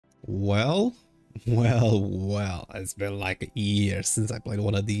Well, well, it's been like a year since I played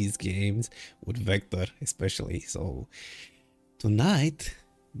one of these games with Vector, especially. So tonight,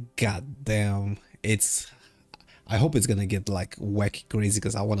 goddamn, I hope it's gonna get like wacky crazy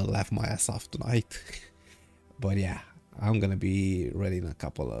because I want to laugh my ass off tonight. But yeah, I'm gonna be ready in a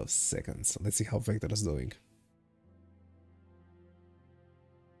couple of seconds. Let's see how Vector is doing.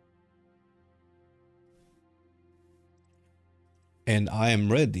 And I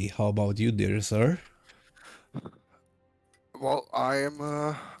am ready. How about you, dear sir? Well,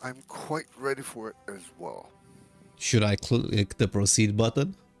 I'm quite ready for it as well. Should I click the proceed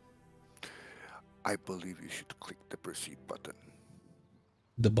button? I believe you should click the proceed button.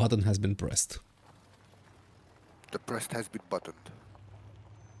 The button has been pressed. The press has been buttoned.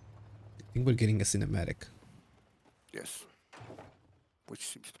 I think we're getting a cinematic. Yes. Which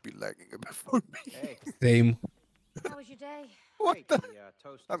seems to be lagging a bit for me. Hey. Same. How was your day? What Hey, the?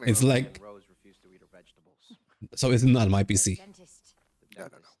 toast I mean, It's like, Rose refused to eat her vegetables. so it's not my PC. Dentist. No.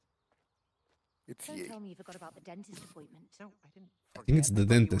 It's Don't yay. tell me you forgot about the dentist appointment. No, I didn't. I think it's the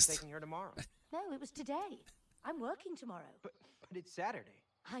forget. I thought you were dentist. taking her tomorrow. No, it was today. I'm working tomorrow. But it's Saturday.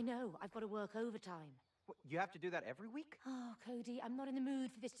 I know, I've got to work overtime. What, you have to do that every week? Oh, Cody, I'm not in the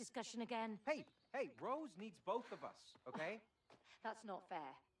mood for this discussion again. Hey, Rose needs both of us, okay? That's not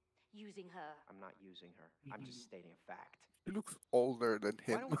fair. Using her. I'm not using her. I'm just stating a fact. He looks older than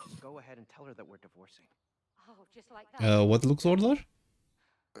Why him. don't we just go ahead and tell her that we're divorcing? Oh, just like that. What looks older?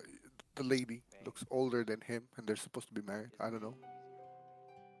 The lady looks older than him, and they're supposed to be married. I don't know.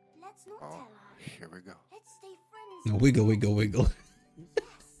 Let's not Oh, tell her. here we go. Let's stay friends. No, wiggle, wiggle, wiggle.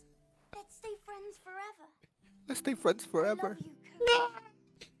 Yes. Let's stay friends forever. Let's stay friends forever. I love you,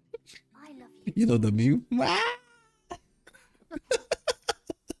 Cody. I love you. You know the meme?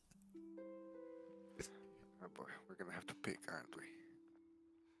 Oh boy, we're gonna have to pick, aren't we?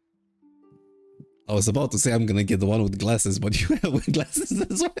 I was about to say I'm gonna get the one with glasses, but you have with glasses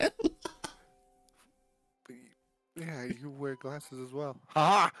as well. Yeah, you wear glasses as well.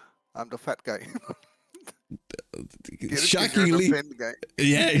 Haha! I'm the fat guy. Get it? 'Cause Shockingly. you're the thin guy.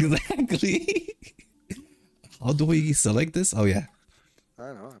 Yeah, exactly. How do we select this? Oh yeah, I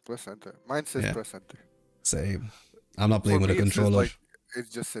don't know. Press enter. Mine says Yeah. press enter. same. I'm not playing For with a me, it says, controller. like, it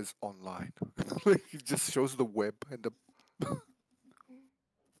just says online. Like, it just shows the web and the.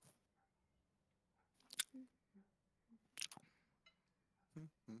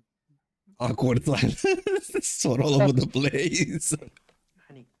 Awkward silence. Sort all over the place.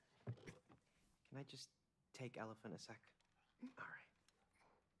 Honey, can I just take Elephant a sec? All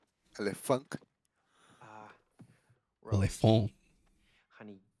right. Elefunk. Rose, Telephone.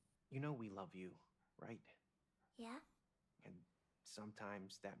 honey, you know we love you, right? Yeah? And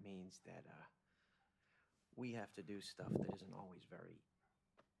sometimes that means that we have to do stuff that isn't always very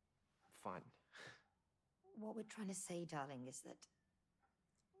fun. What we're trying to say, darling, is that,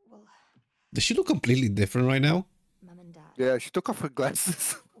 well, Does she look completely different right now? Mum and Dad, Yeah, she took off her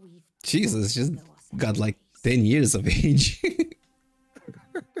glasses. we've Jesus, she's know ourselves got like ways. 10 years of age.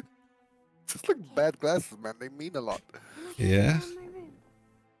 Just like bad glasses, man. They mean a lot. Yeah. In my room.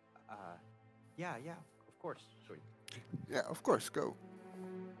 Yeah, of course, sweet. Yeah, of course, go.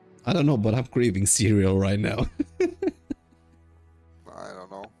 I don't know, but I'm craving cereal right now. I don't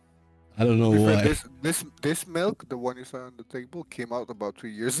know. I don't know To be fair, why. this milk, the one you saw on the table, came out about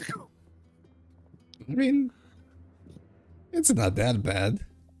 3 years ago. I mean, it's not that bad.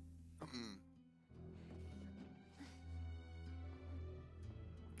 Mm.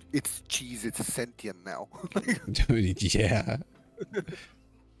 It's cheese. It's sentient now. Yeah.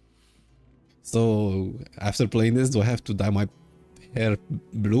 So, after playing this, do I have to dye my hair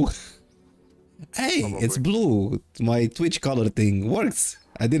blue? Hey, it's Probably. blue. My Twitch color thing works.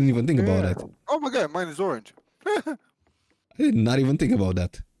 I didn't even think about Yeah. it. Oh my god, mine is orange. I did not even think about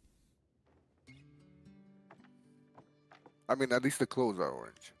that. I mean, at least the clothes are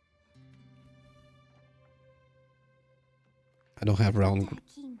orange. I don't have round.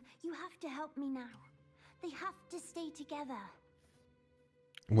 Hakim, you have to help me now. They have to stay together.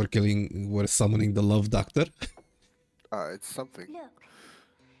 We're summoning the love doctor. It's something. Look,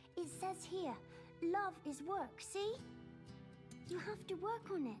 it says here, love is work, see? You have to work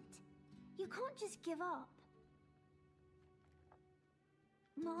on it. You can't just give up.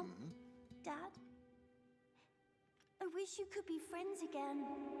 Mom, Dad, I wish you could be friends again.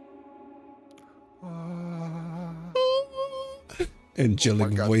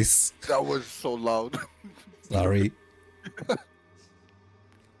 Angelic God. voice. That was so loud. Sorry.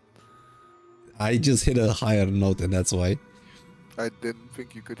 I just hit a higher note and that's why. I didn't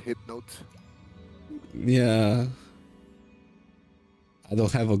think you could hit notes. Yeah. I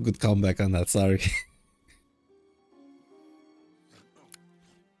don't have a good comeback on that, sorry.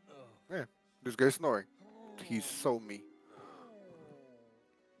 Yeah, this guy's snoring. He's so me.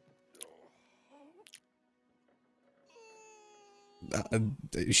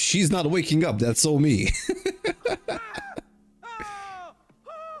 She's not waking up, that's so me.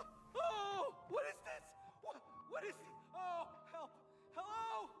 What is this? What is this? Oh, help!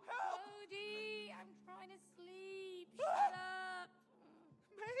 Hello! Help! Cody, I'm trying to sleep. Shut up.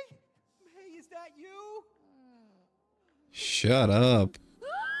 May? May, is that you? Shut up.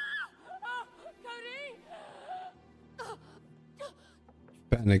 Cody!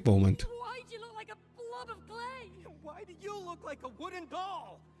 Panic moment. Why'd you look like a blob of clay? Why do you look like a wooden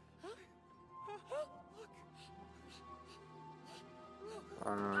doll? Look.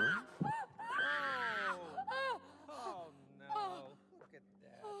 Oh no! Look at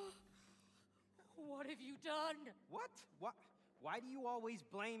that. What have you done? What? What? Why do you always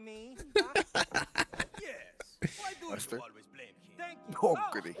blame me? Huh? Yes. Why do Master? you always blame him? Thank you. Oh,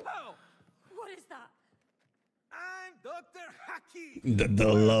 goody. Oh, What is that? I'm Dr. Hakim.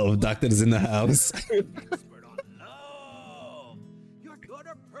 The love doctor's in the house. Expert on love. Your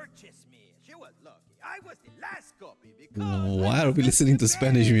daughter purchased me. She was lucky. I was the last copy because. Why are we listening to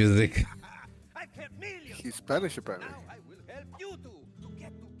Spanish music? I've kept millions. He's Spanish apparently. Now I will help you two to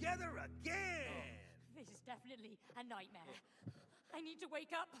get together again. This is definitely a nightmare. I need to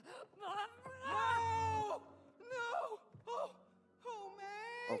wake up. No! No! Oh,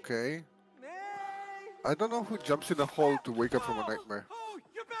 May! Okay. May! I don't know who jumps in a hole to wake up from a nightmare. Oh,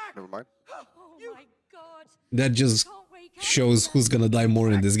 you're back! Never mind. Oh my god. That just Can't wake up. shows who's gonna die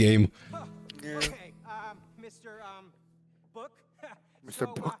more in this game. Yeah. Okay, Mr. Book. Mr. So,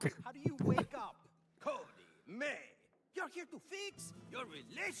 Book. how do you wake up? Cody, May, you're here to fix your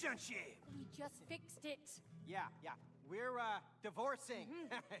relationship. We just fixed it. Yeah, we're divorcing.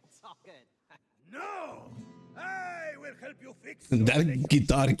 It's all good. No, I will help you fix your That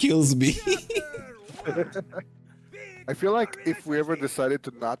guitar kills me. I feel like if we ever decided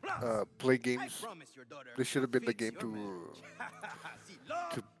to not play games, this should have been the game to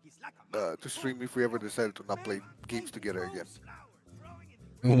stream if we ever decided to not play games together again.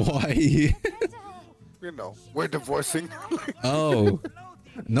 Why? You know, we're divorcing. Oh.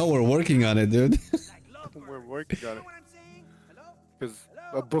 No, we're working on it, dude. We're working on it. Because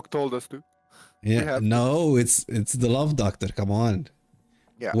a book told us to. Yeah, have no, it's the love doctor. Come on.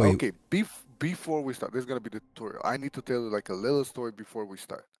 Yeah, Wait. okay. Before we start, this is going to be the tutorial. I need to tell you like a little story before we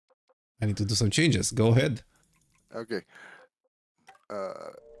start. I need to do some changes. Go ahead. Okay.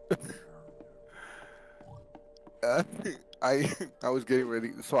 I was getting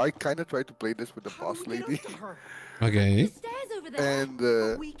ready, so I kind of tried to play this with the boss lady, Okay. Stairs over there. and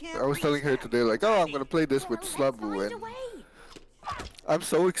I was telling her today like, oh, I'm gonna play this with Slabu, and I'm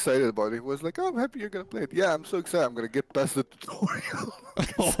so excited about it. It was like, oh, I'm happy you're gonna play it. Yeah, I'm so excited. I'm gonna get past the tutorial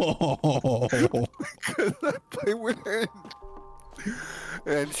because I play with her,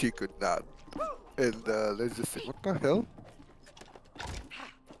 and she could not. And let's just say, what the hell?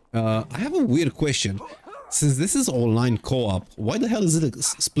 I have a weird question. Since this is online co-op, why the hell is it a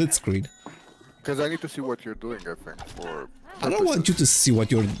split screen? Because I need to see what you're doing, I think. For I don't want you to see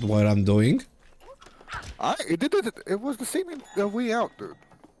what I'm doing. it did it. It was the same in the way out, dude.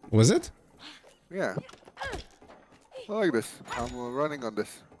 Was it? Yeah. I like this. I'm running on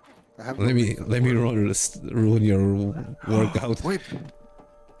this. I have Let me ruin your workout. Wait.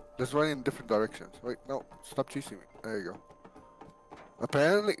 Let's run in different directions. Wait, no. Stop chasing me. There you go.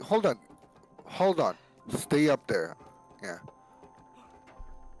 Apparently, hold on. Hold on. Stay up there. Yeah.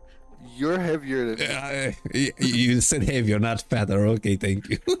 You're heavier than me. You said heavier, not fatter. Okay, thank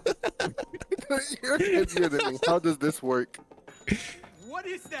you. You're heavier than me. How does this work? What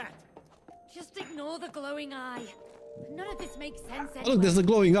is that? Just ignore the glowing eye. None of this makes sense Oh, anyway. look, there's a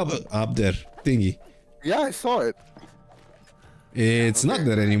glowing up there thingy. Yeah, I saw it. It's not Okay.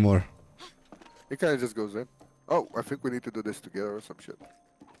 there anymore. It kind of just goes in. Oh, I think we need to do this together or some shit.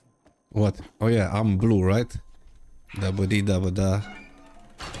 What? Oh yeah, I'm blue, right? Dabba dee dabba da.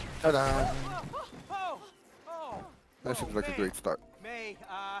 Ta-da! Oh, That seems like a great start. May,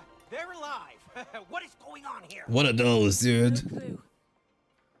 they're alive. What is going on here? One of those, dude. No clue.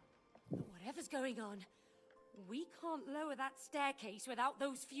 Whatever's going on, we can't lower that staircase without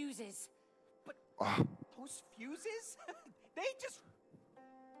those fuses. But Ah, those fuses? they just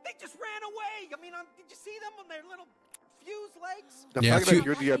ran away. I mean, did you see them on their little fuse legs? the Yeah, fact few- that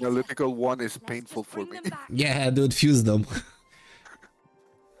you're the analytical one is Let's painful just for bring me. them back. Yeah, dude, fuse them.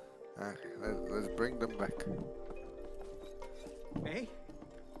 Let's bring them back. May,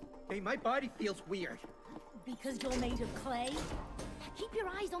 my body feels weird. Because you're made of clay? Keep your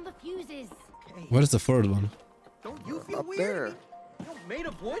eyes on the fuses. Okay. Where's the third one? Don't you feel Up weird? there. You're made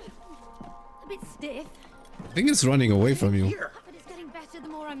of wood? A bit stiff, I think it's running away from you. Here. but it's getting better the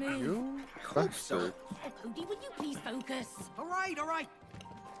more I move. You Hope so. bastard. Oh, Cody, will you please focus? All right, all right.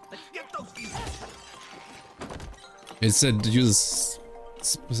 Let's get those fuses. It said use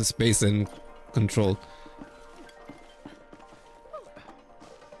space and control.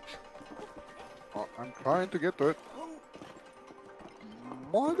 Oh, I'm trying to get to it.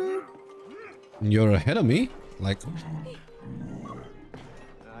 Mother. You're ahead of me. Like,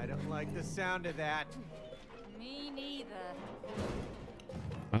 I don't like the sound of that. Me neither.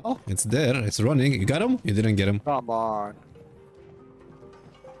 oh, it's there. It's running. You got him? You didn't get him. Come on.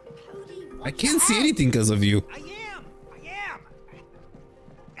 Cody, I can't see anything because of you. I am.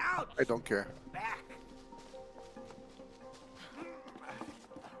 Ouch. I don't care. Back.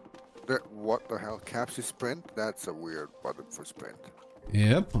 What the hell? Capsule sprint? That's a weird button for sprint.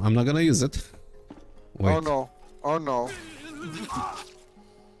 Yep, I'm not gonna use it. Wait, Oh no. Oh no.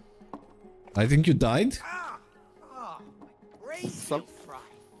 I think you died. Oh, my brain Some- feels fried.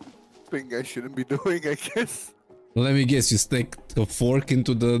 Thing I shouldn't be doing, I guess. Let me guess, you stick a fork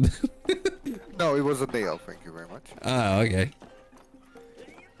into the... No, it was a nail. Thank you very much. ah, okay.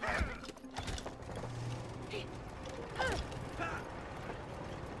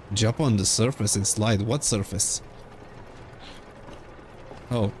 Jump on the surface and slide. What surface?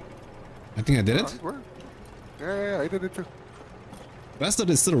 Oh. I think I did it. Where? Yeah, I did it too. Bastard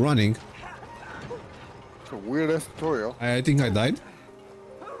is still running. It's a weird ass tutorial. I think I died.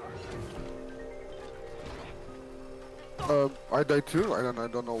 I died too. I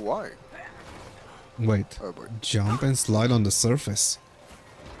don't know why. Wait. Oh boy. Jump and slide on the surface.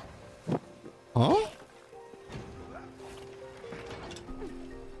 Huh?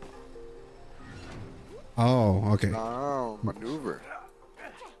 Oh, okay. Oh, maneuver.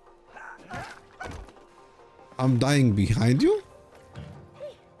 I'm dying behind you?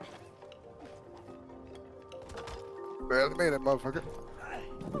 Well made it, motherfucker.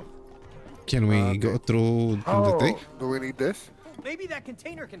 Can we go through the thing? Do we need this? Maybe that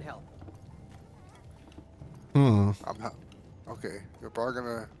container can help. Huh. Okay, you're probably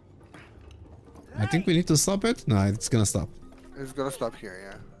gonna. I think we need to stop it? No, it's gonna stop. It's gonna stop here,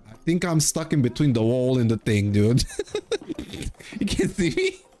 yeah. I think I'm stuck in between the wall and the thing, dude. You can't see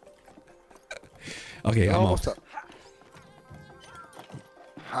me? Okay, I'm Almost out. up.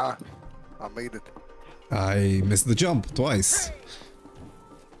 Ha! I made it. I missed the jump twice.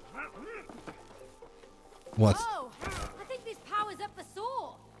 What? Oh, I think this powers up the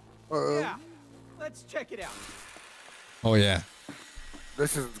saw. Yeah. Let's check it out. Oh yeah.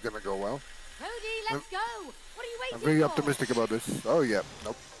 This isn't gonna go well. Cody, let's go. What are you waiting I'm very for? optimistic about this. Oh yeah,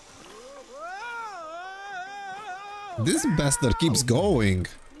 nope. This bastard keeps going.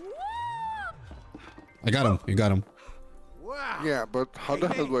 I got him. You got him. Wow. Yeah, but how the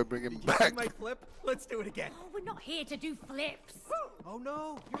hell do I bring him Did you see back? my flip? Let's do it again. Oh, we're not here to do flips. Oh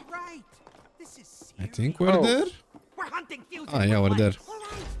no, you're right. This is serious. I think we're Oh. there. We're hunting fuses. Ah, yeah, we're there. All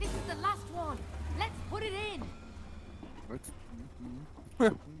right, this is the last one. Let's put it in.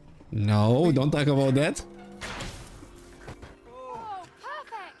 No, don't talk about that. Oh,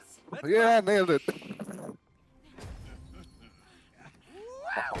 perfect. Yeah, I nailed it.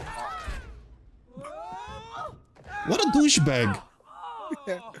 What a douchebag.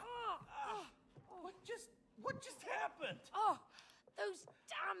 What just happened? Oh, those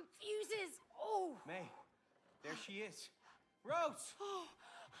damn fuses. Oh, May, there she is. Rose. oh,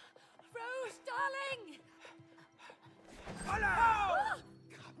 Rose, darling. Oh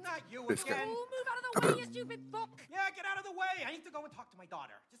no! Not you This guy. again. Oh, move out of the way, you stupid book. Yeah, get out of the way. I need to go and talk to my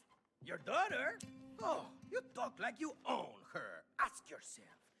daughter. Just your daughter? Oh, you talk like you own her. Ask yourself,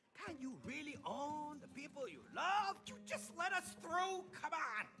 can you really own the people you love? You just let us through. Come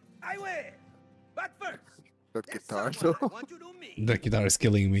on. I will. But first, That there's guitar, someone though. I want you to meet. The guitar is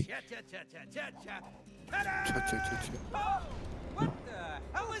killing me. Cha cha cha cha cha cha. Ta-da! Cha-cha-cha-cha. Oh, what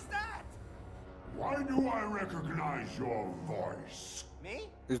the hell is that? Why do I recognize your voice? Me?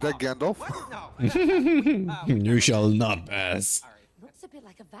 Is that Gandalf? What? No. You shall not pass. All right. Looks a bit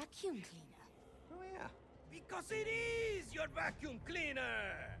like a vacuum cleaner. Oh yeah. Because it is your vacuum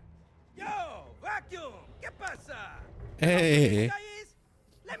cleaner. Yo, vacuum. ¿Qué pasa? Hey. You know who this guy is?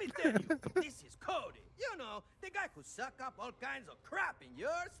 Let me tell you. This is Cody. You know, the guy who suck up all kinds of crap in your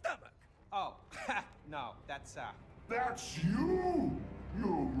stomach. Oh, no, that's That's you!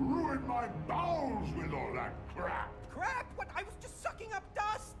 You ruined my bowels with all that crap! crap. What? I was just sucking up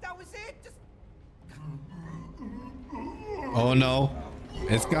dust. That was it. Just Oh no.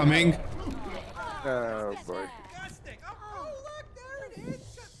 It's coming. Oh boy. disgusting. Oh, look, there it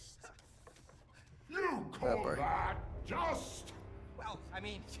just. Well, I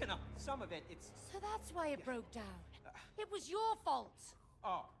mean, you know, some of it's... So that's why it broke down. It was your fault.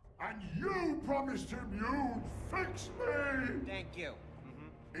 Oh, And you promised him you'd fix me. thank you.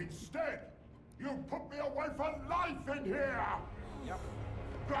 Instead, you put me away for life in here. Yep.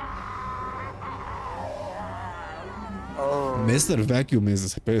 Oh, Mr. Vacuum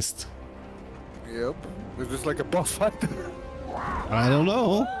is pissed. yep. Is this like a boss fight? I don't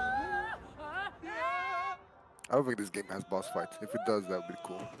know. I don't think this game has boss fights. If it does, that would be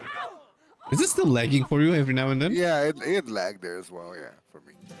cool. Is it still lagging for you every now and then? Yeah, it lagged there as well, yeah, for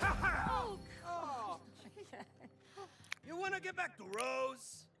me. Oh, Oh. You want to get back to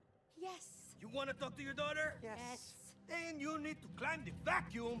Rose? yes. You want to talk to your daughter? Yes. Then you need to climb the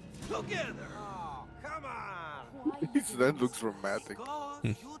vacuum together. Oh, come on. Why you His do then this? looks romantic. Because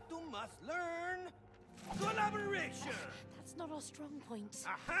you two must learn collaboration. That's not our strong point.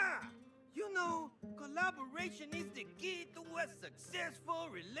 Aha! You know, collaboration is the key to a successful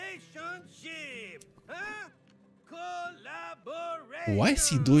relationship. Huh? Collaboration. Why is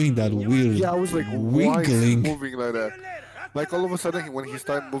he doing that weird Yeah, I was like, why is he wiggling? moving like that? Like all of a sudden, when he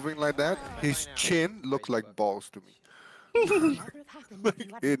started moving like that, his chin looked like balls to me. What would have happened if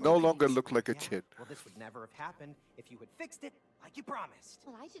you had It no broken longer it? looked like a chin. Well, this would never have happened if you had fixed it like you promised.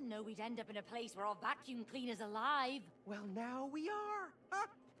 Well, I didn't know we'd end up in a place where our vacuum cleaner's alive. Well, now we are. Huh?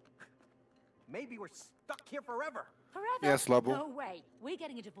 Maybe we're stuck here forever. Forever? Yes, Slabu. No way. We're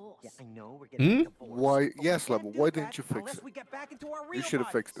getting a divorce. Yeah, I know we're getting a divorce. Why- but we yes, can't Slabu, do why that didn't you fix unless it? we get back into our You real should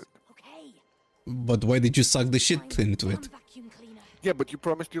have fixed it. Okay. But why did you suck the shit into Damn it? vacuum cleaner. Yeah, but you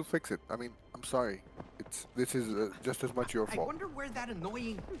promised you'll fix it. I mean, I'm sorry. This is just as much your I fault. wonder where that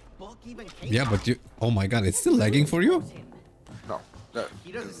annoying book even came Yeah, from. but you... Oh my god, it's still lagging for you? No, that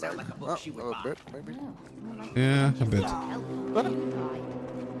He doesn't sound like a book she a would little buy. bit, maybe. Yeah, a bit.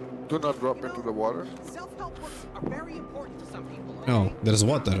 Do not drop into the water. Self-help books are very important to some people. Oh, okay? there's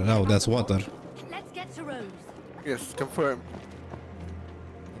water. Oh, that's water. Let's get to Rose. Yes, confirm.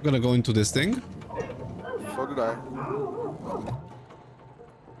 I'm gonna go into this thing. So did I. No,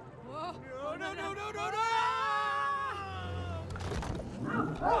 no, no, no, no, no!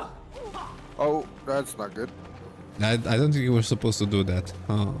 Oh, that's not good. I don't think you were supposed to do that.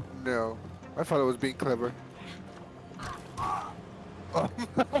 Oh. No, I thought I was being clever.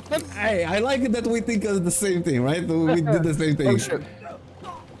 Hey, I like it that we think of the same thing, right? We did the same Oh thing. shit.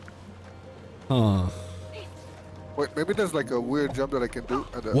 Huh. Wait, maybe there's like a weird jump that I can do.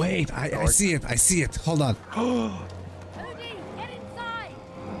 At the... Wait, I see it. I see it. Hold on. Cody, get inside.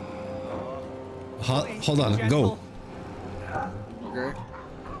 Hold on. Go. Okay.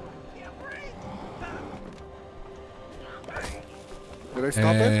 Did I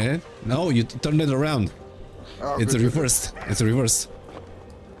stop it? And no, you turned it around. Oh, It's a good, good, reverse. It's a reverse.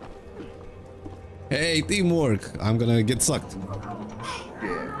 Hey, teamwork. I'm gonna get sucked. good.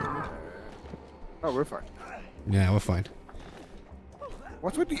 Yeah. Oh, we're fine. Yeah, we're fine.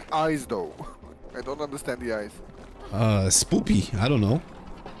 What's with the eyes though? I don't understand the eyes. Spoopy. I don't know.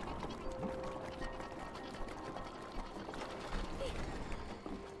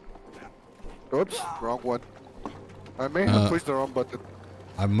 Oops, wrong one. I may have pushed the wrong button.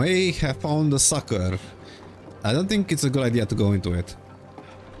 I may have found the sucker. I don't think it's a good idea to go into it.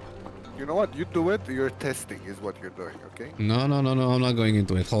 You know what? You do it. You're testing, is what you're doing. Okay. No, no, no, no. I'm not going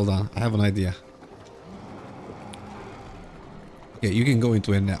into it. Hold on. I have an idea. Okay, you can go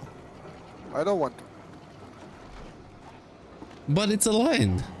into it now. I don't want to. But it's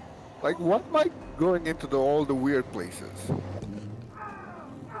aligned. Like, what am I going into all the weird places?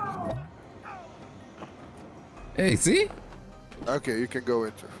 Hey, see? Okay, you can go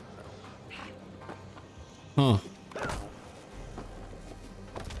into. Huh.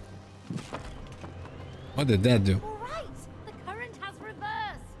 What did that do? All right. The current has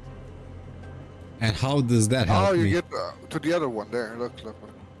reversed. And how does that help Oh, you me? get to the other one there. Look, look.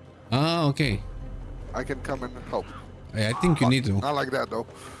 Ah, okay. I can come and help. I think you need to. Not like that though.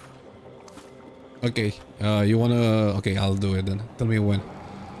 Okay. You wanna... Okay, I'll do it then. Tell me when.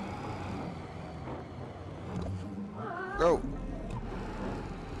 Go.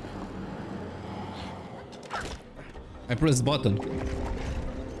 I pressed button.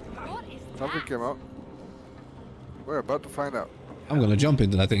 What is Something that? came out. We're about to find out. I'm gonna jump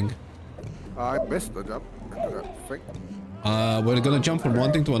into that thing. I missed the jump into that thing. We're gonna jump from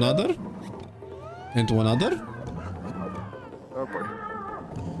one thing to another? Into another? Oh boy.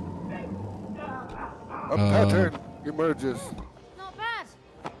 A pattern emerges. Not bad.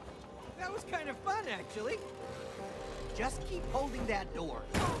 That was kind of fun, actually. Just keep holding that door.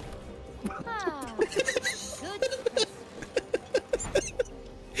 Ah, good.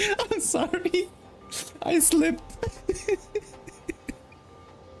 I'm sorry. I slipped.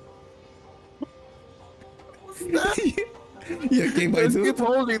 Yeah, okay, my Just dude. keep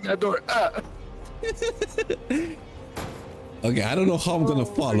holding that door. Ah. Okay, I don't know how I'm gonna Oh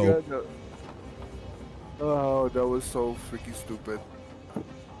my follow. God, no. Oh, that was so freaking stupid.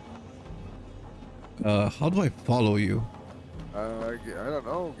 How do I follow you? I don't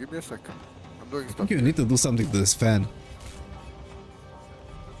know. Give me a second. I'm doing I stuff. think you need to do something to this fan.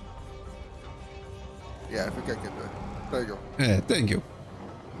 Yeah, I think I can do it. There you go. Yeah, thank you.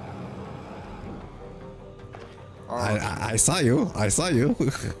 Alright. I saw you. I saw you.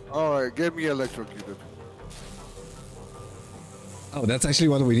 Alright, get me electrocuted. Oh, that's actually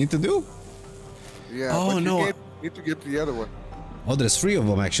what we need to do? Yeah, Oh, but no. you need to get the other one. Oh, there's 3 of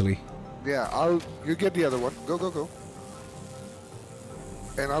them actually. Yeah, you get the other one. Go, go, go.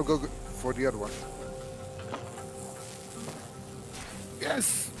 And I'll go for the other one.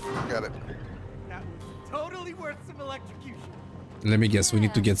 Yes! Got it. That was totally worth some electrocution. Let me guess, we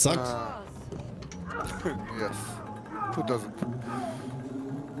need to get sucked? Yes. Who doesn't?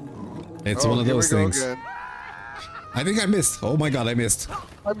 It's Oh, one of here we those go things. again. I think I missed. Oh my god, I missed.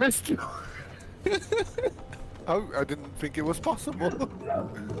 I missed you. I didn't think it was possible.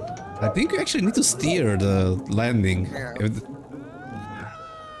 I think you actually need to steer the landing. Yeah.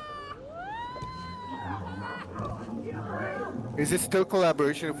 Is it still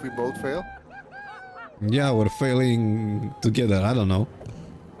collaboration if we both fail? Yeah, we're failing together. I don't know.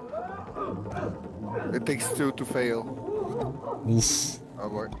 It takes 2 to fail. Oof. Oh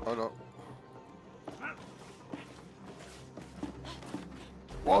boy. Oh no.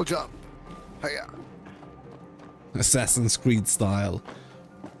 Wall jump. Hiya. Assassin's Creed style.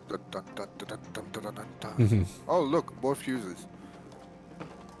 Dun, dun, dun, dun, dun, dun, dun, dun, dun. Oh look, more fuses.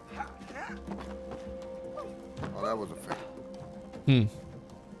 Oh, that was a fail.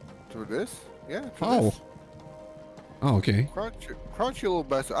 Through this? Yeah, through Oh. this. Oh, okay. Crouch, you little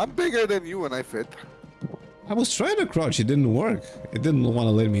bastard. I'm bigger than you and I fit. I was trying to crouch, it didn't work. It didn't want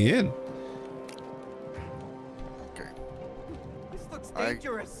to let me in. Okay. This looks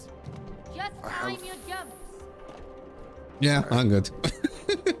dangerous. Just time your jumps. Yeah, I'm good.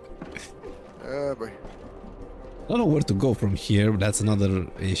 Boy. I don't know where to go from here, but that's another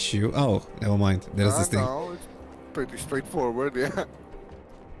issue. Oh, never mind. There's this thing. No, it's pretty straightforward, yeah.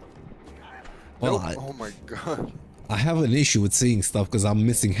 Well, Nope. Oh my god. I have an issue with seeing stuff because I'm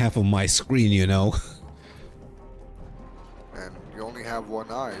missing half of my screen, you know. And you only have one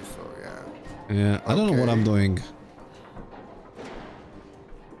eye, so yeah. Yeah, I don't know what I'm Okay. doing.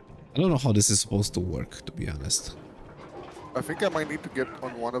 I don't know how this is supposed to work, to be honest. I think I might need to get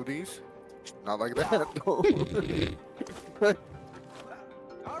on one of these. Not like that, though.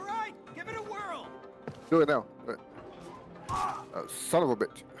 All right, give it a whirl. Do it now. Son of a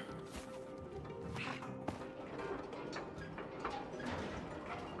bitch.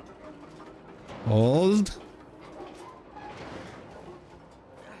 Hold.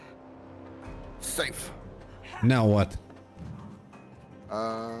 Safe. Now what?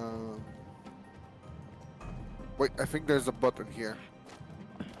 Wait, I think there's a button here.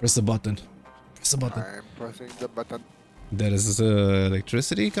 Press the button. Press the button. I'm pressing the button. There is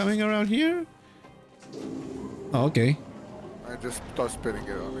electricity coming around here? Oh, okay. I just start spinning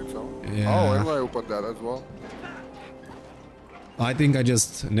it on its own. Yeah. Oh, and I opened that as well. I think I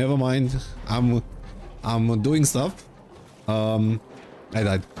just... Never mind. I'm doing stuff. I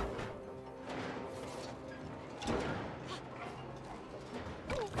died.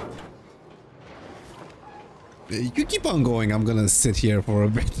 You keep on going. I'm gonna sit here for a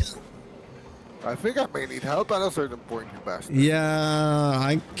bit. I think I may need help at a certain point, you bastard. Yeah,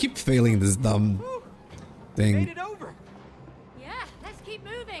 I keep failing this dumb Made thing. it over. Yeah, let's keep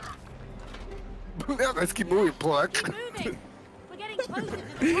moving. Yeah, let's keep moving, Pluck. Keep moving. We're getting closer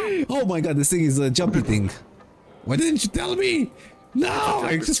to the top. Oh my god, this thing is a jumpy thing. Why didn't you tell me? No,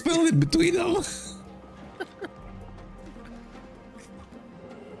 I just fell in between them.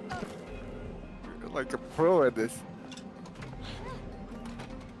 You're like a pro at this.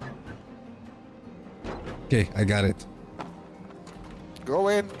 Okay, I got it. Go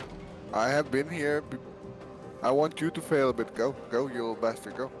in. I have been here. I want you to fail a bit. Go, go, you little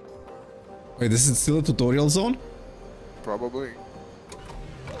bastard, go. Wait, this is still a tutorial zone? Probably.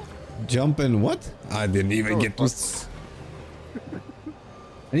 Jump in what? I didn't even No, get to...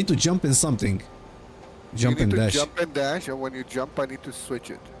 I need to jump in something. Jump you and need to dash. jump and dash, and when you jump, I need to switch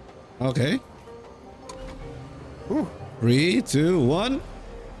it. Okay. Whew. 3, 2, 1.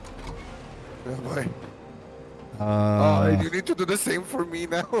 Oh boy. Oh, Uh, you need to do the same for me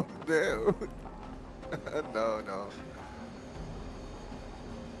now. No. No, no.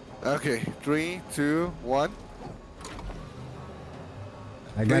 Okay, 3, 2, 1.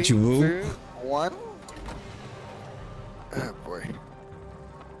 I got 3, you, Woo. 2, 1. Oh boy.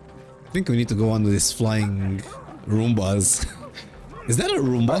 I think we need to go under this flying Roombas. Is that a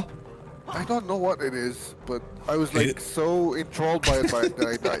Roomba? I don't know what it is, but I was like so enthralled by it that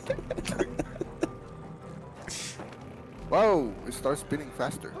I died. Wow, it starts spinning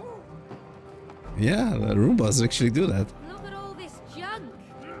faster. Yeah, the Roombas actually do that. Look at all this junk.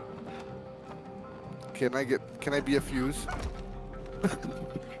 Can I be a fuse?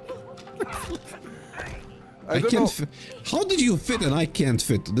 I don't can't. know. How did you fit and I can't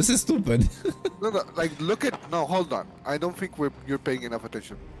fit? This is stupid. No, like look at. No, hold on. I don't think you're paying enough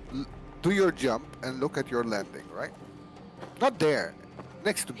attention. Do your jump and look at your landing, right? Not there.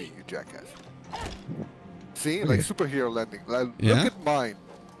 Next to me, you jackass. See, like superhero landing. Like, Yeah? Look at mine.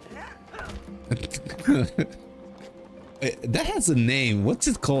 That has a name. What's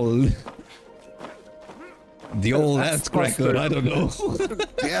it called? The old ass cracker. I don't know.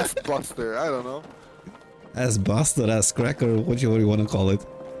 The ass buster. I don't know. Ass buster, ass cracker. What do you want to call it?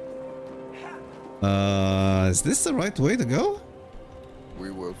 Is this the right way to go?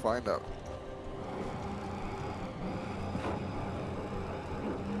 We will find out.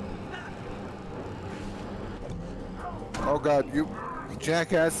 Oh god, you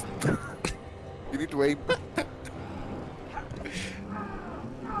jackass. You need to aim.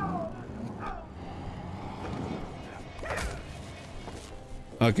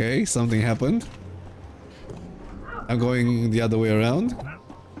 Okay, something happened. I'm going the other way around.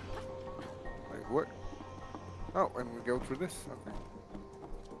 Wait, what? Oh, and we go through this. Okay.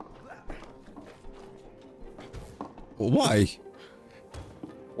 Why?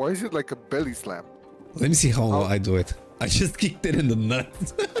 Why is it like a belly slam? Let me see how I do it. I just kicked it in the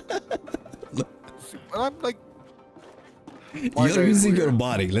nuts. I'm like. You're using your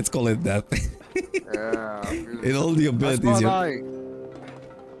body. Let's call it that. Yeah. In all the abilities.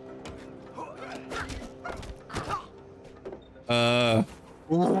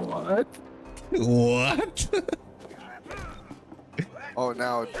 What? What? Oh,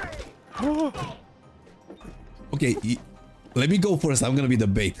 now. Okay, let me go first. I'm gonna be the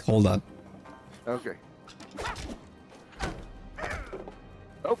bait. Hold on. Okay.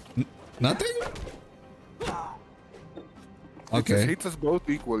 Oh. Nothing? It Okay. just hits us both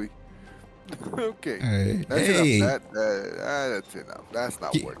equally. Okay. That's Hey. enough. That's enough. That's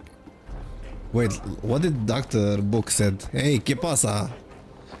not working. Wait, what did Dr. Book said? Hey, ¿qué pasa?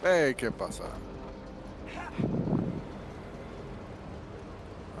 Hey, ¿qué pasa?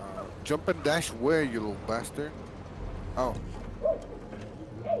 Jump and dash where, you little bastard? Oh.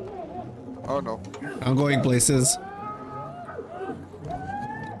 Oh no. I'm going places.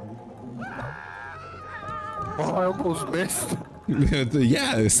 Oh, I almost missed.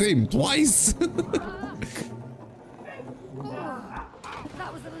 Yeah, same, twice. That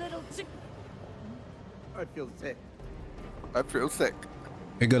was a little too... I feel sick. I feel sick.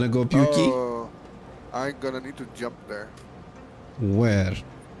 You're gonna go pukey? Oh, I'm gonna need to jump there. Where?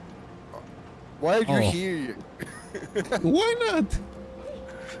 Why are you Oh. here? Why not?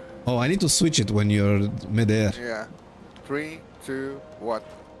 Oh, I need to switch it when you're midair. Yeah. 3, 2, 1.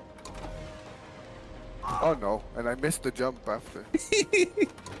 Oh no, and I missed the jump after.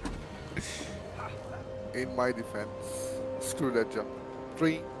 In my defense. Screw that jump.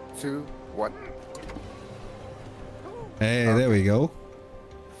 3, 2, 1. Hey, there we go.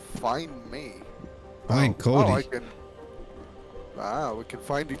 Find me. Find Oh, Cody. I can. Ah, we can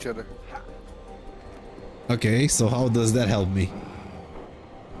find each other. Okay, so how does that help me?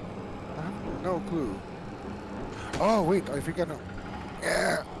 I have no clue. Oh wait, I think I know.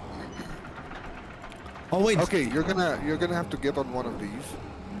 Yeah. Oh wait. Okay, you're gonna have to get on one of these.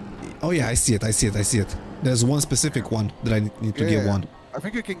 Oh yeah, I see it. I see it. I see it. There's one specific one that I need to get one. I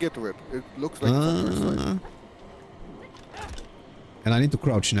think you can get to it. It looks like. It's on your side. And I need to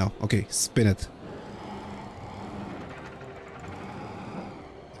crouch now. Okay, spin it.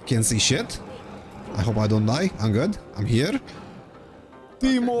 Can't see shit. I hope I don't die. I'm good. I'm here.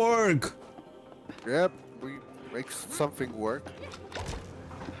 Teamwork. Yep, we make something work.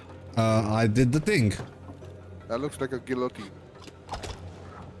 I did the thing. That looks like a guillotine.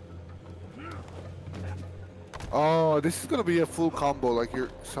 Oh, this is gonna be a full combo. Like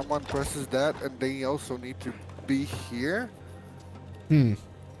someone presses that, and they also need to be here.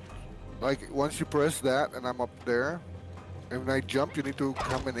 Like once you press that, and I'm up there, and when I jump, you need to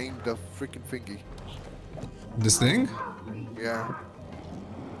come and aim the freaking thingy. This thing? Yeah.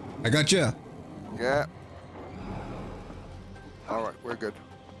 I gotcha. Yeah. All right, we're good.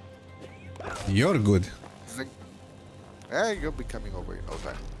 You're good. Zing. Hey, you'll be coming over in no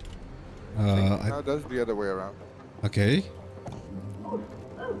time. Now that's the other way around. Okay.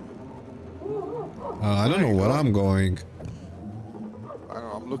 I don't know where I'm going. I don't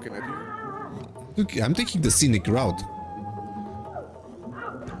know, I'm looking at you. Look, I'm taking the scenic route.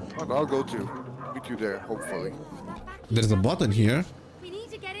 Oh, I'll go too. Meet you there, hopefully. There's a button here. We need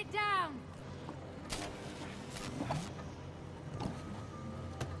to get it down.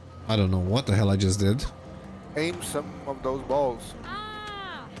 I don't know what the hell I just did. Aim some of those balls.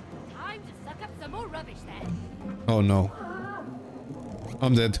 Ah, time to suck up some more rubbish then. Oh no.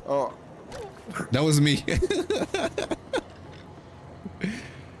 I'm dead. Oh, That was me.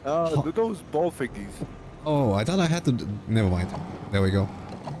 do those ball thingies. Oh, I thought I had to... Never mind. There we go.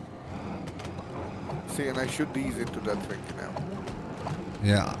 See, and I shoot these into that thing now.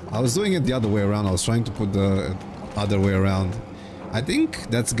 Yeah, I was doing it the other way around. I was trying to put the other way around. I think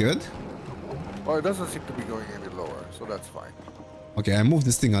that's good. Well, it doesn't seem to be going any lower, so that's fine. Okay, I moved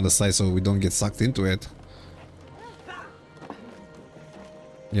this thing on the side so we don't get sucked into it.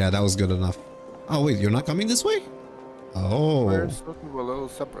 Yeah, that was good enough. Oh wait, you're not coming this way? Oh. We're sort of a little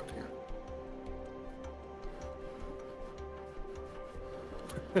separate here.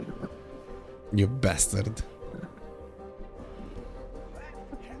 You bastard.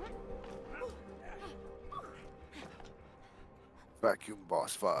 Vacuum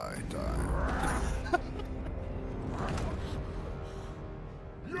boss fight time.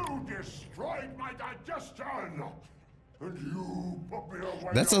 You destroyed my digestion! And you put me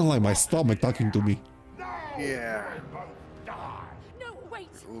away. That sounds like my stomach talking to me. Now Yeah. we both die. No, wait.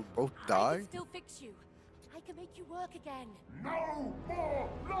 We'll both I die? can still fix you. I can make you work again. No more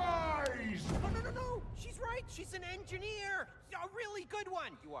lies! Oh, no. She's right. She's an engineer. A really good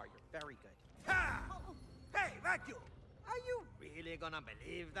one. You are. You're very good. Ha! Hey, Vacuum. Are you really gonna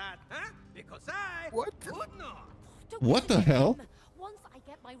believe that, huh? Because I What? would not. Don't What the listen to hell? him. Once I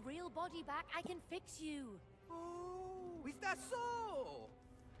get my real body back, I can fix you. Oh, is that so?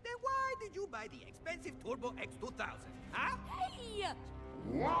 Then why did you buy the expensive Turbo X2000, huh? Hey!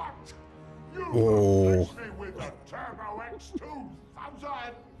 What? You Oh. replaced me with a Turbo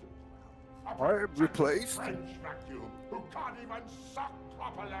X2000? I replaced? French vacuum who can't even suck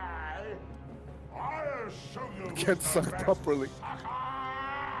properly. I'll show you who's Can't the suck best properly.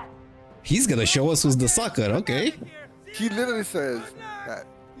 sucker. He's gonna show us who's the sucker, okay? He literally says that.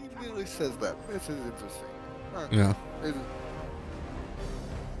 He literally says that. This is interesting. Huh. Yeah. Is it-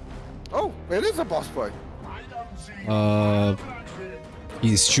 Oh, it is a boss fight. I don't see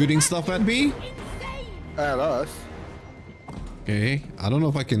He's shooting stuff at me? Insane! At us. Okay, I don't know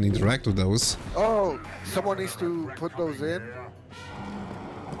if I can interact with those. Oh, someone needs to put those in.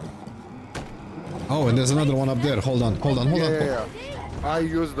 Oh, and there's another one up there. Hold on. Yeah. I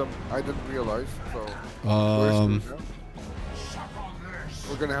used them. I didn't realize. So we're screwed now.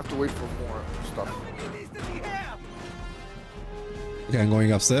 We're gonna have to wait for more stuff. Okay, I'm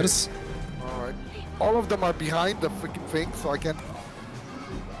going upstairs. All right. All of them are behind the freaking thing, so I can't.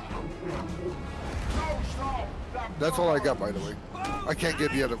 That's all I got, by the way. I can't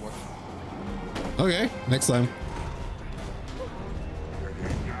get the other ones. Okay, next time.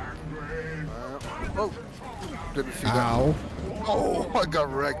 Oh, didn't see that. Ow. Oh, I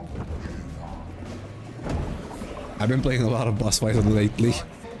got wrecked. I've been playing a lot of boss fights lately.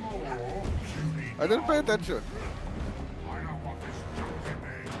 I didn't pay attention.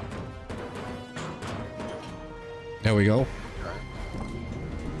 There we go.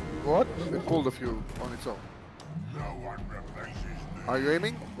 What? It pulled a few on its own. Are you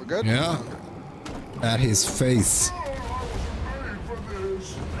aiming? We're good? Yeah. At his face.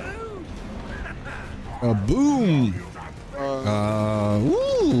 A boom.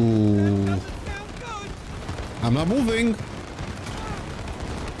 Woo. I'm not moving.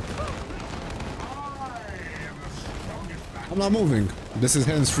 I'm not moving. This is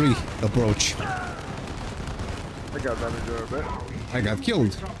hands-free approach. I got damage there a bit. I got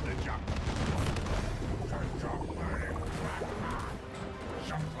killed.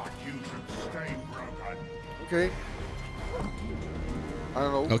 Okay. I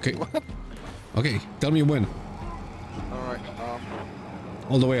don't know. Okay. What? Okay, tell me when. Alright,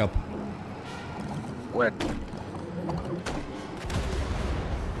 All the way up. when?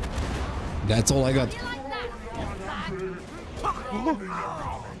 That's all I got.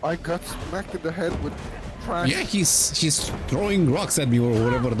 I got smacked in the head with trash. Yeah, he's throwing rocks at me or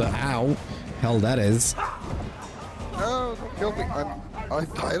whatever the hell that is. No, don't kill me. I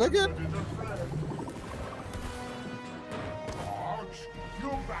died again?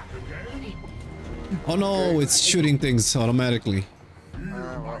 Oh no, it's shooting things automatically.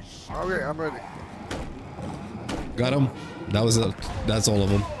 Well, okay, I'm ready. Got him. That was it. That's all of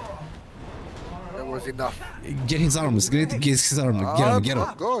them. It was enough. Get his arms. Get his arm. Get him. Get him.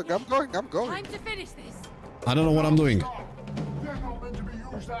 I'm going. Time to finish this. I don't know what I'm doing. They're not meant to be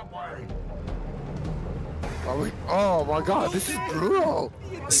used that way. Oh my god, this is brutal.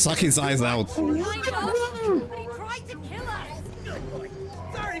 Suck his eyes out. Kind of, but he tried to kill us.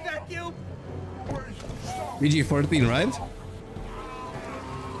 Sorry, vacuum. PG-13, right?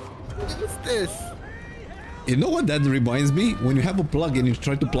 What is this? You know what that reminds me? When you have a plug and you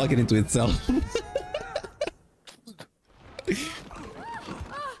try to plug it into itself.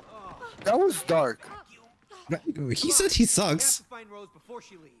 That was dark. He said he sucks. Find Rose before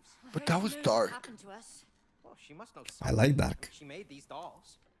she leaves. But that was Who knows dark. what happened to us? Well, she must know I something. like dark. She made these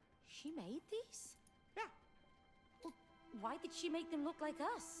dolls. She made these? Yeah, Well, why did she make them look like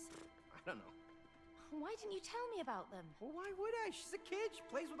us? I don't know. Why didn't you tell me about them? Well, why would I? She's a kid. She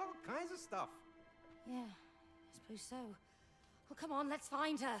plays with all kinds of stuff. Yeah, I suppose so. Well, come on, let's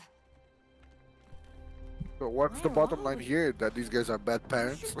find her. So what's the bottom line here? That these guys are bad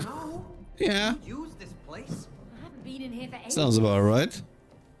parents? No. Yeah, Use this place. I haven't been in here for ages. sounds about right.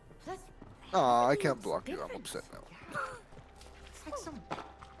 Plus, Aw, I everything's can't block you. I'm different. upset now. It's like some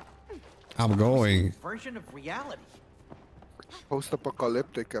I'm going. version of reality.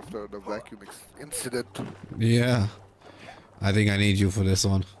 Post-apocalyptic after the vacuum incident. Yeah. I think I need you for this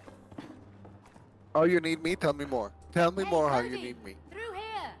one. Oh, you need me? Tell me more. Tell me Hey, more how you Cody, need me. Through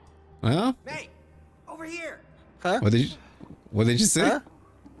here. Huh? Hey, over here. Huh? What did you say? Huh?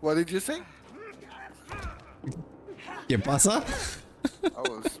 What did you say? ¿Qué pasa?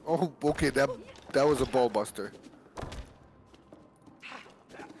 Oh, okay, that was a ball buster.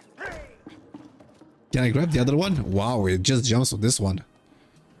 Can I grab the other one? Wow, it just jumps on this one.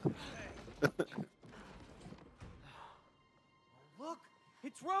 Look,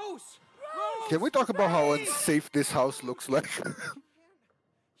 it's Rose. Can we talk about how unsafe this house looks like? She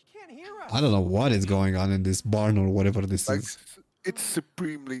can't hear us. I don't know what is going on in this barn or whatever this Like, is. it's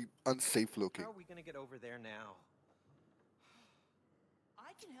supremely unsafe looking. How are we gonna get over there now?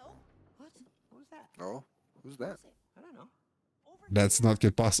 I can help. What? Who's that? No? Who's that? I don't know. That's not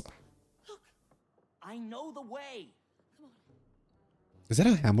 ¿Qué pasa? I know the way. Is that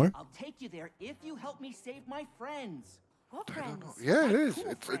a hammer? I'll take you there if you help me save my friends. What friends? Yeah, it My is. cool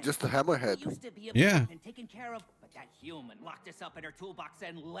It's friends just a who hammerhead. used to be a Yeah. and taken care of, but that human locked us up in her toolbox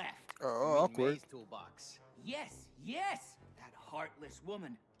and left. Oh, awkward. May's toolbox. Yes, that heartless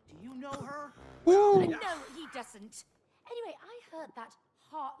woman. Do you know her? No, he doesn't. Anyway, I heard that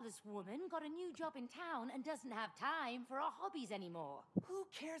heartless woman got a new job in town and doesn't have time for our hobbies anymore. Who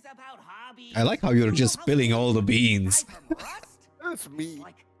cares about hobbies? I like how you're You know just how spilling to all the die beans. from rust? That's me.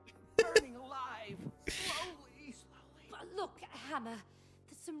 Like burning alive, slowly. Look, Hammer,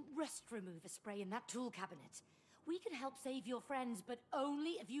 there's some rust remover spray in that tool cabinet. We can help save your friends, but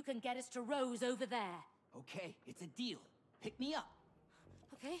only if you can get us to Rose over there. Okay, it's a deal. Pick me up.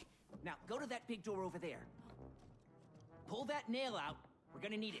 Okay? Now go to that big door over there. Pull that nail out. We're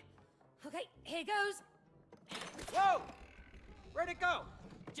gonna need it. Okay, here goes. Whoa! Where'd it go?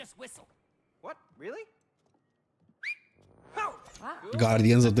 Just whistle. What? Really? Oh! Wow.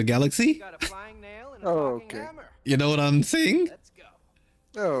 Guardians of the Galaxy? Got a flying nail and a Okay. talking hammer. You know what I'm saying? Let's go.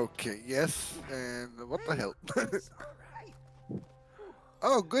 Okay, yes. And what the hell? It's all right.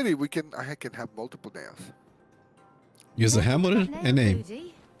 Oh, goody. I can have multiple nails. Use a hammer Nail, and aim.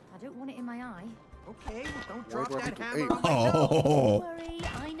 Cody. I don't want it in my eye. Okay, well, don't Why drop do I that need to hammer aim? on my nose. Oh, Don't worry,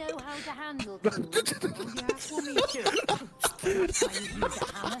 I know how to handle tools. Oh, yeah, for me too. Last time you used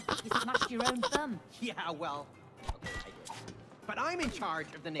a hammer, you smashed your own thumb. Yeah, well, okay, I did. But I'm in charge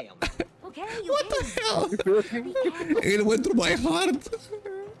of the nail. Okay, you're what the in. hell? It went through my heart.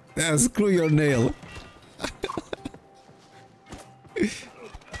 Yeah, screw your nail.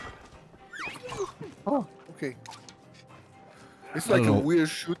 Oh, okay. It's I like a don't know. weird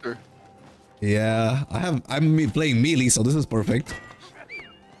shooter. Yeah, I'm playing melee, so this is perfect.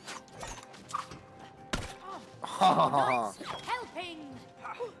 Ha ha ha ha. Helping!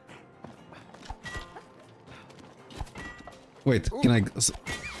 Wait, can I? This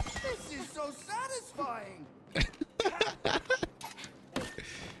is so satisfying.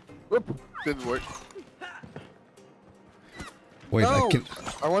 Whoop, didn't work. Wait, No, I can.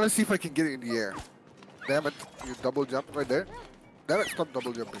 I want to see if I can get it in the air. Damn it, you double jump right there. Damn it, stop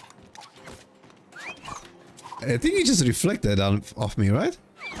double jumping. I think you just reflected off me, right?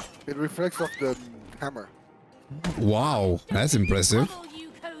 It reflects off the hammer. Wow, that's impressive. Trouble you,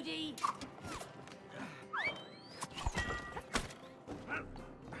 Cody!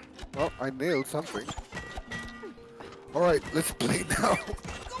 Well, I nailed something. Alright, let's play now. Go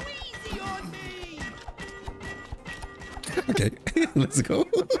easy on me. Okay, let's go.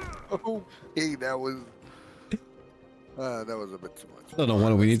 Okay, that was a bit too much. I don't know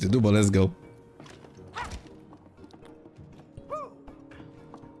what we need to do, but let's go.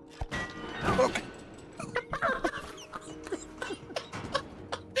 Okay.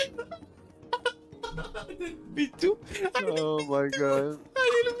 Me too. Oh my god.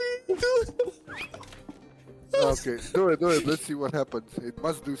 I didn't mean to. Okay, do it. Let's see what happens. It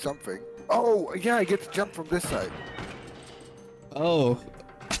must do something. Oh, yeah, I get to jump from this side. Oh.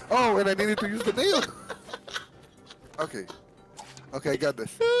 Oh, and I needed to use the nail. Okay. Okay, I got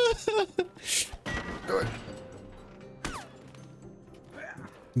this. Do it.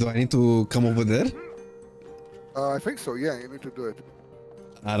 Do I need to come over there? I think so, yeah, you need to do it.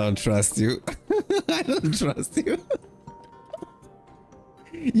 I don't trust you. I don't trust you.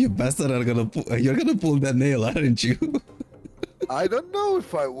 You bastard are gonna you're gonna pull that nail, aren't you? I don't know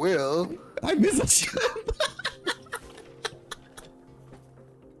if I will. I missed a shot.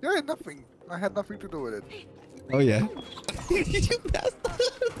 Yeah, nothing. I had nothing to do with it. Oh yeah. You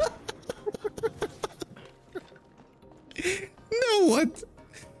bastard. No, what?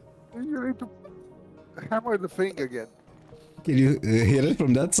 You need to hammer the thing again. Can you hear it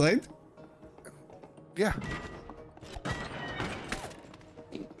from that side? Yeah.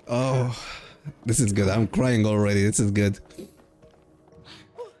 Oh, this is good. I'm crying already. This is good.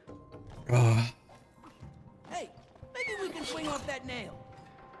 Oh, Hey, maybe we can swing off that nail.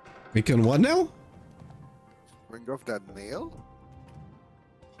 we can what now? Bring off that nail?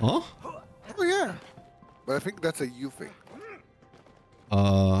 Huh? Oh, yeah. But I think that's a you thing.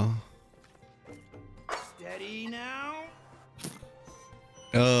 Steady now.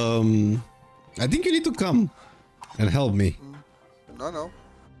 I think you need to come and help me. No.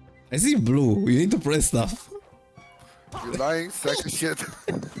 I see blue. You need to press stuff. You lying sack of shit.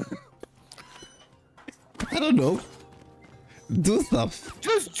 I don't know. Do stuff.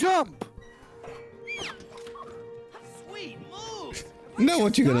 Just jump. Sweet move. Know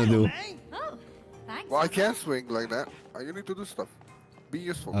what you're gonna do. Oh, thanks. Well, I can't swing like that. You need to do stuff. Be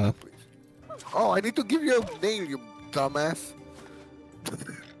useful, Uh. please. Oh, I need to give you a nail, you dumbass.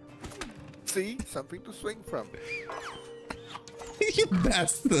 See? Something to swing from. You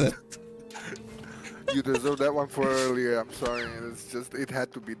bastard. You deserve that one for earlier. I'm sorry. It's just, it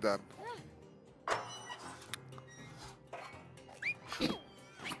had to be done.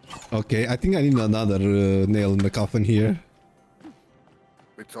 Okay, I think I need another nail in the coffin here.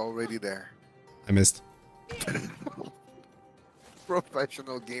 It's already there. I missed.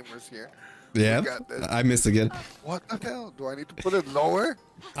 Professional gamers here. Yeah, We got this. I missed again. What the hell? Do I need to put it lower?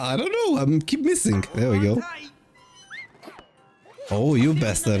 I don't know. I'm keep missing. There we go. Tight. Oh, you There's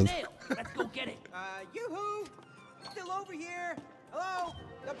bastard. another nail. Let's go get it. Yoo-hoo! Still over here. Hello?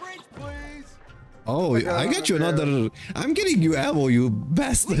 The bridge, please. Oh, I got I got you another another. I'm getting you ammo, you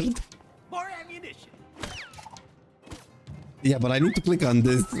bastard. More ammunition. Yeah, but I need to click on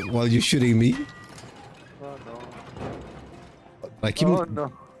this while you're shooting me. Oh no. I keep. Oh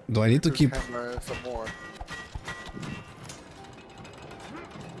no. Do I need to Just keep? hammer some more.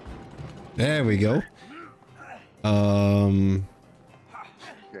 There we go. Okay.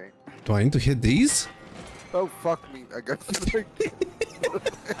 Do I need to hit these? Oh fuck me. I got something.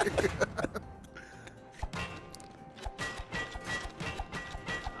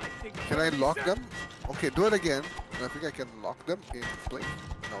 Can I lock them? Okay, do it again. I think I can lock them in place.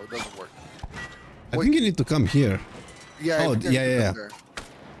 No, it doesn't work. I Wait. think you need to come here. Yeah. I Oh, think I yeah, can yeah, do yeah. There.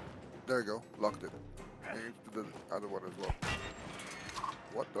 There you go. Locked it. I need to do the other one as well.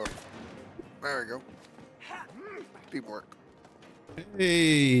 What the? There we go. Teamwork.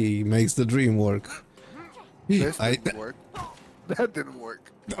 Hey, makes the dream work. This I, didn't work. That didn't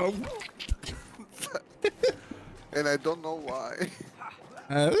work. oh. And I don't know why.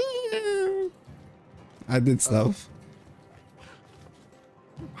 I did stuff.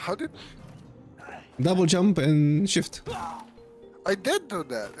 How did... Double jump and shift. I did do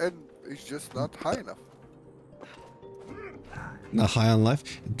that, and it's just not high enough. Not high on life.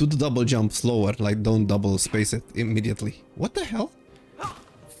 Do the double jump slower, like don't double space it immediately. What the hell?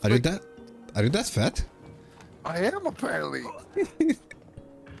 Are you that? Are you that fat? I am apparently.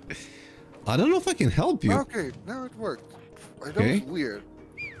 I don't know if I can help you. Okay, now it worked. That Okay. was weird.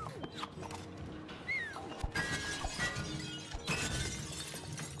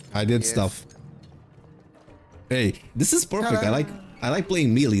 I did Yes. stuff. Hey, this is perfect. I like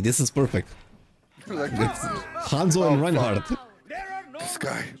playing melee. This is perfect. Like Hanzo and Reinhardt. There are no This guy.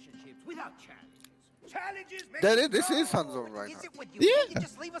 relationships without challenges. Challenges make That you is, this is grow. Hanzo Is Reinhardt. it with you? Yeah. You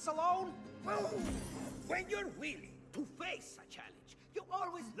just leave us alone? Well, when you're willing to face a challenge, you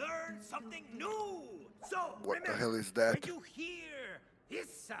always learn something new. So, What the remember, hell is that? when you hear this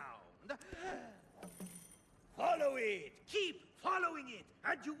sound, follow it. Keep following it,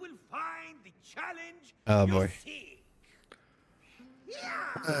 and you will find the challenge Oh, you boy. seek.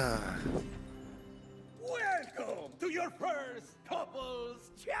 Yeah. Welcome to your first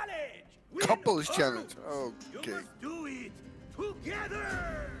couples challenge. Win Couples or challenge. lose, Okay. You must do it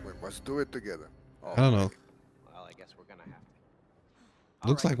together. We must do it together. I don't know. Well, I guess we're gonna have to.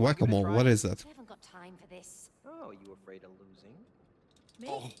 Looks like whack-a-mole. What is that? I haven't got time for this. Oh, you afraid of losing?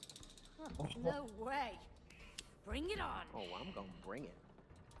 Me? Oh, no way. Bring it on. Oh, I'm gonna bring it.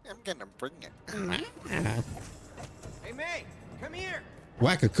 I'm gonna bring it. Hey, May, come here.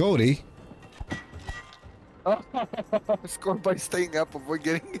 Whack-a-Cody? Score by staying up, avoid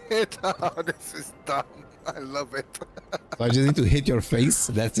getting hit. Oh, this is dumb. I love it. So I just need to hit your face,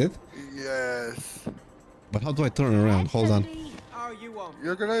 that's it? Yes. But how do I turn around? Hold on. Oh, you won't.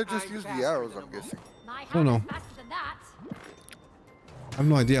 You're gonna just I'm use the faster arrows, than I'm a bull. guessing. My don't know. hand is faster than that. I have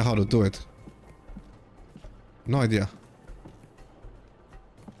no idea how to do it. No idea.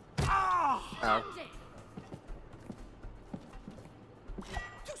 Ah, Ow. Found it.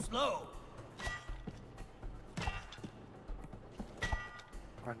 too slow.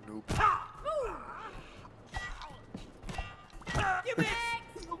 A noob. You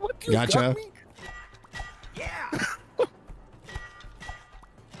missed. What, you Gotcha. got me? Yeah.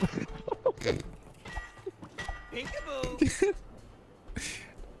 Peekaboo.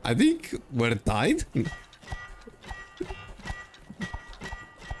 I think we're tied.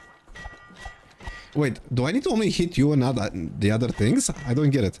 Wait, do I need to only hit you and not the other things? I don't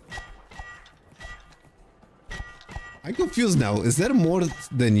get it. I'm confused now. Is there more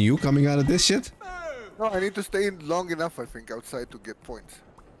than you coming out of this shit? No, I need to stay in long enough, I think, outside to get points.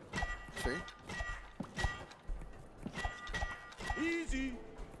 See? Easy.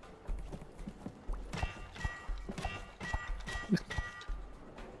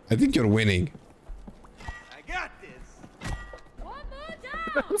 I think you're winning. I got this. One more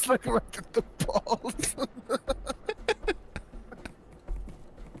down. It's like right at the balls.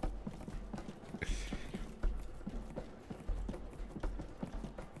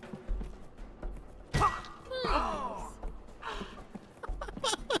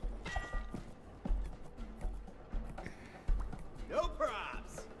 No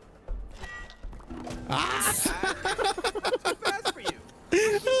props. Too fast for you.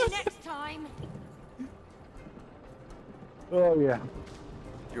 Next time. Oh, yeah.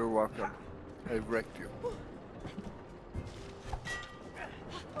 You're welcome. I wrecked you.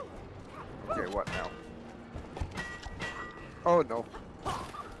 Okay, what now? Oh, no.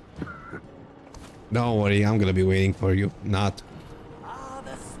 Don't worry, I'm gonna be waiting for you. Not. Ah,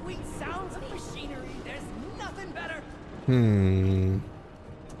 the sweet sounds of machinery. There's nothing better.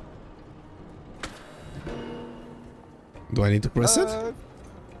 Do I need to press it?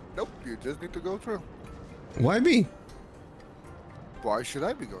 Nope, you just need to go through. Why me? Why should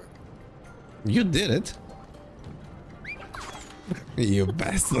I be going? You did it. You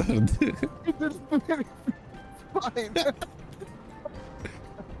bastard. Fine.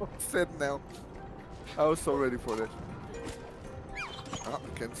 What's said now? I was so ready for this. Oh,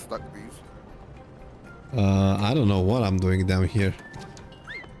 I can stuck these. I don't know what I'm doing down here.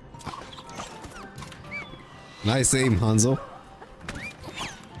 Nice aim, Hanzo. All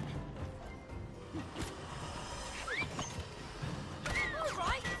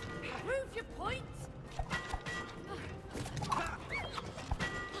right. Prove your point.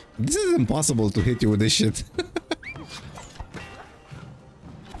 This is impossible to hit you with this shit.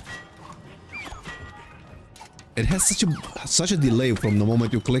 It has such a delay from the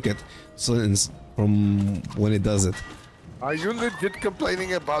moment you click it, so from when it does it. Are you legit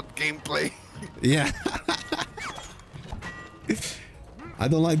complaining about gameplay? Yeah. I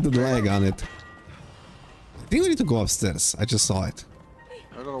don't like the lag on it. I think we need to go upstairs. I just saw it.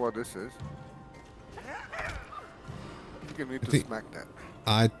 I don't know what this is. I think you need to smack that.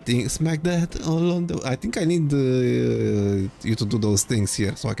 I think smack that all on the. I think I need you to do those things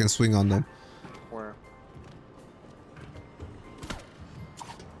here so I can swing on them. Where?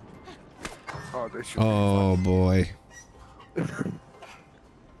 Oh, they should. Oh boy.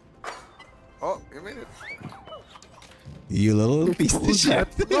 Oh, you made it. You little piece of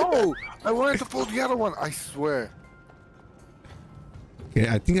shit. No, I wanted to pull the other one. I swear. Okay,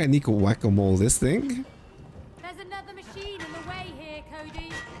 I think I need to whack-a-mole this thing. There's another machine in the way here, Cody.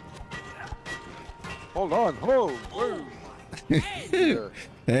 Hold on. Oh, whoa. Yeah.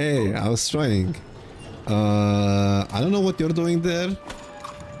 Hey, I was trying. I don't know what you're doing there,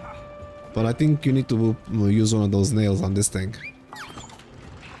 but I think you need to use one of those nails on this thing.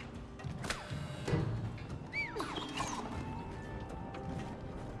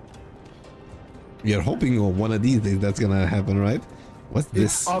 You're hoping on one of these days that's gonna happen, right? What's It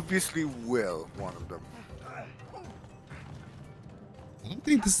this? obviously will, one of them. I don't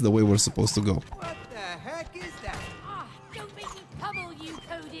think this is the way we're supposed to go. What the heck is that? Ah, don't make me pummel you,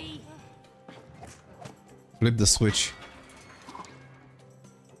 Cody. Flip the switch.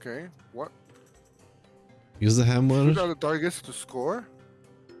 Okay, what? Use the Shoot hammer. out the targets to score?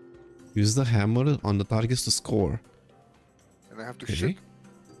 Use the hammer on the targets to score. And I have to Okay. shoot.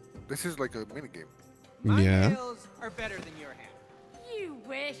 This is like a minigame. My Yeah. nails are better than your hand. You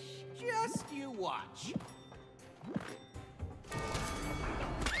wish. Just you watch. And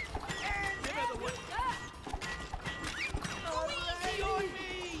another one. Oh, easy on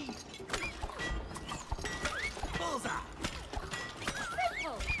me! Bullseye.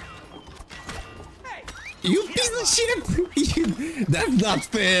 Simple. Hey, You piece of shit! That's not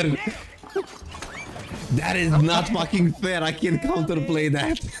fair! That is not fucking fair. I can't counterplay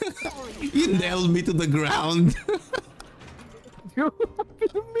that. You nailed me to the ground. You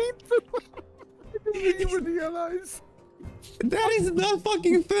didn't mean to. I didn't even realize. That is not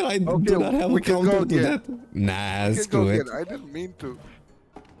fucking fair. I Okay, do not have a we can go counter to again. that. Nah, You can screw go it. again. I didn't mean to.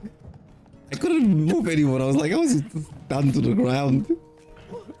 I couldn't move anymore. I was down to the ground.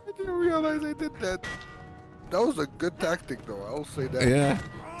 I didn't realize I did that. That was a good tactic, though. I'll say that. Yeah.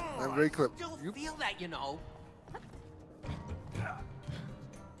 I'm very clever. Still You feel that, you know.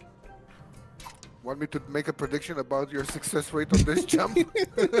 want me to make a prediction about your success rate on this jump?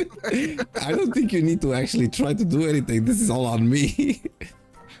 I don't think you need to actually try to do anything. This is all on me.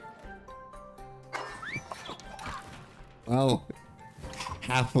 Well,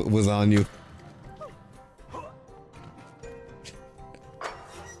 half was on you.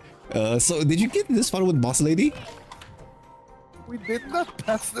 So did you get this far with Boss Lady? We did not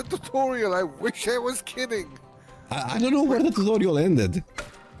pass the tutorial. I wish I was kidding. I don't know where the tutorial ended.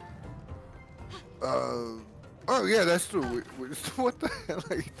 Oh yeah, that's true. What the hell?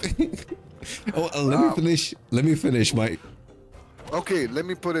 Oh, let me finish my. Okay, let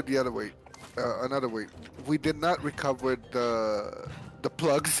me put it the other way. Another way. We did not recover the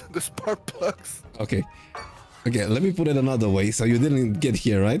plugs, the spark plugs. Okay, let me put it another way. So you didn't get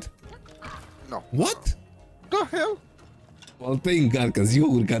here, right? No. What? The hell? Well, thank God, because you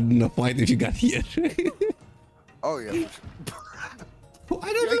would got in a fight if you got here. Oh yeah.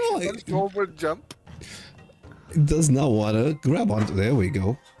 I don't know. Jump over jump. It does not want to grab onto. There we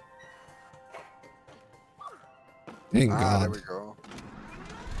go. Thank God. There we go.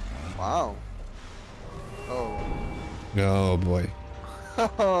 Wow. Oh. Oh boy.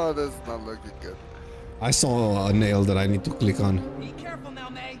 Oh, that's not looking good. I saw a nail that I need to click on. Be careful now,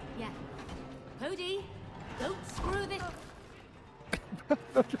 May. Yeah. Cody, don't screw this.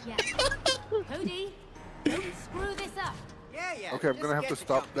 Yeah. Cody, don't screw this up. Yeah. Okay, I'm just gonna have get to the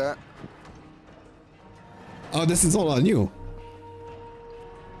stop jump. that. Oh, this is all on you.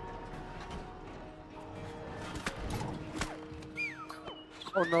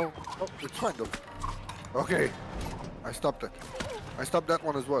 Oh no. Oh, it's fine though. Okay. I stopped it. I stopped that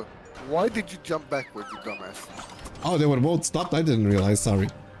one as well. Why did you jump backwards, you dumbass? Oh, they were both stopped. I didn't realize. Sorry.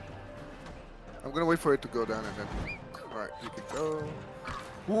 I'm gonna wait for it to go down and then. Alright, you can go.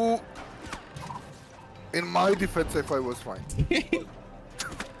 Ooh. In my defense, if I was fine.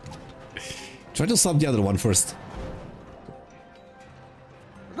 Try to stop the other one first.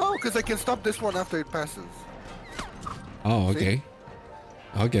 No, because I can stop this one after it passes. Oh, See? okay.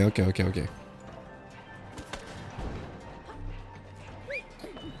 Okay.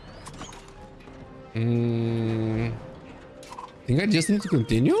 Think I just need to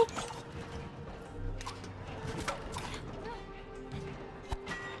continue?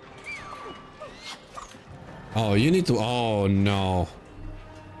 Oh, you need to. Oh no.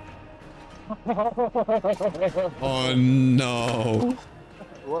 Oh no.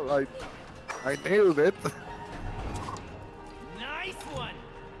 Well, I nailed it. Nice one.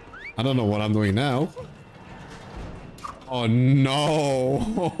 I don't know what I'm doing now. Oh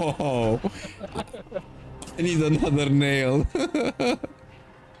no. I need another nail. Oh,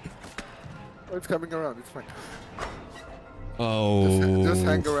 it's coming around. It's fine. Oh. Just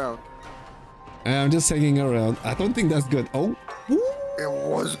hang around. I'm just hanging around. I don't think that's good. Oh. Ooh. It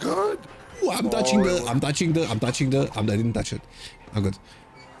was good. Ooh, I'm touching the. I didn't touch it. I'm good.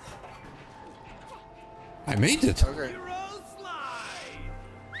 I made it. Okay. Hero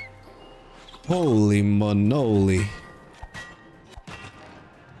slide. Holy manoli.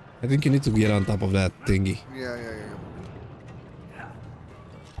 I think you need to get on top of that thingy. Yeah.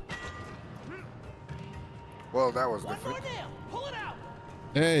 Well, that was One more different. nail. Pull it out.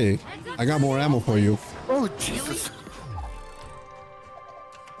 Hey, I got more ammo for you. Oh, Jesus.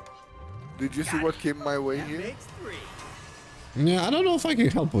 Did you see what came my way That here? makes 3. Yeah, I don't know if I can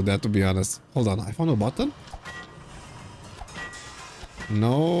help with that, to be honest. Hold on, I found a button.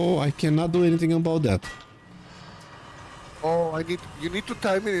 No, I cannot do anything about that. Oh, you need to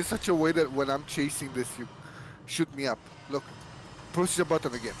time it in such a way that when I'm chasing this, you shoot me up. Look, push the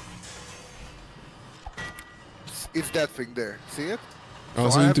button again. It's that thing there. See it? Oh,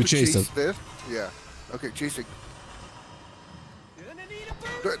 so I you have need to chase it. this. Yeah. Okay, chasing. Gonna need a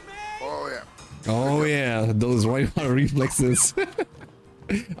boost, Good. May. Oh yeah. Oh yeah, those right reflexes.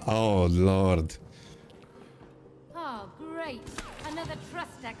 Oh lord. Oh, great. Another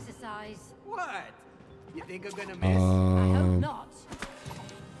trust exercise. What? You think I'm gonna miss? I hope not.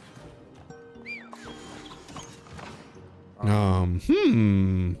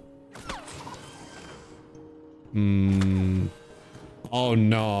 Oh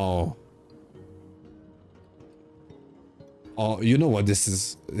no. Oh, you know what this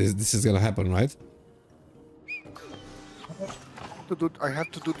is gonna happen, right? I have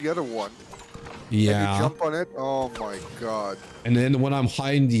to do the other one. Yeah. And you jump on it. Oh my god. And then when I'm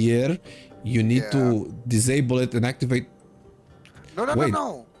high in the air, you need to disable it and activate.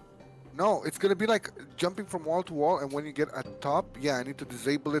 No. No, it's gonna be like jumping from wall to wall, and when you get at top, yeah, I need to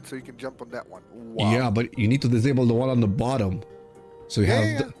disable it so you can jump on that one. Wow. Yeah, but you need to disable the one on the bottom. So you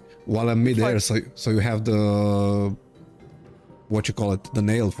have the, while I'm mid-air, so you have the what you call it, the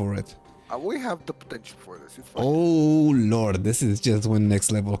nail for it. We have the potential for this. It's fine. Oh lord, this is just one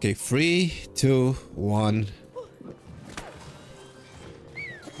next level. Okay, 3, 2, 1.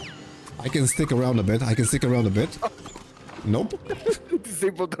 I can stick around a bit. Nope.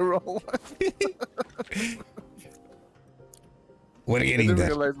 Disable the wrong one. We're getting there.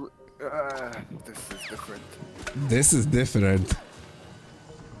 Realize, this is different. This is different.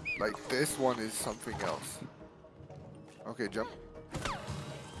 Like this one is something else. Okay, jump.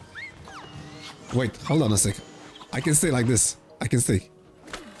 Wait, hold on a sec. I can stay like this. I can stay.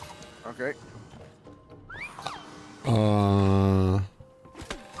 Okay.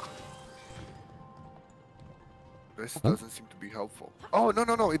 This doesn't seem to be helpful. Oh,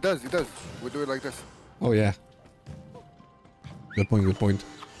 no, it does. We'll do it like this. Oh yeah. Good point.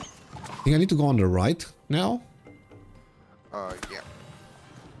 I think I need to go on the right now. Yeah.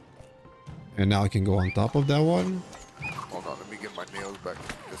 And now I can go on top of that one. Hold on, let me get my nails back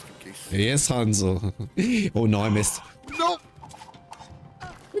just in case. Yes, Hanzo. Oh no, I missed. No!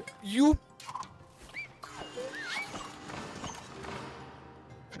 You...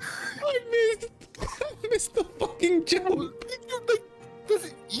 I missed the fucking jump. That's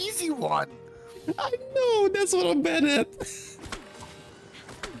an easy one. I know, that's what I'm bad at.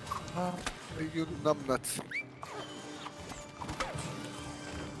 You numbnuts.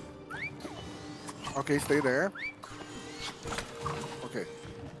 Okay, stay there. Okay.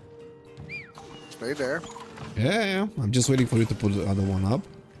 Stay there. Yeah, I'm just waiting for you to put the other one up.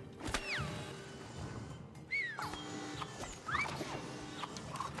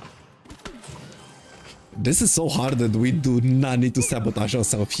 This is so hard that we do not need to sabotage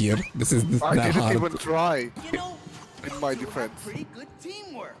ourselves here. This is I that didn't hard. even try. You know, In my defense. pretty good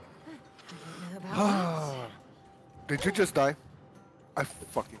teamwork. Did you just die? I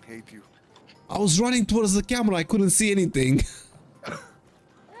fucking hate you. I was running towards the camera. I couldn't see anything.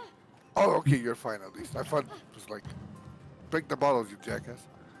 Oh, okay, you're fine at least. I thought it was like, break the bottles, you jackass.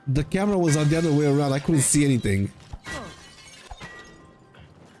 The camera was on the other way around. I couldn't see anything.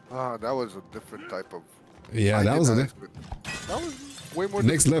 Ah, that was a different type of... Yeah, that was a that was way more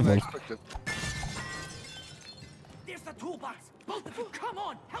Next difficult than I level. expected. There's the toolbox. Both of you, come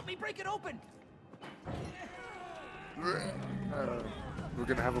on. Help me break it open. We're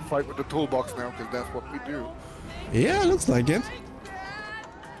gonna have a fight with the toolbox now, because that's what we do. Yeah, looks like it.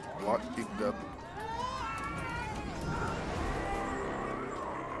 What in the...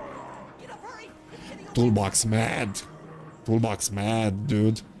 Toolbox mad. Toolbox mad,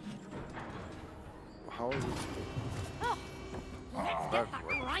 dude. How is it? Let's get that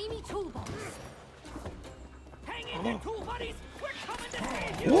grimy toolbox. Hang in there, tool buddies. We're coming to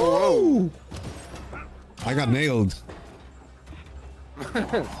save you. Whoa! I got nailed.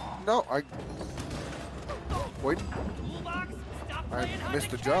 No, I... Wait, Toolbox, stop I playing hard missed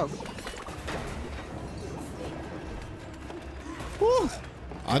to the jump. Woo.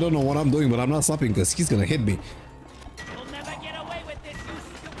 I don't know what I'm doing, but I'm not stopping because he's gonna hit me. You'll never get away with this, you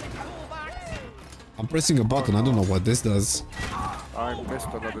stupid toolbox. I'm pressing a button. I don't know what this does. I missed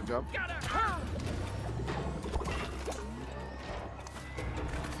another jump. Gotta hurry.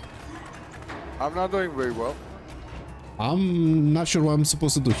 I'm not doing very well. I'm not sure what I'm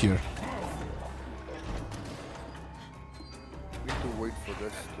supposed to do here. Need to wait for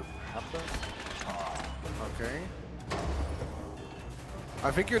this to... happen. Okay.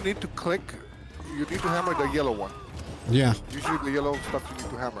 I think you need to click. You need to hammer the yellow one. Yeah. Usually the yellow stuff you need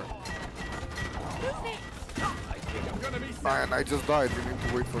to hammer. And I just died. You need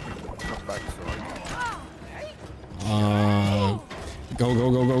to wait for me to come back. So Go,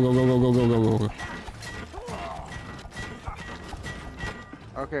 go, go, go, go, go, go, go, go, go, go.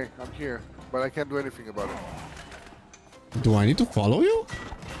 Okay, I'm here, but I can't do anything about it. Do I need to follow you?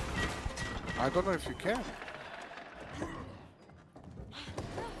 I don't know if you can.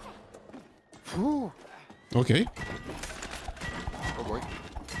 Whew. Okay. Oh boy.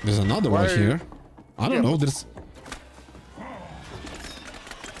 There's another one here. I don't know. There's.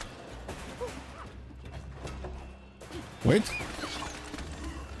 Wait.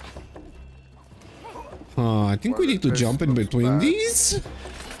 I think we need to jump in between these.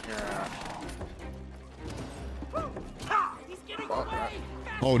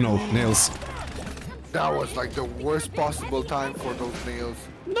 Oh no, nails. That was like the worst possible time for those nails.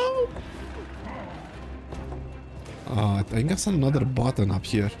 No. I think there's another button up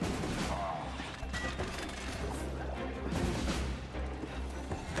here.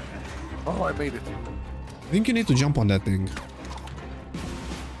 Oh, I made it. I think you need to jump on that thing.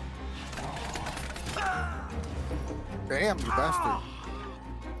 Damn, you bastard.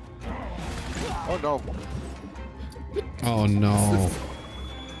 Oh no. Oh no.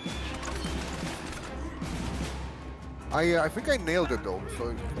 I think I nailed it though, so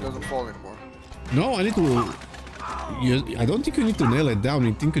it doesn't fall anymore. No, I need to. I don't think you need to nail it down.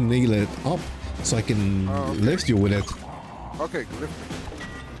 I think you nail it up so I can lift you with it. Okay, lift me.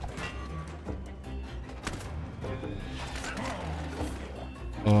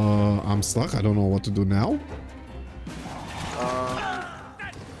 I'm stuck. I don't know what to do now.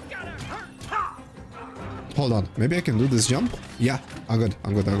 Hold on. Maybe I can do this jump. Yeah, I'm good.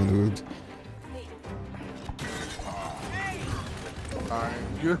 I'm good. I'm good.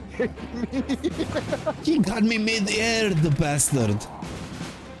 You hit me. He got me mid-air, the bastard.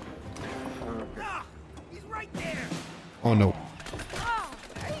 He's right there. Oh no.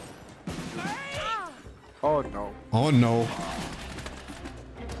 Oh no. Oh no.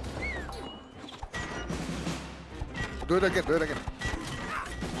 Do it again, do it again.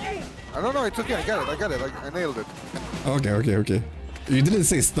 I don't know, it's okay, I got it, I nailed it. Okay, okay, okay. You didn't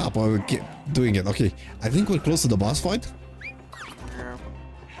say stop, I would keep doing it. Okay, I think we're close to the boss fight. Yeah.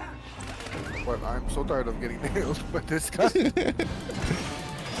 But I'm so tired of getting nailed by this guy.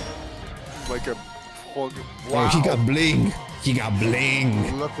 Like a whole... Wow. Oh, he got bling. He got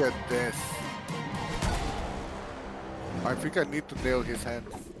bling. Look at this. I think I need to nail his hand.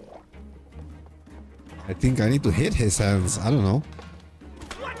 I think I need to hit his hands. I don't know.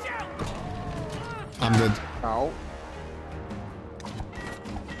 I'm dead. Ow.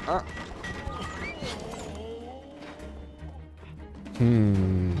 Ah.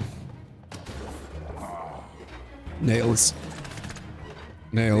 Nails.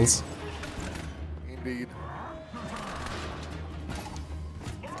 Nails. Indeed.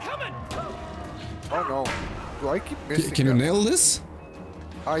 Oh no. Do I keep missing? Can you nail this?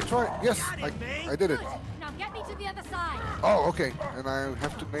 I tried. Yes, I did it. Now get me to the other side. Oh, okay. And I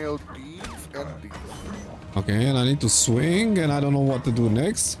have to nail these and these. Okay, and I need to swing, and I don't know what to do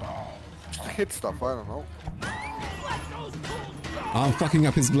next. Just hit stuff. I don't know. I'm fucking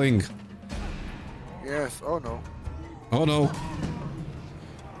up his bling. Yes. Oh no. Oh no.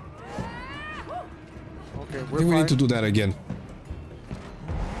 Okay, I we're think we fine. need to do that again.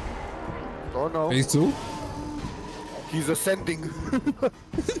 Oh no. Phase 2? He's ascending.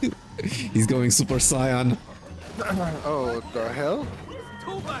 He's going Super Saiyan. Oh, the hell?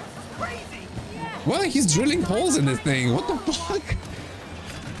 What? He's drilling holes in this thing. What the fuck?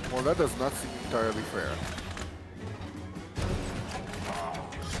 Well, that does not seem entirely fair.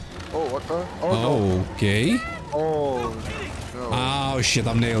 Oh, what the? Oh, no. Okay. Oh, no. Oh shit,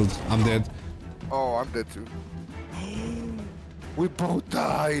 I'm nailed. I'm dead. Oh, I'm dead too. We both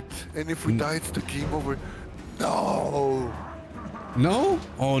died. And if we die, it's the game over. No. No?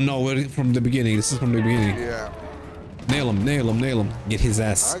 Oh no, we're from the beginning. This is from the beginning. Yeah. Nail him, nail him, nail him. Get his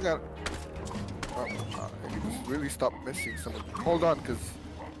ass. I got... you just really stop missing some... Hold on, because...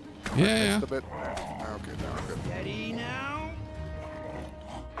 Yeah, a bit. Okay, now I'm good. Ready now?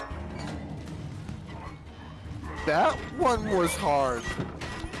 That one was hard.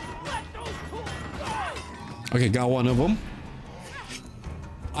 Okay, got one of them.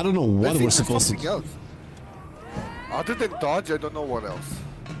 I don't know what we're supposed to... Else. Other than dodge, I don't know what else.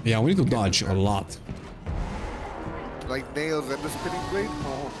 Yeah, we need to dodge a lot. Like nails and the spinning blade?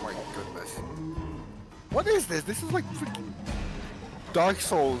 Oh my goodness. What is this? This is like freaking... Dark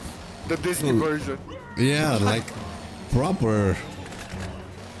Souls, the Disney version. Yeah, like proper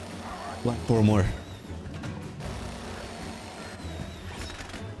platformer.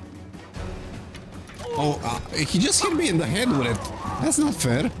 Oh, he just hit me in the head with it. That's not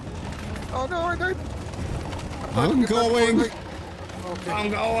fair. Oh no, I died. I'm going. Okay, I'm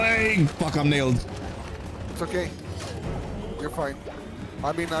going. Fuck, I'm nailed. it's okay. You're fine.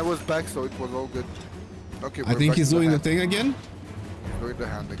 I mean, I was back, so it was all good. Okay, I think he's doing the thing again. Doing the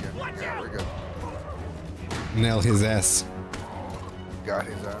hand again. Yeah, we're good. Nail his ass. Got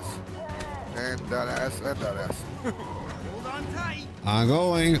his ass. And that ass, and that ass. Hold on tight. I'm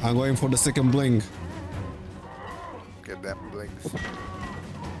going for the second bling. Get them blinks.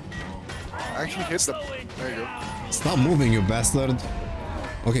 Actually hit them. There you go. Stop moving, you bastard.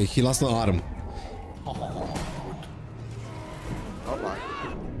 Okay, he lost an arm. Oh my.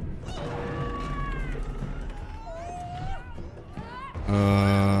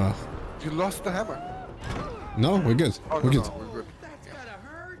 You lost the hammer. No, we're good. Oh, We're good. no, we're good. That's gotta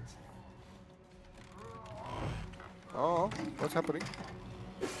hurt. Oh, what's happening?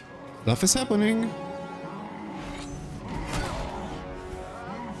 Stuff is happening.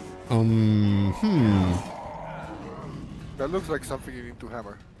 That looks like something you need to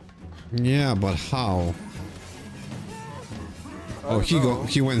hammer. Yeah, but how? Oh,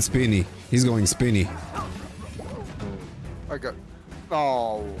 he went spinny. He's going spinny. I got.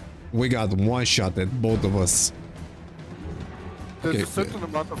 Oh. We got one shot at both of us. There's Okay. a certain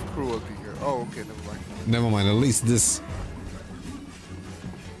amount of cruelty here. Oh, okay, never mind. Never mind. At least this.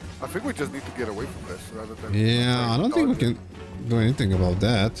 I think we just need to get away from this rather than. Yeah, I don't think we can do anything about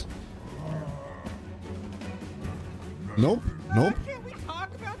that. Nope. Nope. Can't we talk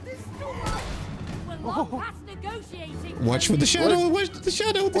about this too much? We're long past negotiating. Watch for the shadow. Watch the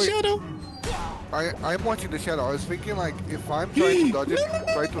shadow. The Wait. shadow. I'm watching the shadow. I was thinking like if I'm trying to dodge it,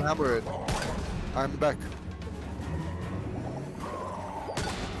 try to hammer it. I'm back.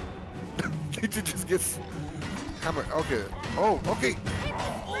 Did you just get hammered? Okay. Oh, okay.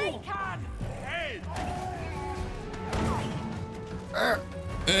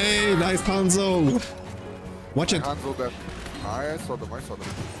 Hey, nice Hanzo. Watch it. Hanzo them. I saw them. I saw them.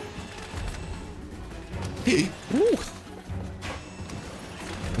 Woo.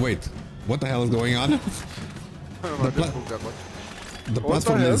 Wait, what the hell is going on? I didn't move that much. The What the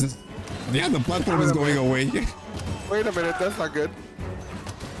platform hell? is. Yeah, the platform is going away. Wait a minute, that's not good.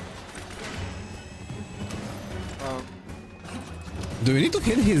 Do we need to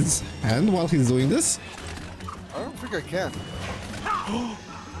hit his hand while he's doing this? I don't think I can.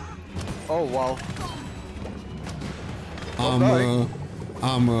 Oh wow.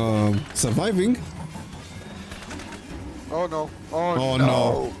 I'm surviving. Oh no. Oh, Oh no.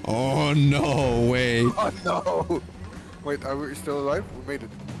 no. Oh no way. Oh no. Wait, are we still alive? We made it.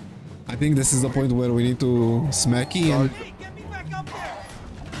 I think this is the point where we need to smacky and Hey, get me back up there.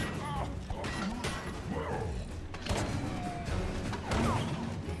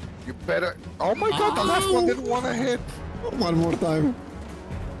 You better. Oh my god, the last one didn't want to hit. one more time.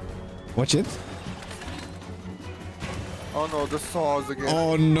 Watch it. Oh no, the saws again.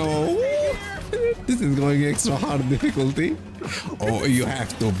 Oh no. This is going extra hard difficulty. Oh, you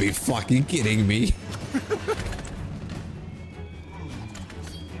have to be fucking kidding me.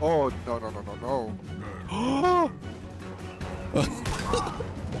 Oh no no no no no.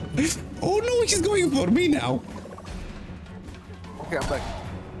 Oh no, he's going for me now. Okay, I'm back.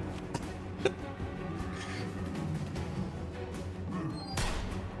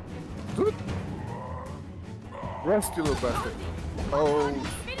 Good. Rest, you little bastard. Oh,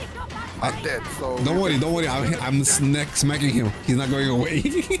 I'm dead. So Don't worry, don't worry. I'm smacking him. He's not going away.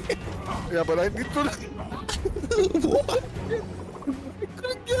 yeah, but I need to. What? I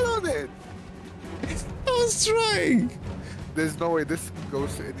couldn't get on it. I was trying. There's no way this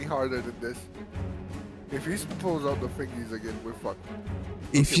goes any harder than this. If he pulls out the thingies again, we're fucked.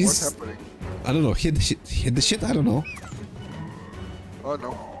 If Okay, what's he's, happening? I don't know, hit the shit. Hit the shit. I don't know. Oh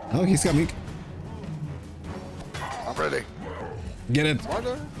no, Oh, he's coming. I'm ready. Get it.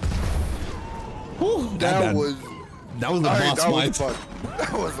 Mother. Whew, That was. that was the Alright, boss that was fight. fun.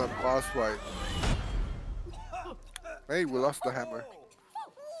 That was a boss fight. Hey, we lost the hammer.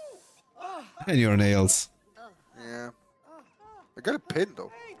 And your nails. Yeah. I got a pin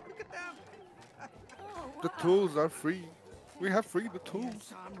though. Hey, look at them. The tools are free. We have free the tools.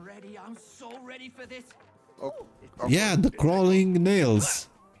 Yes, I'm ready. I'm so ready for this. Oh, Yeah, the crawling nails.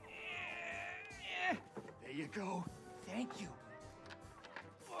 There you go. Thank you.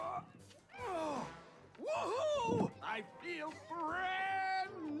 Woohoo! I feel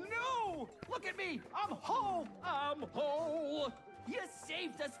brand new. Look at me. I'm whole. I'm whole. You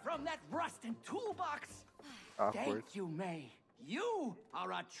saved us from that rusted toolbox. Awkward. Thank you, May. You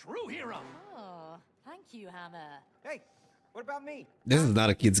are a true hero. Oh, thank you, Hammer. Hey, what about me? This is not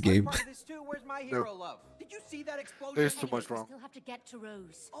a kid's I'm game. part of this too. Where's my hero love? Did you see that explosion? There's too much We wrong. still have to get to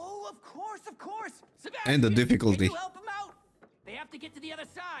Rose. Oh, of course, of course. Sebastian, And the difficulty. Can you help him out? They have to get to the other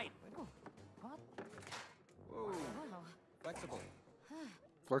side. What? Whoa, Wow. flexible.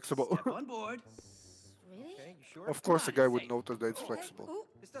 Flexible. Step on board. Really? Okay, you sure? Of course, the guy would notice that it's flexible. Ooh.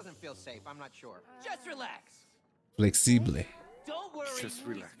 This doesn't feel safe. I'm not sure. Just relax. Flexible. Don't worry. Just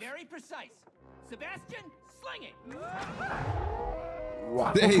relax. It's very precise. Sebastian, sling it.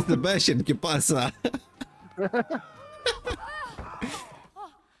 Wow. Hey, Sebastian, ¿qué pasa?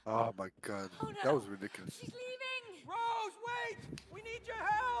 Oh my god. That was ridiculous. She's leaving. Rose, wait! We need your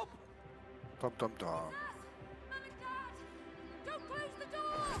help. Tom tom tom. Mom and Dad, don't close the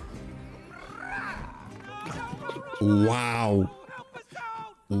door. Wow. Help us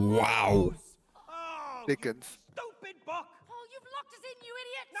out! Wow. Oh, Dickens. stupid book! Oh, you've locked us in, you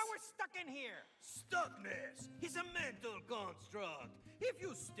idiots. Now we're stuck in here. Stuckness is a mental construct. If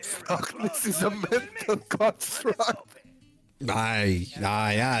you stare at Stuckness closed is a door, you will mental miss. construct. Aye,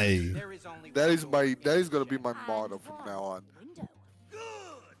 aye, aye. There is only That one is door. that is gonna be my motto from now on. Window. Good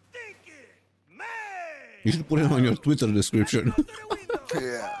thinking, May. You should put it on your Twitter description. Go to the window.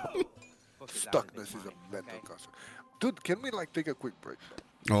 Yeah. Book is out in Stuckness this is a morning, mental okay? construct. Dude, can we like take a quick break?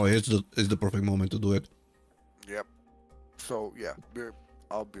 Oh, it's the perfect moment to do it. Yep. So yeah,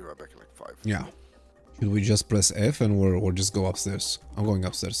 I'll be right back in like 5. Yeah. Should we just press F and we'll just go upstairs? I'm going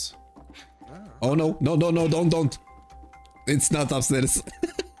upstairs. Oh no, no, no, no, don't. It's not upstairs.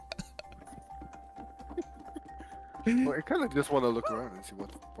 Well, I kind of just want to look around and see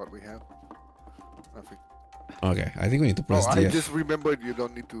what we have. Nothing. Okay, I think we need to press Oh, the I F. just remembered you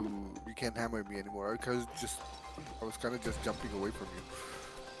can't hammer me anymore because I was kind of just jumping away from you.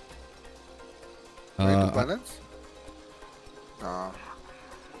 Right, to balance? Nah.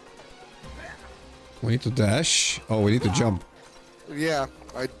 We need to dash. Oh, we need to jump. Yeah,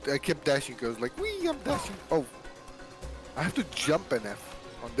 I kept dashing because like, wee, I'm dashing. Oh, I have to jump an F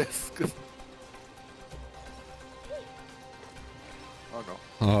on this. 'Cause... Oh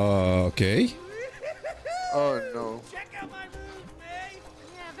no. Okay. Oh no. Check out my room, May.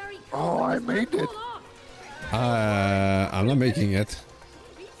 Yeah, very cool. Oh, I made it. Fall off. I'm not making it.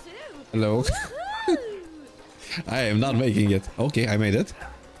 Me too. Hello. Woohoo. I am not making it. Okay, I made it.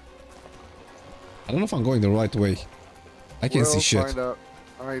 I don't know if I'm going the right way. I can't see We'll shit. find out.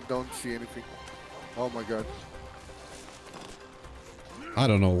 I don't see anything. Oh my god. I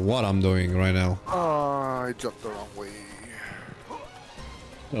don't know what I'm doing right now. Oh, I jumped the wrong way.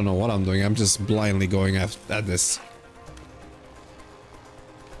 I don't know what I'm doing. I'm just blindly going at this.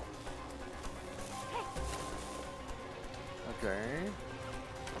 Okay.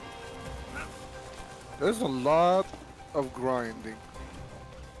 There's a lot of grinding.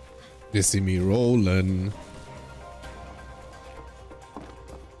 You see me rolling.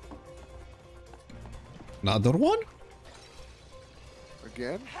 Another one?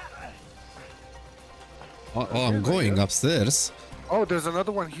 Again? Oh, I'm going upstairs. Oh, there's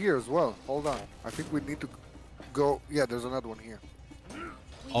another one here as well. Hold on. I think we need to go. Yeah, there's another one here.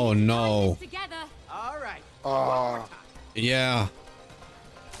 Oh no. Together. All right. Ah, Yeah.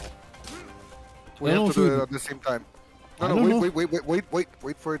 we I don't have to know do if it at the same time. I No, don't know.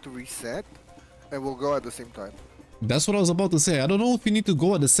 wait for it to reset, and we'll go at the same time. That's what I was about to say. I don't know if we need to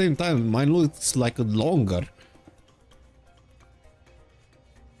go at the same time. Mine looks like longer.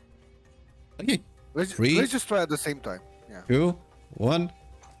 Okay. Let's Three. let's just try at the same time. Yeah, 2, 1.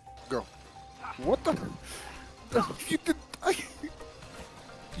 go. What the? You did.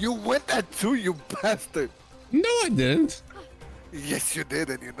 You went at 2, you bastard. No, I didn't. Yes, you did,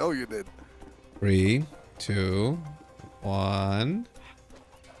 and you know you did. 3, 2, 1.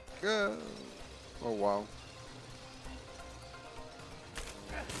 Yeah. Oh wow.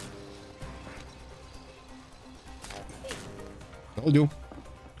 Told you.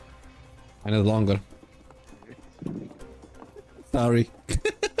 I need longer. Sorry.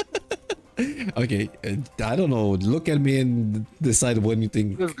 Okay, I don't know. Look at me and decide when you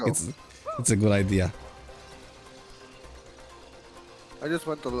think Let's go. it's a good idea. I just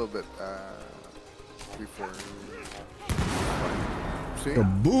went a little bit before. See?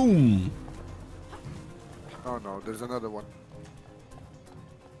 Boom! Oh no, there's another one.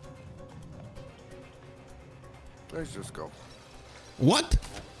 Let's just go. What?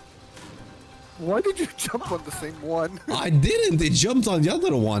 Why did you jump on the same one? I didn't. It jumped on the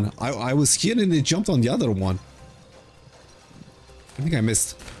other one. I was here and it jumped on the other one. I think I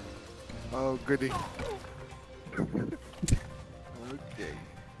missed. Oh goody.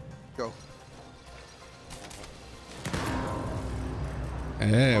 go.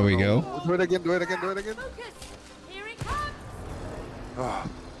 There we go. Do it again, do it again, do it again. Focus! Here it comes! Ah.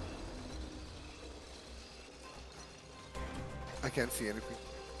 I can't see anything.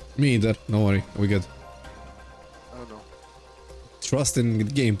 Me either. Don't worry. We good. I don't know. Trust in the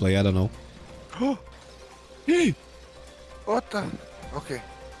gameplay. I don't know. What the? Okay.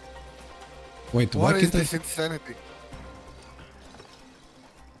 Wait, What is can't I- this insanity?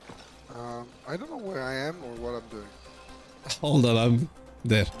 I don't know where I am or what I'm doing. Hold on, I'm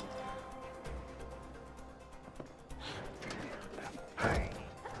there.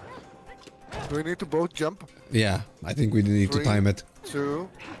 Do we need to both jump? Yeah, I think we need to 3, time it. 2.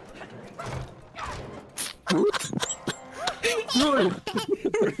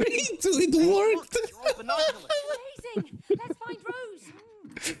 It worked. Amazing! Let's find Rose!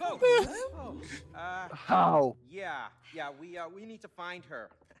 How? Yeah, we need to find her.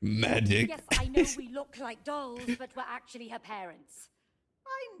 Magic. Yes, I know we look like dolls, but we're actually her parents.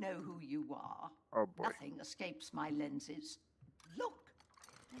 I know who you are. Oh boy. Nothing escapes my lenses. Look.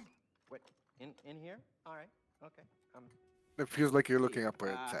 What? In here? All right. Okay. It feels like you're looking up at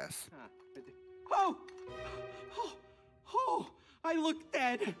its ass. Oh! Oh! I look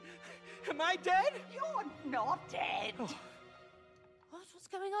dead. Am I dead? You're not dead. What's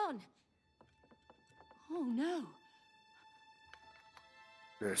going on? Oh no.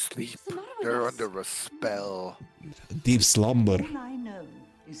 They're asleep. What's the matter with They're us? under a spell. Deep slumber. All I know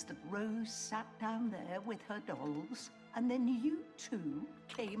is that Rose sat down there with her dolls, and then you two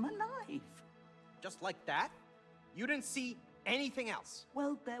came alive. Just like that? You didn't see anything else?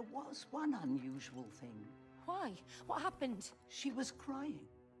 Well, there was one unusual thing. Why? What happened? She was crying.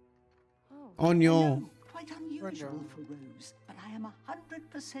 Oh. On I your. know, quite unusual for Rose, but I am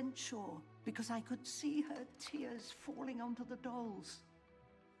 100% sure because I could see her tears falling onto the dolls.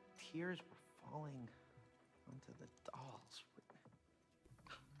 Tears were falling onto the dolls.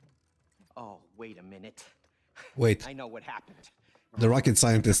 Oh, wait a minute. Wait, I know what happened. the rocket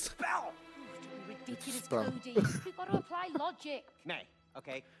scientist. Spell! Ridiculous, Spell. Cody. We've got to apply logic. May,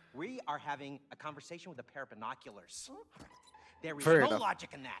 okay? We are having a conversation with a pair of binoculars. There is Fair no enough.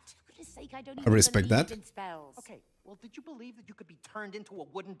 logic in that. For goodness sake, I don't I even respect believe that. in spells. Okay, well, did you believe that you could be turned into a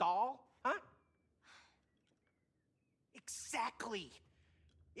wooden doll? Huh? Exactly.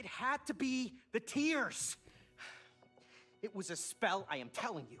 It had to be the tears. It was a spell, I am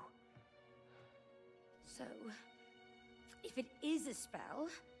telling you. So, if it is a spell,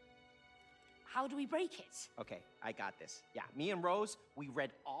 how do we break it? Okay, I got this. Yeah, me and Rose, we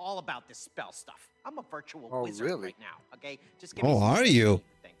read all about this spell stuff. I'm a virtual Oh, wizard really? right now, okay? Just give me Oh, some are space you? to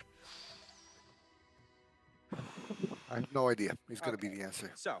think. I have no idea. It's gonna be Okay, the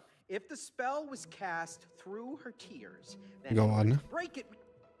answer. So, if the spell was cast through her tears, then Go in order on. to break it.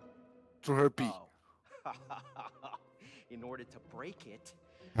 Through her pee. Oh. In order to break it,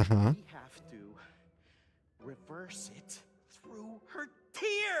 Uh-huh. we have to reverse it through her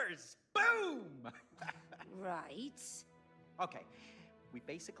tears. Boom! Right. Okay, we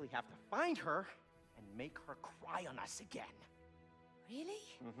basically have to find her and make her cry on us again. Really?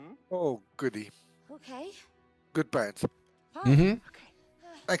 Mm-hmm. Oh, goody. Okay. Good parents. Fine. Mm-hmm. Okay.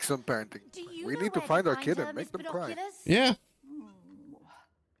 Excellent parenting. Do you We know need to where find our find kid her, and make Miss them cry. Binoculars? Yeah.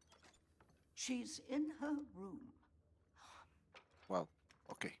 She's in her room. Well,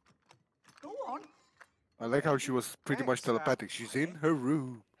 okay. Go on. I like how she was pretty much Thanks, telepathic. She's in her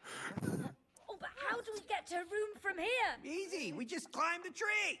room. Oh, but how do we get to her room from here? Easy, we just climbed the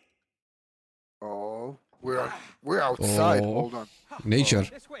tree. Oh, we're outside. Oh. Hold on. Nature.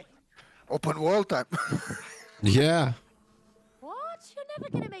 This way. Open world time. Yeah. What? You're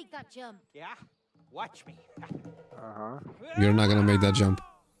never gonna make that jump. Yeah, watch me. Uh-huh. You're not gonna make that jump.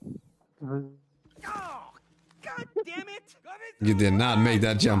 Oh, God damn it! You did not make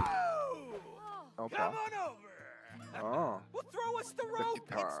that jump. Okay. Come on over. Oh. Well, throw us the rope.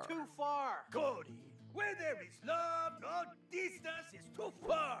 guitar. It's too far. Cody, where there is love, no distance is too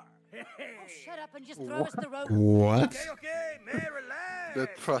far. Oh, shut up and just throw us the rope. What? Okay, May, relax. The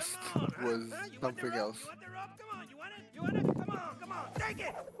trust Come on, huh? was Huh? You want the something rope? else. You want the rope? Come on, you want it? You want it? Come on, take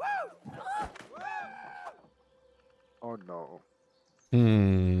it. Woo! Oh no.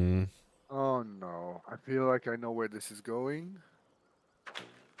 Hmm. Oh no. I feel like I know where this is going.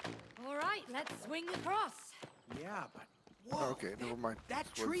 All right, let's swing across. Yeah, but Okay, never mind. that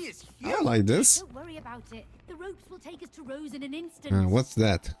This was- tree is huge. I like this. Don't worry about it. The ropes will take us to Rose in an instant. What's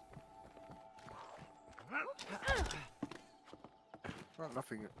that? Oh,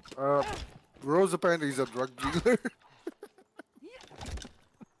 nothing. Rose apparently is a drug dealer.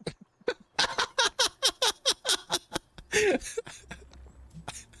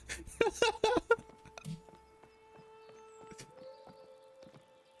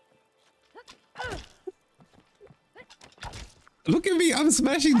 Look at me, I'm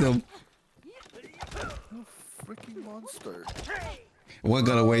smashing them. You freaking monster. One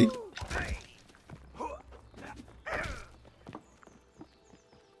got away.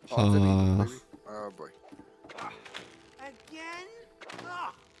 Oh boy. Again?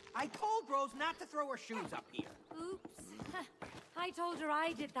 Oh, I told Rose not to throw her shoes up here. Oops. I told her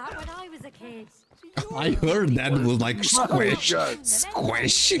I did that when I was a kid. I heard that was like squish, God.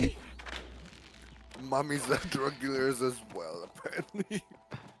 squish. Mommy's are drug dealers as well, apparently.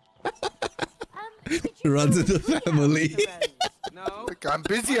 Runs in the family. No. Look, I'm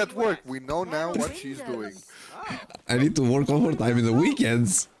busy at work. We know now what she's doing. I need to work overtime in the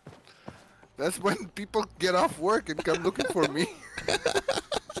weekends. That's when people get off work and come looking for me.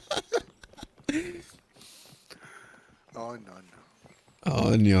 Oh, no, no.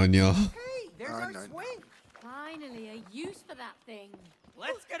 Oh, no, no. Hey, there's Oh, our no, no. swing. Finally, a use for that thing.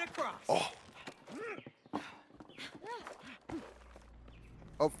 Let's get across. Oh.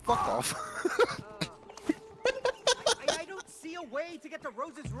 Oh, fuck off. I don't see a way to get to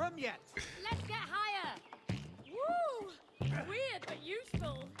Rose's room yet. Let's get higher. Woo! Weird but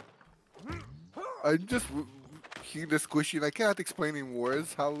useful. I just hear the squishy and I cannot explain in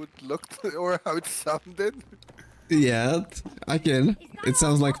words how it looked or how it sounded. Yeah, I can. It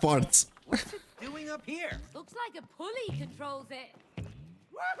sounds like farts. What's it doing up here? Looks like a pulley controls it.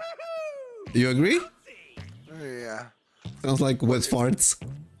 Woohoo! You agree? Yeah, Sounds like wet farts.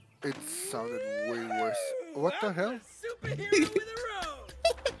 it sounded way worse. What the hell? Superhero with a robe.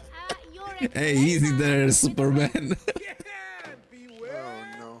 You're a Hey, easy there, Superman. Yeah, beware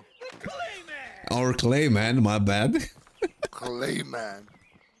Oh no. the Clayman. Or Clayman, my bad. Clayman.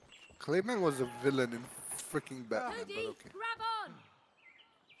 Clayman was a villain in freaking Batman, but Cody, okay. grab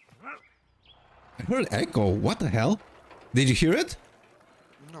on. I heard echo. What the hell? Did you hear it?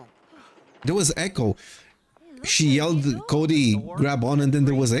 No. There was echo. She yelled, Cody, grab on, and then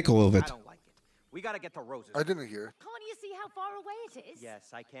there was echo of I it. don't like it. We gotta get to Rose's. I didn't hear. Can't you see how far away it is? Yes,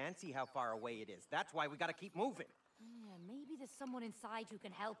 I can see how far away it is. That's why we gotta keep moving. Yeah, maybe there's someone inside who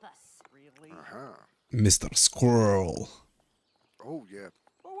can help us. Really? Uh-huh. Mr. Squirrel. Oh, yeah.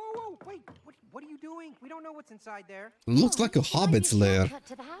 Whoa, whoa, whoa! Wait, what are you doing? We don't know what's inside there. Looks like a hobbit's lair. Cut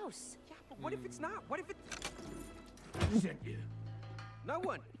to the house. Yeah, but what if it's not? What if it's Sent you. no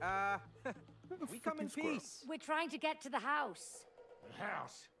one? We come in peace. We're trying to get to the house. The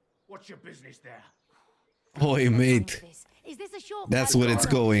house. What's your business there? Boy, mate. Is this a short? That's what it's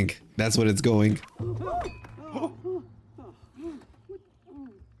going. That's what it's going.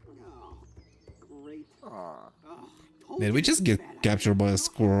 Aw. Did we just get captured by a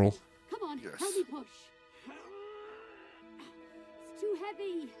squirrel? Come on, Yes. help me push. It's too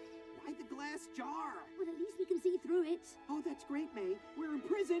heavy. Why the glass jar? But at least we can see through it. Oh, that's great, May. We're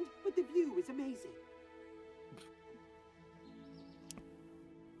imprisoned, but the view is amazing.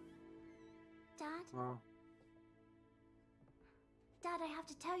 Dad? Oh. Dad, I have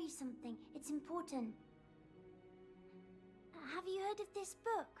to tell you something. It's important. Have you heard of this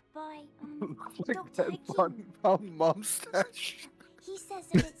book by Like Dr. that Hakim? found mom's stash. He says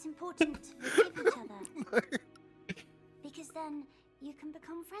that it's important to forgive each other. Because then you can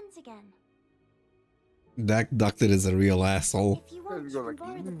become friends again. That doctor is a real asshole. If you want, And you go can like,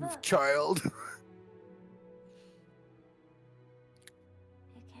 borrow the book. child.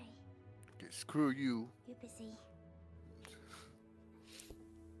 Okay, Okay, screw you. you're busy.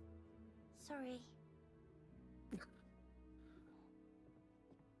 Sorry.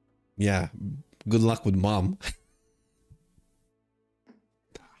 Yeah, good luck with mom.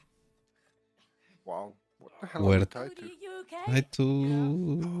 Wow. What the hell Where- am I tied to? Cody, you okay? I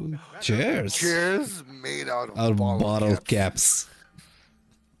to chairs. Chairs made out of Out of bottle caps.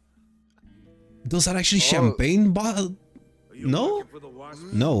 Those are actually champagne bottle. Are you No? working for the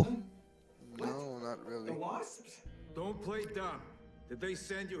Wasps? No. No, not really. Wasps? Don't play dumb. Did they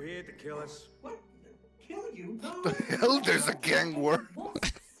send you here to kill us? What? Kill you? No. The hell? There's a gang war.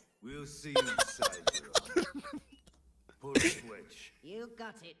 We'll see you inside, bro. Pull the switch. You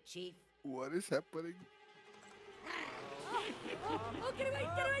got it, Chief. What is happening? Oh, get away,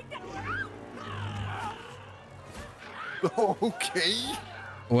 get away, get Okay.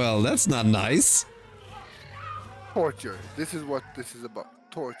 Well, that's not nice. Torture. This is what this is about.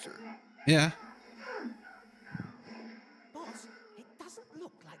 Torture. Yeah. Boss, it doesn't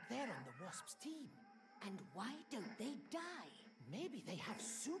look like they're on the Wasps team. And why don't they die? Maybe they have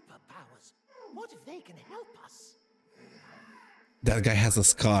superpowers. What if they can help us? That guy has a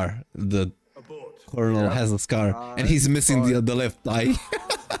scar. The Abort. colonel has a scar. And he's missing the left eye.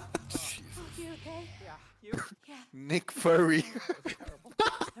 Nick Furry.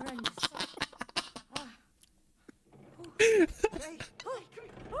 Horrendous. Hey,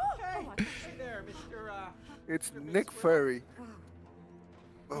 hey there, Mr. It's Nick Furry.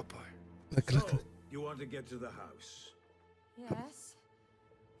 Oh boy. Look, look. So, you want to get to the house? Yes.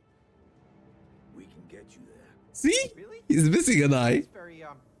 We can get you there. See? Really? He's missing an eye. It's very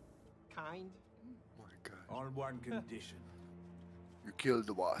kind. Oh my god. On one condition. You killed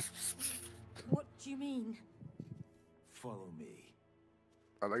the wasps. What do you mean? Follow me.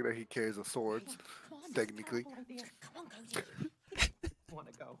 I like that he carries a sword, Come on, technically. terrible idea. Come on, Cody. Want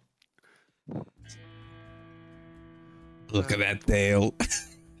to go? Look at that tail.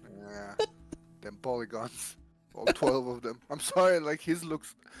 Yeah. Them polygons. All 12 of them. I'm sorry, like his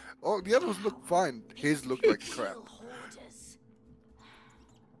looks... Oh, the others look fine. His look like crap. Hoarders.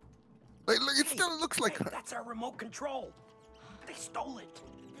 Like, look, it still looks like Hey, crap. that's our remote control. They stole it.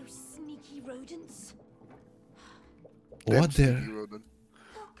 Those sneaky rodents. Damn What there? sneaky rodent.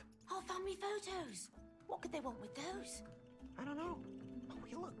 Look, our family photos. What could they want with those? I don't know. Oh,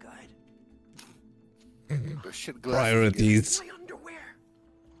 we look good. The shit glasses. Priorities. My underwear.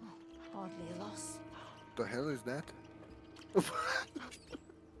 Hardly a loss. The hell is that?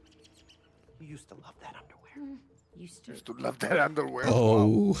 You used to love that underwear. Used to. Used to love that underwear.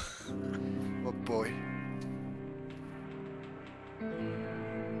 Oh. Oh boy.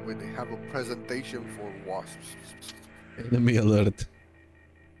 When they have a presentation for wasps. Enemy alert.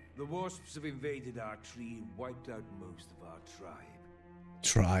 The wasps have invaded our tree and wiped out most of our tribe.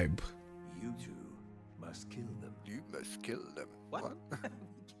 Tribe. You two must kill them. You must kill them. What?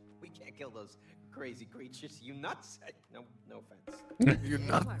 We can't kill those crazy creatures. You nuts? No offense. You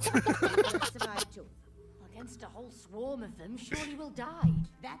not. Against a whole swarm of them, surely we'll die.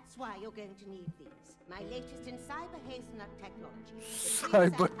 That's why you're going to need these. My latest in cyber hazelnut technology.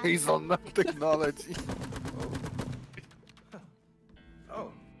 Cyber hazelnut technology.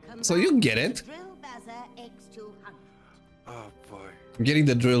 Oh. So you get it. Drill Bazzer X200. Oh boy. I'm getting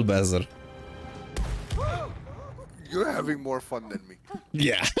the drill bazzer. You're having more fun than me.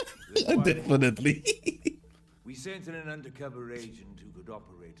 Yeah, definitely. We sent in an undercover agent who could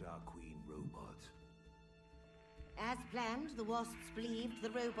operate our queen robot. As planned, the wasps believed the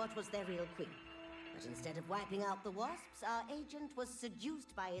robot was their real queen. But instead of wiping out the wasps, our agent was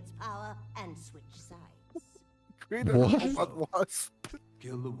seduced by its power and switched sides. Created What? a robot wasp.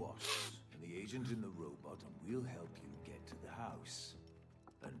 Kill the wasps and the agent in the robot, and we'll help you get to the house.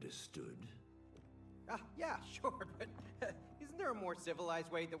 Understood? Yeah, sure, but isn't there a more civilized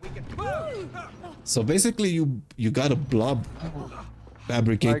way that we can... So basically, you got a blob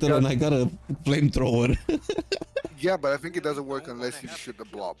fabricator and I got a flamethrower. Yeah, but I think it doesn't work unless you shoot the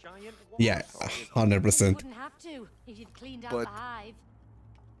blob. Yeah, 100%. Wouldn't have to if you'd cleaned out But- the hive.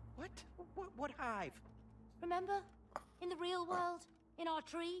 What hive? Remember? In the real world? In our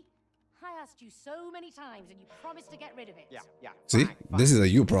tree? I asked you so many times and you promised to get rid of it. Yeah. See, fine. this is a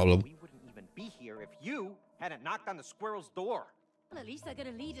you problem. We wouldn't even be here if you hadn't knocked on the squirrel's door. Well, at least they're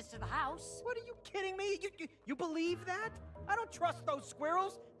gonna lead us to the house. What, are you kidding me? You believe that? I don't trust those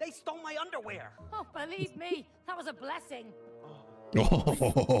squirrels. They stole my underwear. Oh, believe me, that was a blessing.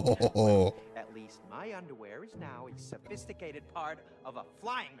 Oh. At least my underwear is now a sophisticated part of a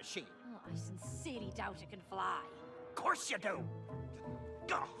flying machine. Oh, I sincerely doubt it can fly. Of course you do.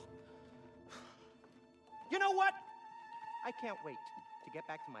 Ugh. You know what? I can't wait to get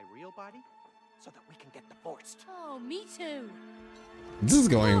back to my real body so that we can get divorced. Oh, me too. This is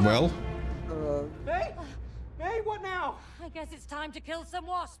going well. May? May, what now? I guess it's time to kill some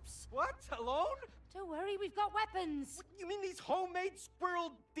wasps. What? Alone? Don't worry, we've got weapons. What, you mean these homemade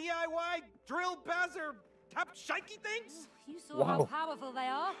squirrel DIY drill bazzer tap shanky things? You saw how powerful they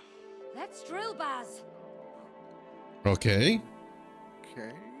are. Let's drill, Baz. Okay,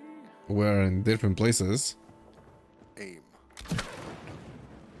 Okay. we're in different places. Aim.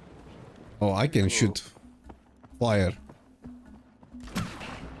 Oh, I can shoot fire.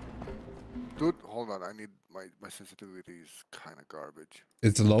 Dude, hold on. I need my sensitivity is kind of garbage.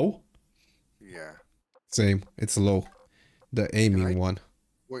 It's low? Yeah. Same, it's low. The aiming one.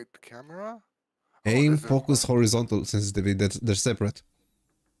 Wait, the camera? Aim, there's a- focus, horizontal sensitivity. They're separate.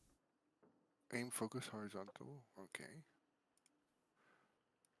 Aim, focus, horizontal. Okay.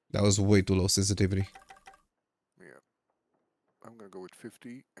 That was way too low sensitivity. Yeah. I'm gonna go with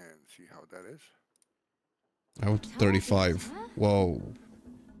 50 and see how that is. I went to 35. Whoa.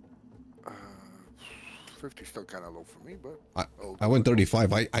 50 still kind of low for me, but I went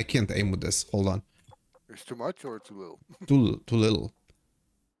 35. I can't aim with this. Hold on. it's too much or too little. Too little.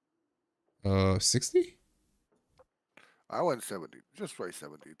 60? I went 70. Just try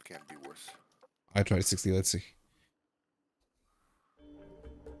 70. It can't be worse. I tried 60. Let's see.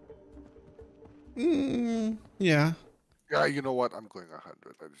 Yeah. Yeah, you know what? I'm going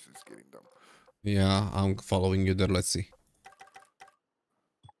 100. This is getting dumb. Yeah, I'm following you there. Let's see.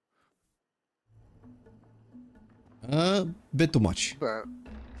 Bit too much. But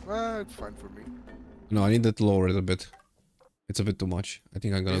it's fine for me. No, I need that to lower it a bit. It's a bit too much. I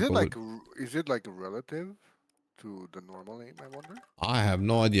think I'm gonna go with... Is it like a relative to the normal aim, I wonder? I have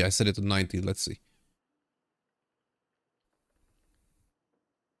no idea. I set it to 90. Let's see.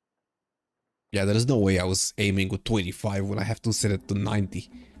 Yeah, there is no way I was aiming with 25 when I have to set it to 90.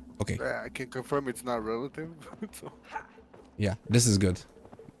 Okay. I can confirm it's not relative. So. Yeah, this is good.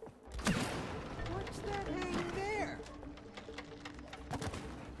 What's that hanging there?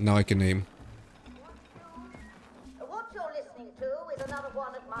 Now I can aim. What you're listening to is another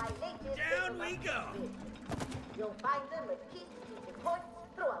one of my latest... Down we go! You'll find them at key strategic points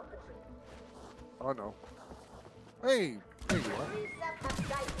throughout the tree. Oh no. Hey, there you are.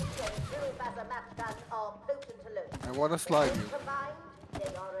 I want to slide you.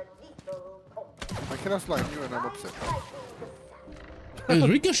 I cannot slide you and I'm upset. It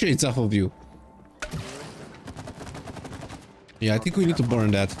ricochets off of you. Yeah, I think we need to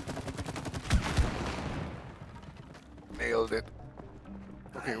burn that. Nailed it.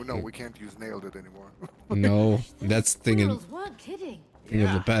 Okay, no, we can't use nailed it anymore. No, that's thing Squirrels weren't kidding.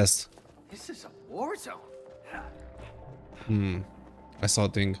 of the past. This is a war zone. I saw a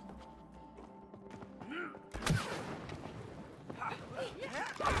thing.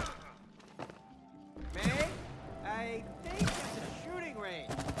 May, I think it's a shooting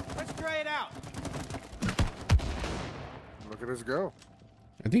range. Let's try it out. Look at us go.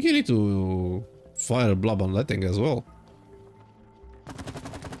 I think you need to fire a blob on that thing as well.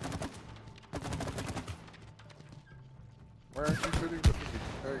 Why aren't you shooting the thingy?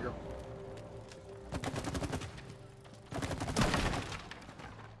 There you go.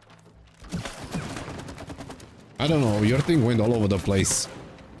 I don't know, your thing went all over the place.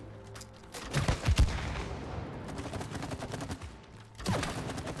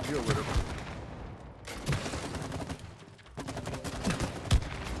 Deal with it.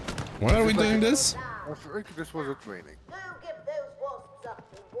 Why are we doing this? I think this wasn't raining.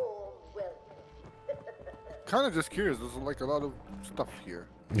 Kind of just curious. There's like a lot of stuff here.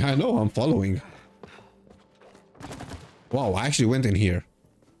 I know, I'm following. Wow, I actually went in here.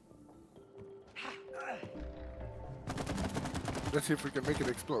 Let's see if we can make it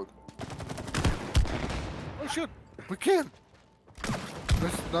explode. Oh shit, we can!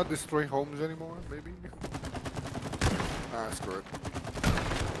 Let's not destroy homes anymore, maybe? Ah, screw it.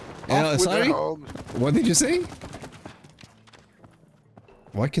 Off with Sorry? the homes. What did you say?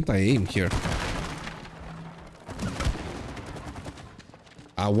 Why can't I aim here?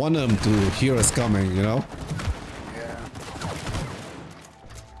 I want them to hear us coming, you know? Yeah.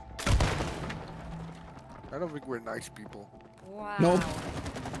 I don't think we're nice people. Wow. Nope.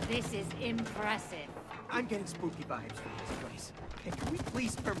 This is impressive. I'm getting spooky vibes from this place. Okay, can we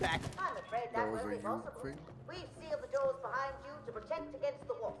please turn back? I'm afraid That that was won't a be you possible. thing? We've sealed the doors behind you to protect against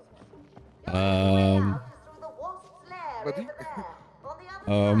the wasps. Through the wasp's lair Buddy? over there. On the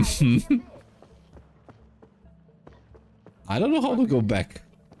other side. I don't know how to go back.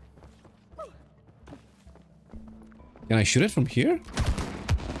 Can I shoot it from here?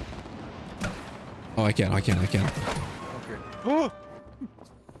 Oh, I can. Okay. Oh!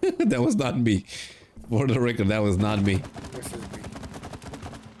 That was not me. For the record, that was not me. This is me.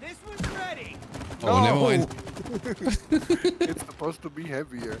 This one's ready. Oh, No! never mind. It's supposed to be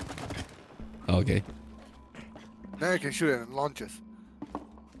heavier. Okay. Now you can shoot it and launch us.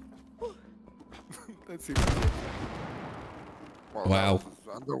 Let's see. Wow. That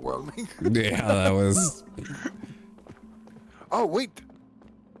was underwhelming. Yeah, that was... Oh, wait!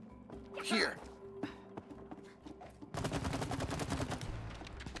 Here.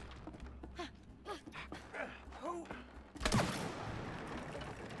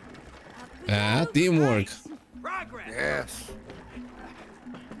 Teamwork. Progress. Yes.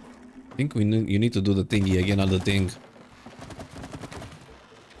 I think you need to do the thingy again on the thing.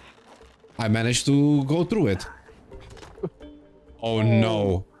 I managed to go through it. Oh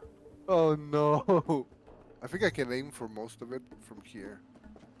no. Oh no. I think I can aim for most of it from here.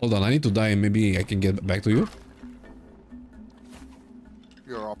 Hold on, I need to die and maybe I can get back to you.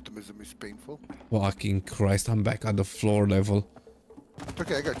 Your optimism is painful. Fucking Christ, I'm back at the floor level.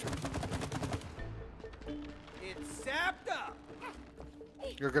 Okay, I got you. It's sapped up.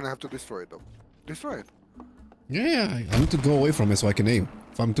 You're gonna have to destroy it though. Destroy it. Yeah, I need to go away from it so I can aim.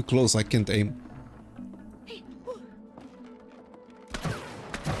 If I'm too close, I can't aim.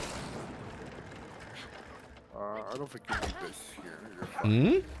 I don't think you need this here. You're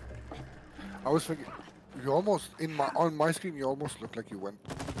fine. I was thinking, you almost on my screen. You almost look like you went.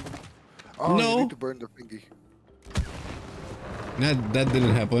 Oh, No. you need to burn the thingy. That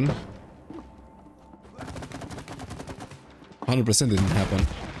didn't happen. 100% didn't happen.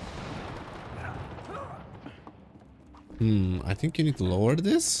 I think you need to lower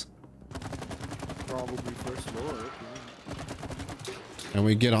this. Probably first lower it. And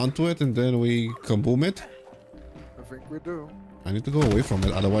we get onto it and then we kaboom it. I think we do. I need to go away from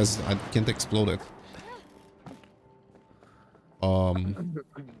it, otherwise I can't explode it.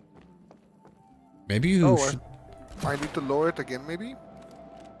 Maybe you should... I need to lower it again, maybe?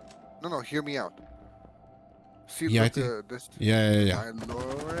 No, hear me out. See, yeah, look, this... Yeah. I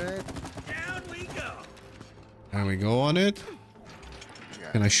lower it. Down we go. And we go on it.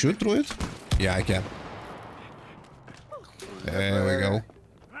 Yeah. Can I shoot through it? Yeah, I can. There we go.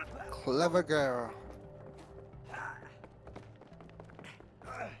 Clever girl.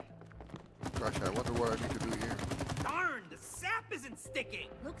 Gosh, I wonder what I need to do here. Darn, the sap isn't sticking.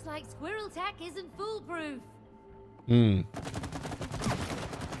 Looks like squirrel tack isn't foolproof.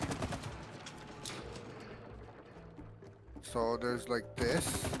 So there's like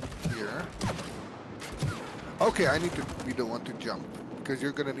this here. Okay, I need to be the one to jump because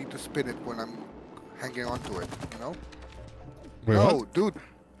you're gonna need to spin it when I'm hanging onto it, you know? Wait, no, what? dude,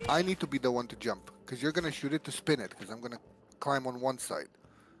 I need to be the one to jump because you're gonna shoot it to spin it because I'm gonna climb on one side.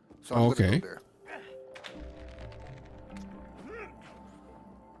 So I'm gonna go there.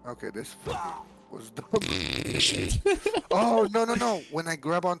 Okay, this was dumb. Oh, no. When I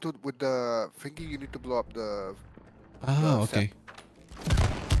grab onto it with the thingy, you need to blow up the... Ah, okay.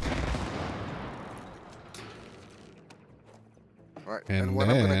 Right, And when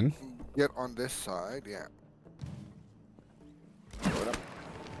then... I'm gonna get on this side, yeah. Blow it up.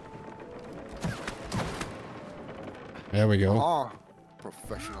 There we go. Oh,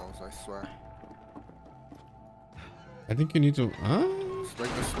 professionals, I swear. I think you need to... It's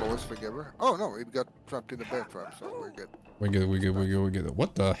like the slowest thing ever. Oh no, it got trapped in the bear trap, so we're good. We're good.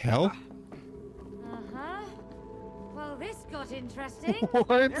 What the hell? Uh-huh. Well, this got interesting. What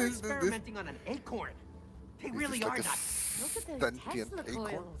They're is this? experimenting on an acorn. They really are like nuts. Look at those sentient Tesla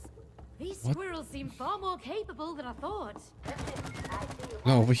acorn? coils. These What? squirrels seem far more capable than I thought.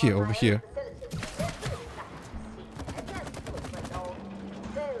 No, over here.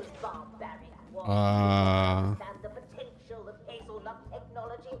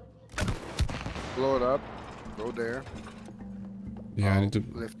 Blow it up. Go there. Yeah, I need to...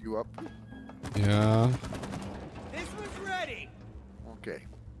 lift you up. Yeah. This was ready. Okay.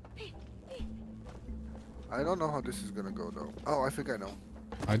 I don't know how this is gonna go though. Oh, I think I know.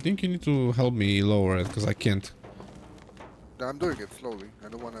 I think you need to help me lower it, because I can't. I'm doing it slowly. I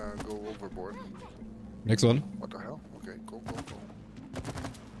don't want to go overboard. Next one. What the hell? Okay, go.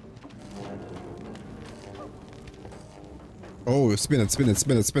 Oh, spin it.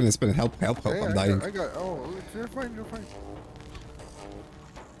 Help, Yeah, I'm dying. I got. Oh, you're fine.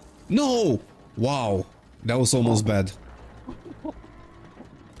 No! Wow. That was almost bad.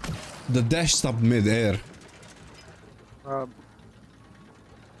 The dash stopped mid-air.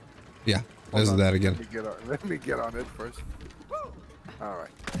 Yeah, let's do that again. Let me get on it first.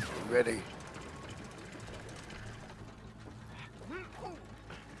 Alright. Ready.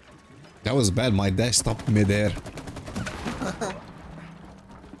 That was bad, my dash stopped mid-air.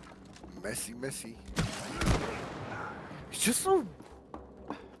 Messy. It's just so...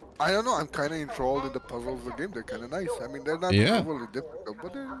 I don't know, I'm kind of enthralled in the puzzles of the game. They're kind of nice. I mean, they're not overly difficult,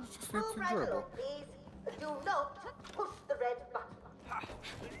 but it's enjoyable. Do not push the red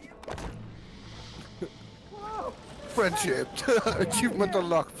button. Friendship. Achievement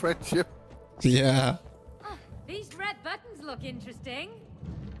unlocked, friendship. Yeah. These red buttons look interesting.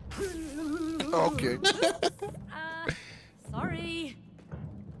 Okay. Sorry.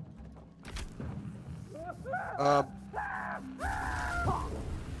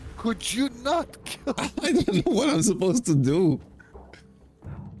 Could you not kill? I don't know what I'm supposed to do.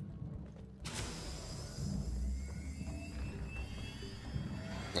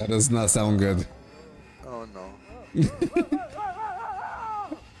 That does not sound good. Oh no.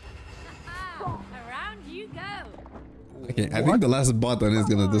 Around you go. Okay, I think the last button is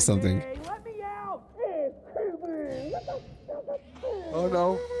gonna do something. Let me out. Oh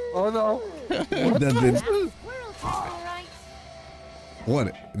no. That did. Squirrel tack, all right.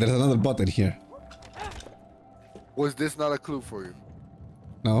 What? There's another button here. Was this not a clue for you?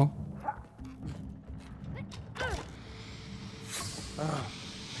 No? How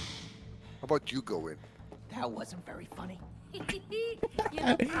about you go in? That wasn't very funny.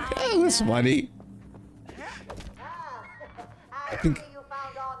 That was funny. I think you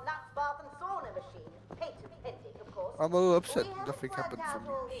found our nut bath and I'm a little upset. Nothing happened for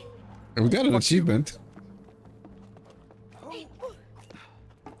me. We got an achievement.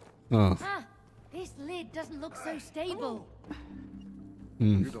 Oh. Ah, this lid doesn't look so stable.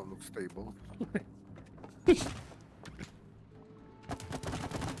 You don't look stable.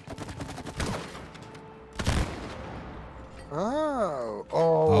 Oh,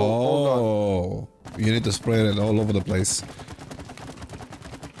 hold on. You need to spray it all over the place.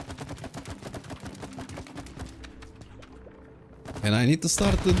 And I need to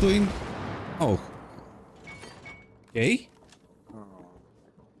start doing... Oh. Okay.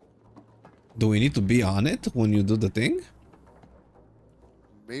 Do we need to be on it when you do the thing?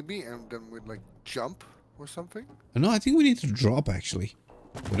 Maybe, and then we'd like jump or something? No, I think we need to drop actually.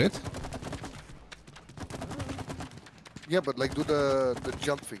 Would it? Yeah, but like do the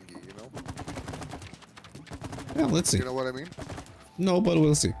jump thingy, you know? Yeah, let's see. You know what I mean? No, but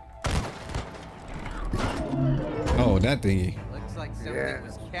we'll see. Oh, that thingy. Looks like something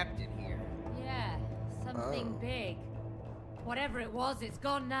was kept in here. Yeah, something big. Whatever it was, it's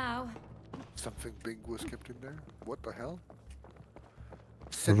gone now. Something big was kept in there? What the hell?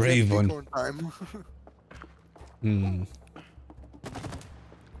 Raven. Time.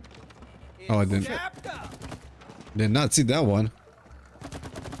 Oh, I did not see that one.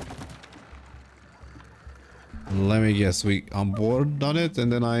 Let me guess, we on board on it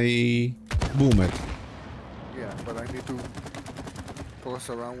and then I boom it. Yeah, but I need to toss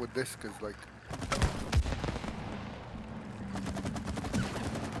around with this because like...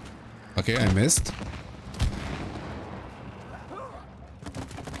 Okay, I missed.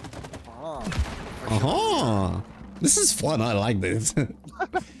 This is fun, I like this.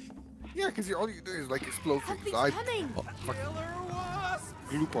 Yeah, because all you do is like explode things. So I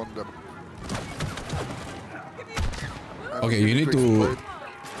gloop on them. Okay, you need to...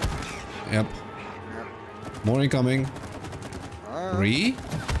 Yep. More incoming. 3.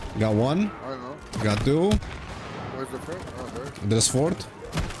 Got 1. I don't know. Got 2. Where's the third? Oh, there. There's 4th.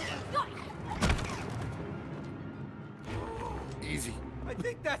 Easy. I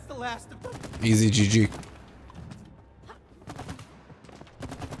think that's the last of them. Easy GG.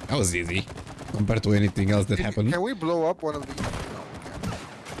 That was easy compared to anything else that happened. Can we blow up one of these? No, we can't.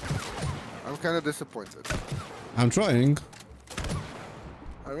 I'm kind of disappointed. I'm trying.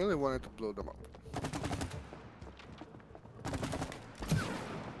 I really wanted to blow them up.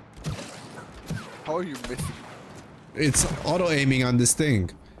 How are you missing? It's auto-aiming on this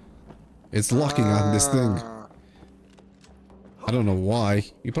thing. It's locking on this thing. I don't know why.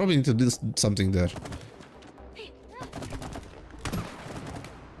 You probably need to do something there.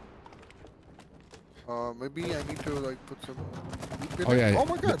 Maybe I need to like put some... Oh yeah. Oh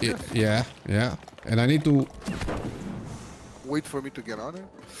my god, yes. Yeah, yeah. And I need to... Wait for me to get on it?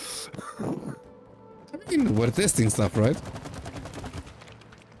 I mean, we're testing stuff, right?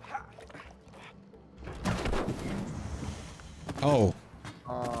 Oh.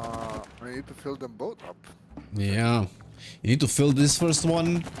 I need to fill them both up. Yeah. You need to fill this first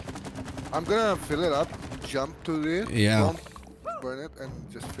one. I'm gonna fill it up, jump to it, Yeah. burn it, and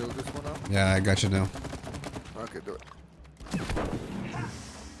just fill this one up. Yeah, I got you now. Okay, do it.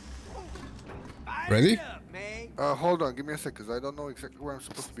 Ready? Hold on, give me a sec, because I don't know exactly where I'm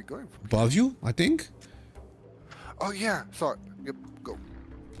supposed to be going from. Above you, I think? Oh yeah, sorry. Yep, go.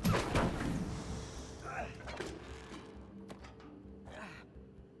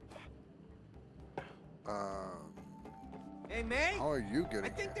 Hey, May? How are you getting I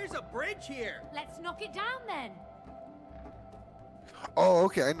think there's a bridge here. Let's knock it down then. Oh,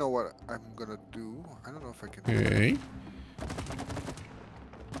 okay, I know what I'm gonna do. I don't know if I can do that. Hey.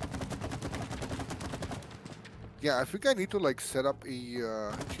 Yeah, I think I need to like set up a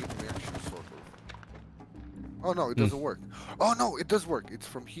chain reaction sort of. Oh no, it doesn't work. Oh no, it does work. It's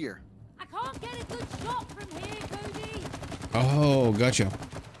from here. I can't get a good shot from here, Cody. Oh, gotcha.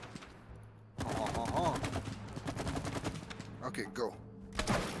 Okay, go.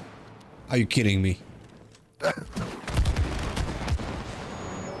 Are you kidding me?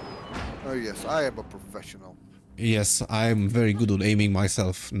 Oh yes, I am a professional. Yes, I'm very good at aiming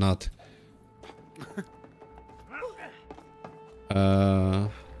myself, not... I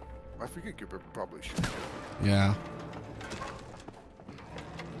think you probably should. Yeah.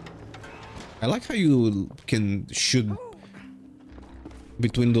 I like how you can shoot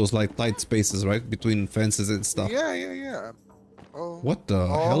between those like tight spaces, right? Between fences and stuff. Yeah, yeah, yeah. Oh. What the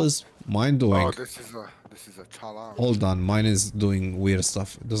hell is mine doing? Oh, this is a chala. Hold on, mine is doing weird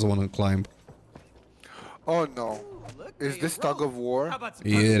stuff. It doesn't want to climb. Oh no. Is this tug of war?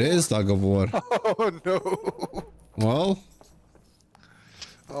 It is tug of war. Oh no. Well.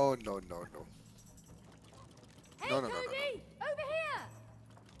 Oh no, no, no. Hey, No, no, no, Cody! Over here!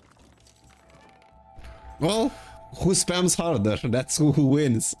 Well, who spams harder? That's who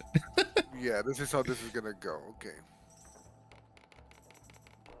wins. Yeah, this is how this is gonna go. Okay.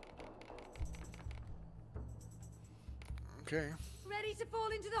 Okay. Ready to fall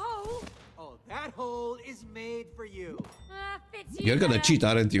into the hole? Oh, that hole is made for you. Fits you You're gonna better. cheat,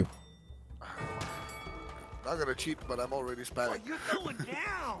 aren't you? Not gonna cheat, but I'm already spamming. You're going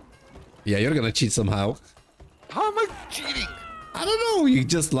down. Yeah, you're gonna cheat somehow. How am I cheating? I don't know. You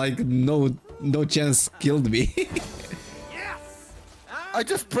just like no chance killed me. Yes. I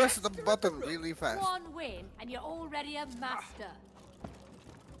just pressed the button really fast. One win, and you're already a master.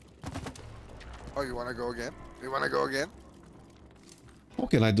 Oh, you wanna go again? You wanna go again? How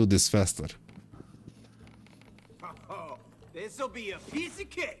can I do this faster? Oh, this'll be a piece of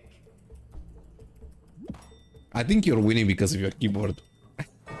cake. I think you're winning because of your keyboard.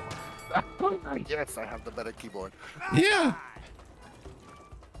 Yes, I have the better keyboard. Yeah.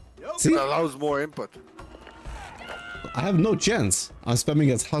 See? It allows more input. I have no chance. I'm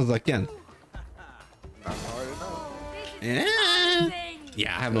spamming as hard as I can. Not hard enough. Yeah.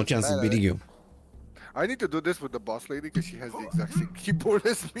 Yeah, I have no chance of beating you. I need to do this with the boss lady because she has the exact same keyboard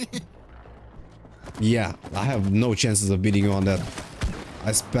as me. Yeah, I have no chances of beating you on that.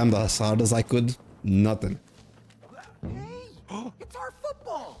 I spammed as hard as I could. Nothing. It's our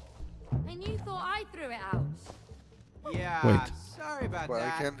football. And you thought I threw it out. Yeah. Wait. Sorry about But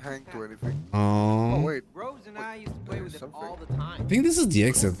that. I can't hang to anything. Oh, Oh, wait. Rose and I used to play with it something. all the time. I think this is the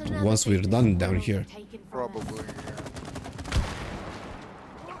exit once we're done down here. Probably,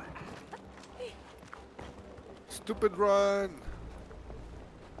 yeah. Stupid run!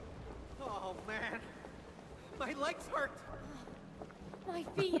 Oh man, my legs hurt. My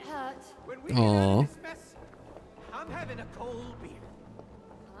feet hurt. When we get out Aw. of this mess, I'm having a cold beer.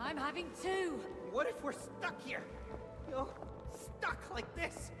 I'm having two. What if we're stuck here? You know, stuck like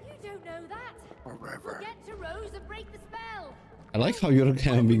this. You don't know that. Forever. Get to Rose and break the spell. I like how you're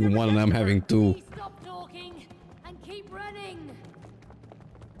having one and I'm having two. Please stop talking and keep running.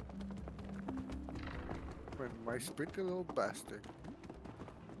 When my sprinty little bastard.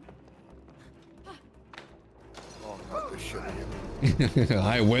 Oh, not this shit again.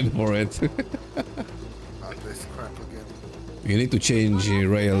 I went for it. Not this crap again. You need to change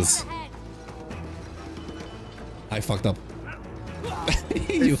rails. I fucked up.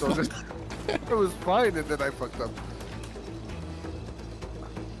 You So fucked. it was fine and then I fucked up.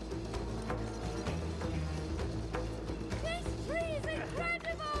 This tree is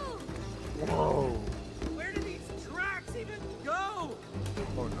incredible. Whoa. Where do these tracks even go?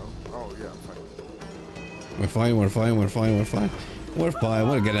 Oh no. Oh yeah, I'm fine. We're fine, we're fine, we're fine, we're fine. We're fine,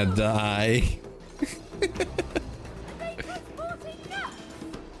 we're gonna die.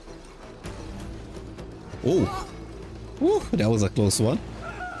 Oh. Woo, that was a close one.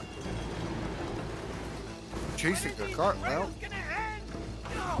 Chasing the cart now.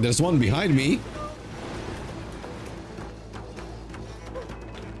 There's one behind me.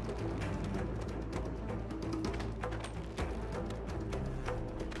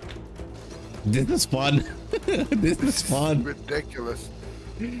 This is fun. This is fun. Ridiculous.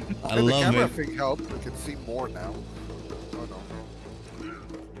 I And the love camera it. thing helped. We can see more now. Oh no.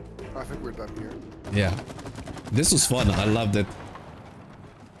 I think we're done here. Yeah. This was fun. I loved it.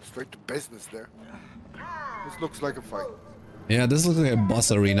 Straight to business there. This looks like a fight. Yeah, this looks like a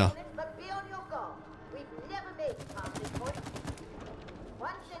boss arena. But be on your guard. We've never made it past this point.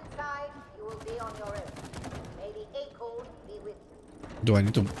 Once inside, you will be on your own. May the acorn be with you. Do I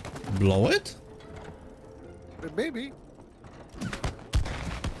need to blow it? Maybe.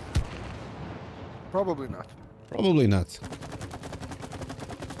 Probably not. Probably not.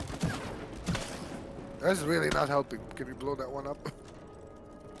 That's really not helping. Can you blow that one up?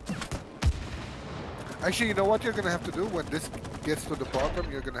 Actually, you know what you're gonna have to do when this gets to the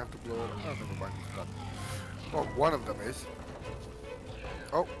bottom? You're gonna have to blow it. Oh, never mind. It's not. Oh, one of them is.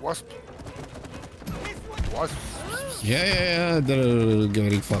 Oh, wasp. Wasp. Yeah, they're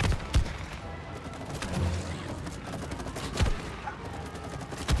getting fucked.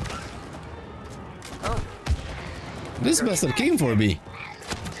 Oh. This bastard came for me.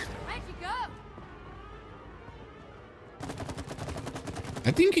 Where'd you go?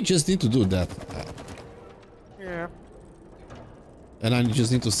 I think you just need to do that. Yeah. And I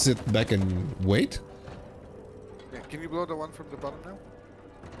just need to sit back and wait. Yeah. Can you blow the one from the bottom now?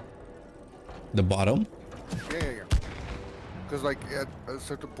 The bottom? Yeah. Because like at a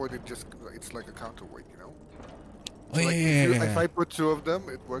certain point, it's like a counterweight, you know. Oh, So, like, yeah. if I put two of them,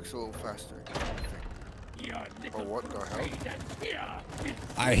 it works a little faster. I think. Oh, what the hell?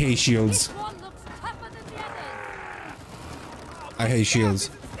 I hate shields. One looks tougher than the other. I hate shields.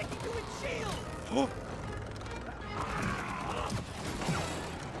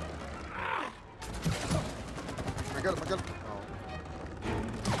 I got him,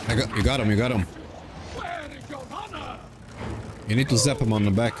 I got him. You got him, you got him. You need to zap him on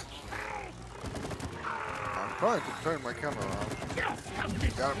the back. I'm trying to turn my camera around.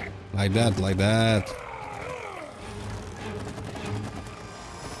 Got him. Like that, like that.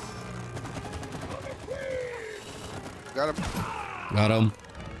 Got him. Got him.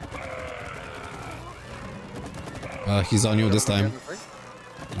 He's on you this time.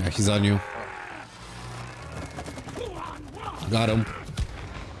 Yeah, he's on you. Got him.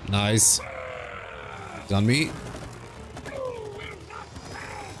 Nice. He's on me.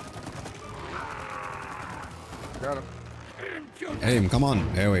 Got him. Hey, come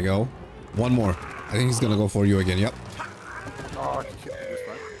on. There we go. One more. I think he's gonna go for you again. Yep. Oh, he hit me this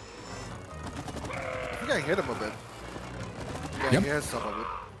time. I think I hit him a bit. Yeah, Yep. he has some of it.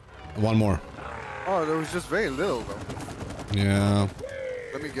 One more. Oh, there was just very little though. Yeah.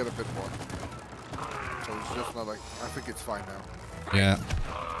 Let me get a bit more. So it's just not like, I think it's fine now. Yeah.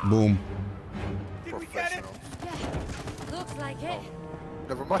 Boom. Professional. Looks like it.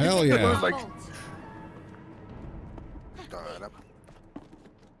 Never mind. Hell It yeah. was like,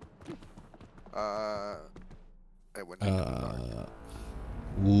 it went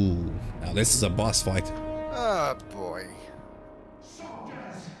Ooh. Now this is a boss fight. oh boy.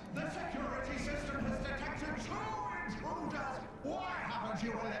 Soldiers, the security system has detected 2 intruders. Why haven't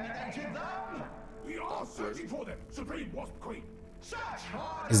you eliminated them? We are searching for them, Supreme Wasp Queen. Search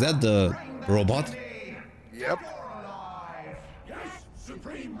hard. Is that the robot? Yep. You're alive. Yes,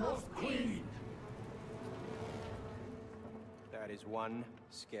 Supreme Wasp Queen. That is one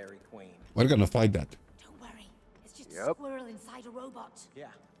scary queen. We're gonna fight that. Don't worry. It's just a Yep. squirrel inside a robot. Yeah,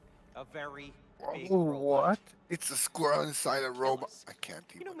 a very big Oh, robot. what? It's a squirrel inside a robot. I can't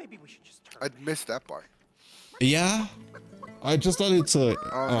You even. know, maybe we should just turn. I'd missed that part. Yeah. I just thought it's a.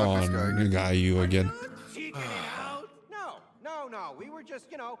 not this guy again. You again. Cheeking it out? No. We were just,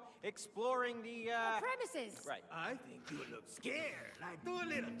 exploring the, Premises. Right. I think you look scared, like two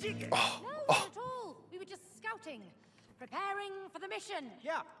little chickens. No, not at all. We were just scouting, preparing for the mission.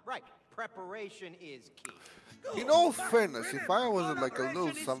 Yeah, right. Preparation is key. In all fairness, if I was like a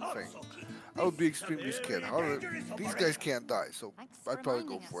little something, I would be extremely scared. However, these guys can't die, so Thanks for I'd probably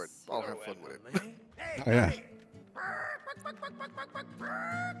go reminding for it. us. I'll have fun with it. Oh, yeah.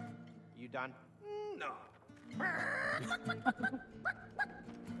 You done? No.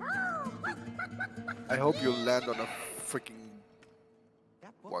 I hope you land on a freaking,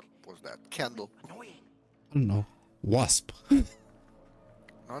 That book? what was that? Candle. Annoying. I don't know. Wasp. No,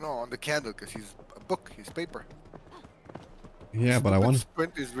 on the candle, because he's a book, he's paper. Yeah, but Stupid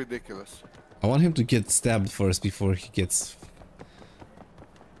sprint is ridiculous. I want him to get stabbed first before he gets.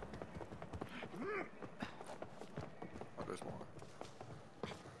 Oh, there's more.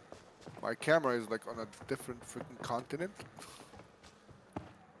 My camera is like on a different freaking continent.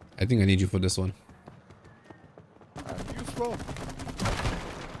 I think I need you for this one. I'm useful.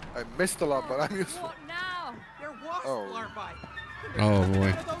 I missed a lot, but I'm useful. What now? They're wasp Oh. larvae. Oh boy. One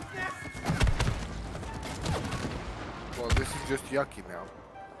of those nests. Well, this is just yucky now.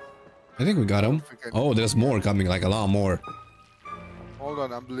 I think we got him. Oh, there's more coming, like a lot more. Hold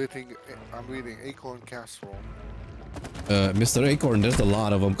on, I'm reading Acorn Casserole. Mr. Acorn, there's a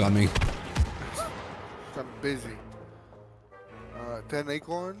lot of them coming. I'm busy. 10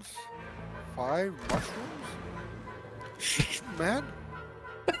 acorns, 5 mushrooms. Man,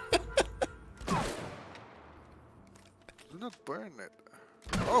 do not burn it.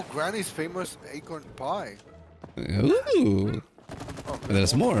 Oh, Granny's famous acorn pie. Ooh. Oh,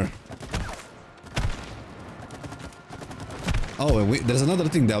 There's more. Oh, and there's another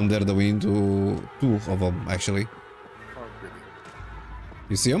thing down there that we need to... 2 of them, actually. Oh, really?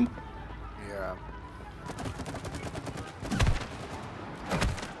 You see them? Yeah.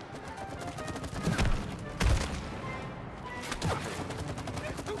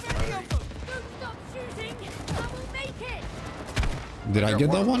 Too many of them. Don't stop shooting. I will make it. Did I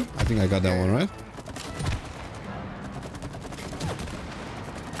get that one? I think I got that one, right?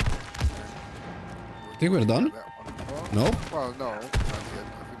 I think we're done. That one. Nope. Well, no, not yet. I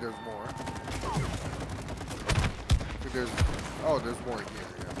think there's more. I think there's. Oh, there's more here.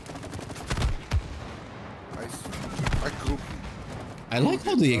 Yeah. I grew. I like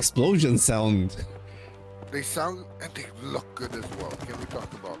how the explosions sound. They sound and they look good as well. Can we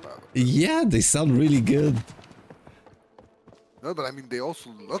talk about that? Yeah, they sound really good. No, but I mean, they also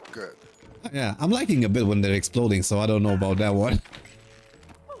look good. Yeah, I'm liking a bit when they're exploding, so I don't know about that one.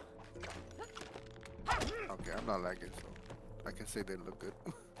 Okay, I'm not liking it, so I can say they look good.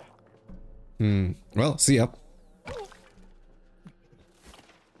 Well, see ya.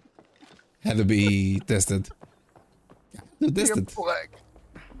 Had to be tested. Tested.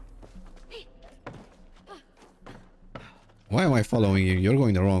 Why am I following you? You're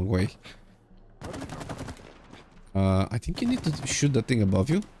going the wrong way. I think you need to shoot that thing above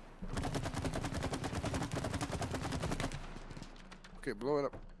you. Okay, blow it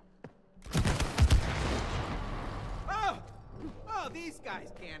up. Oh, these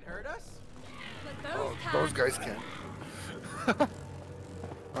guys can't hurt us. Oh, those guys can.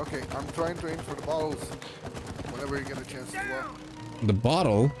 Okay, I'm trying to aim for the bottles. Whenever you get a chance to walk. The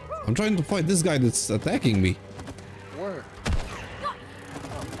bottle? I'm trying to fight this guy that's attacking me. Where?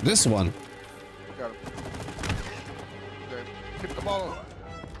 This one. Got him. Okay, hit the bottle.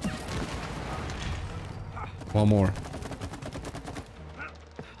 One more.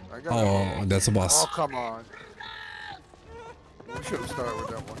 I got Oh, that's a boss. Oh, come on. We should have started with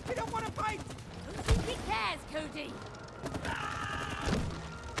that one. We don't want to fight. Who think he cares, Cody?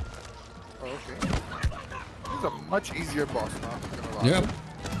 Oh, okay. This is a much easier boss now. I'm not gonna lie. Yep.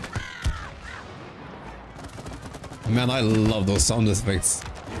 Man, I love those sound effects.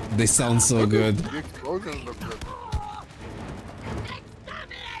 They sound so good. The explosions look good.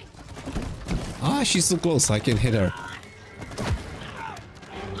 Ah, she's so close. I can hit her.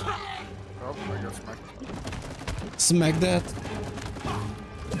 Oh, I got smacked. Smack that.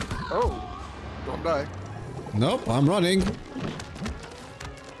 Oh, don't die. Nope, I'm running.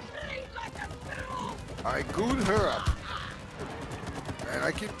 I gooed her up. And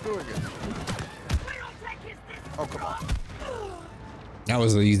I keep doing it. Oh, come on. That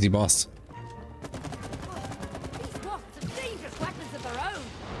was an easy boss. These wasps have dangerous weapons of their own.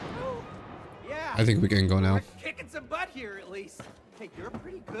 Yeah. I think we can go now. We're kicking some butt here, at least. Hey, you're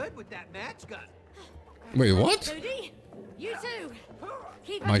pretty good with that match gun. Wait, what? Cody, you too.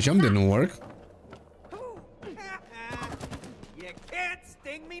 Keep My up jump the didn't work. You can't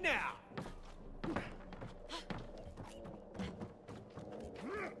sting me now.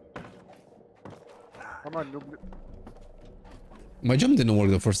 Come on, noob. My jump didn't work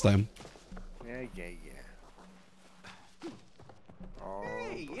the first time. Yeah. Oh.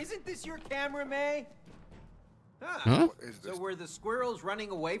 Hey, isn't this your camera, May? Huh? What is this? So were the squirrels running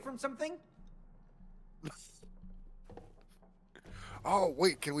away from something? Oh,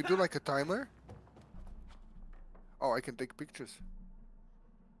 wait, can we do like a timer? Oh, I can take pictures.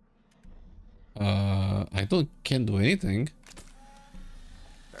 I can't do anything.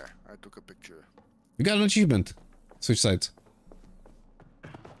 There, I took a picture. We got an achievement. Switch sides.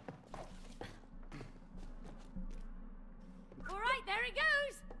 All right, there it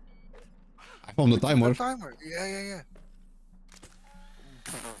goes. I found the timer. Timer. Yeah.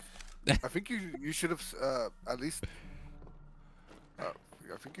 I think you should have at least.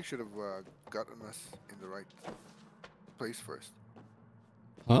 I think you should have gotten us in the right place first.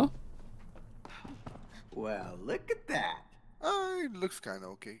 Huh? Well, look at that. It looks kind of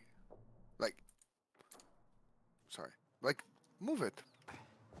okay. Like, move it.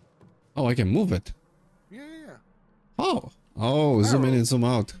 Oh, I can move it. Yeah. Oh, zoom in and zoom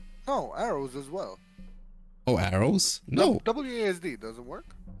out. No, arrows as well. Oh, arrows? No. WASD doesn't work?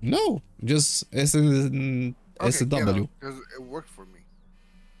 No, just S and W. Because it worked for me.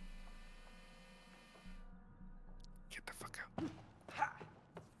 Get the fuck out.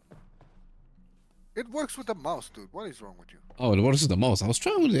 It works with the mouse, dude. What is wrong with you? Oh, it works with the mouse. I was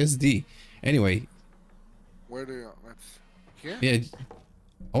trying with the SD. Anyway. Where do you... Let's... Here? Yeah.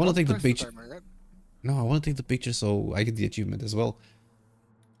 I want to take the Press picture. timer yet? No, I want to take the picture so I get the achievement as well.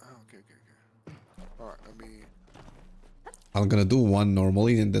 Oh, okay. Alright, let me... I'm gonna do one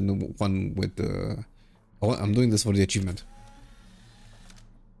normally and then one with the... Oh, I'm doing this for the achievement.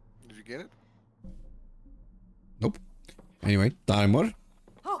 Did you get it? Nope. Anyway, timer.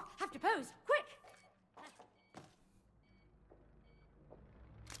 Oh, have to pose, quick.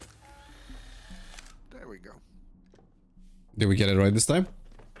 There we go. Did we get it right this time?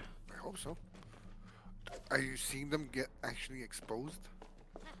 I hope so. Are you seeing them get actually exposed?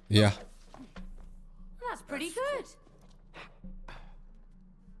 Yeah. That's pretty good.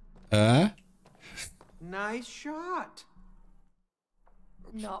 Nice shot.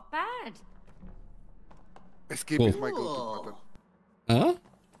 Not bad. Escape Cool. is my go-to button. Huh?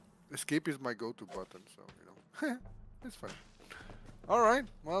 Escape is my go-to button, so, you know. It's fine. Alright,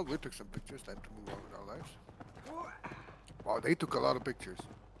 well, we took some pictures. Time to move on with our lives. Wow, they took a lot of pictures.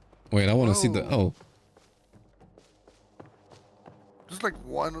 Wait, I want to see the... Oh. Just like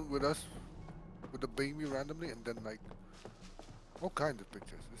one with us, with the baby randomly, and then like all kinds of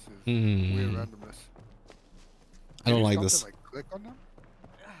pictures. This is weird randomness. I don't like Stop this. them, like, click on them?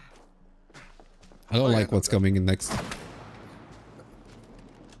 I don't like what's coming in next.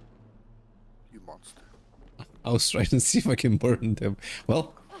 You monster. I was trying to see if I can burn them.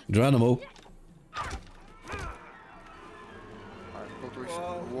 Well, Geronimo.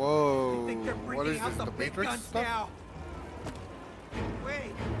 Whoa. Think they're What bringing is out this? the The big Matrix guns stuff? now.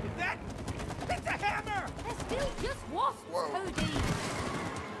 Wait, is that? It's a hammer! They're still just wasps, Cody.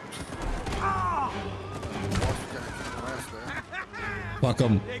 Ah! Fuck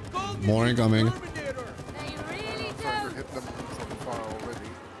them. More incoming. They really don't. Hit them from far already.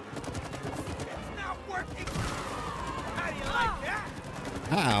 It's not working. How do you like that?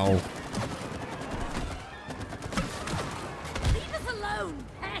 Ow. Leave us alone,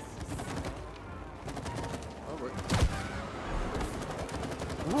 pests.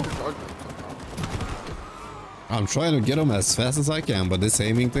 I'm trying to get them as fast as I can, but this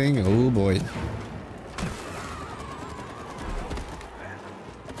aiming thing, oh boy.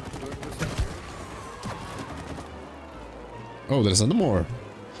 Oh, there's more.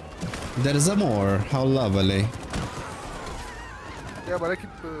 There is a more. How lovely. Yeah, but I keep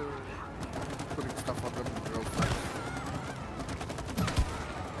putting stuff on them real fast.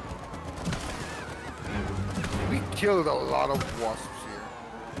 We killed a lot of wasps here.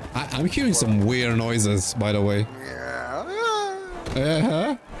 I'm hearing some weird noises, by the way. Yeah.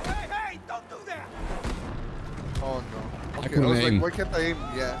 Uh-huh. Hey, don't do that. Oh no. Okay, I couldn't was aim. like, why can't I aim?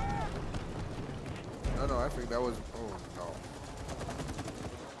 Yeah. No, I think that was. Oh no.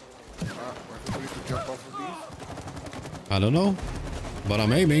 I need to jump off of these. I don't know, but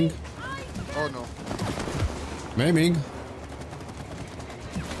I'm aiming. Oh no. I'm aiming.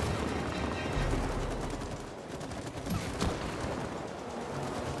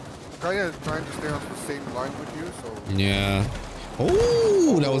 Kinda trying to stay on the same line with you, so. Yeah.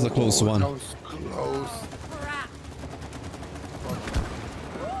 Oh, that was a close one. That was close.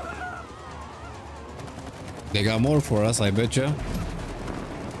 They got more for us, I betcha.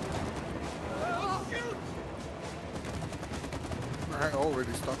 I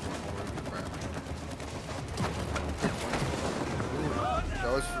already stuck one already, man.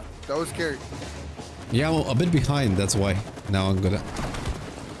 That was scary. Yeah, I'm a bit behind, that's why. Now I'm gonna...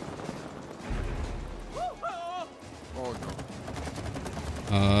 Oh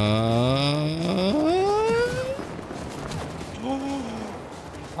no.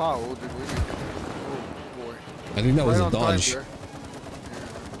 How did we get there? Oh boy. I think that was Right a on time dodge. there.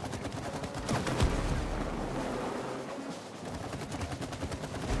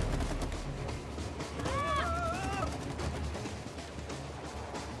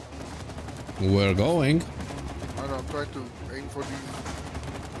 We're going. I don't know, I'm trying to aim for these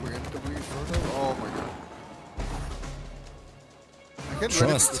preemptively, sort of. Oh my god. I can't let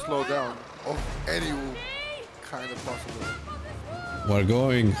it to slow down of any kind of possibility. We're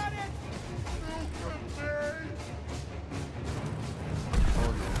going.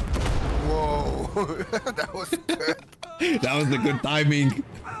 Whoa, that was good. That was the good timing.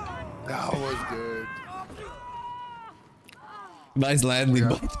 That was good. Nice landing,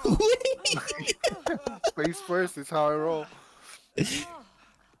 by the way. Face first is how I roll.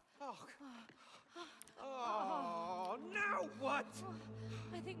 Oh, now what?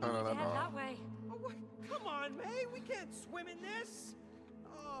 I think we need to head that way. Oh, come on, May. We can't swim in this.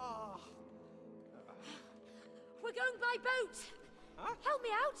 Oh. We're going by boat. Huh? Help me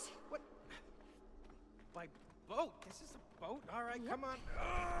out. What? By boat? This is a boat? All right, come on.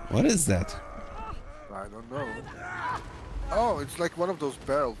 What is that? I don't know. Oh, it's like one of those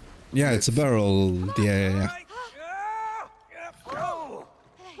barrels. Yeah, it's a barrel. Yeah.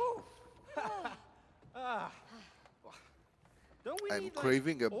 Don't we I'm need,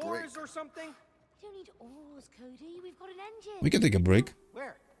 craving like, a break. oars or something? We don't need oars, Cody. We've got an engine. We can take a break.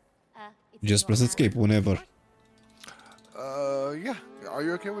 Where? It's Just in press your escape hand. whenever. Yeah. Are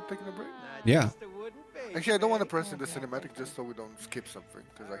you okay with taking a break? Yeah. Actually, I don't want to press in the cinematic just so we don't skip something,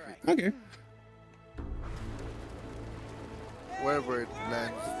 because I hate that. Okay. Wherever it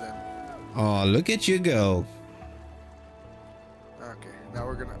lands, then. Oh, look at you go. Okay, now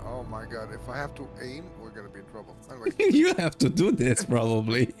we're gonna. Oh my god, if I have to aim, we're gonna be in trouble. Anyway. You have to do this,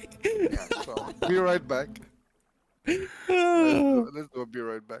 probably. Yeah, so be right back. Let's do a be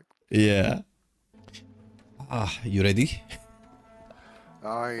right back. Yeah. Ah, you ready?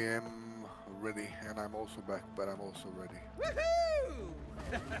 I am ready, and I'm also back, but I'm also ready. Woohoo!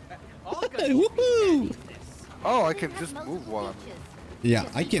 Woohoo! Oh, I can just move while I'm. Yeah,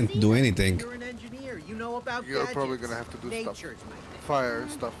 I can't do anything. You're an engineer. You know about You're gadgets. probably gonna have to do stuff. Nature's my thing. Fire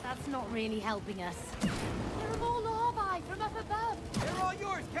stuff. That's not really helping us. They're all larvae from up above. They're all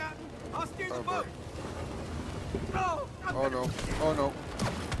yours, Captain. I'll steer the Oh, boat. boy. No. Oh no. Oh no.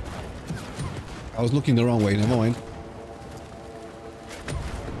 I was looking the wrong way, never mind.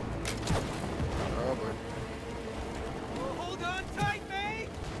 Oh boy. Hold on tight, May.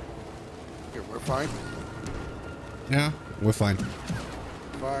 Okay, we're fine. Yeah, we're fine.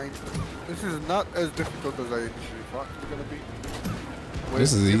 Fine. This is not as difficult as I initially thought it was gonna be.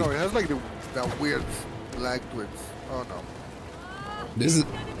 This is you easy. know, it has like that weird lag to it. Oh no. This is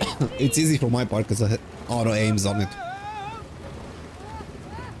it's easy for my part because I had auto aims on it.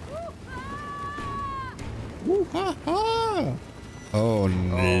 Woo, ha, ha. Oh,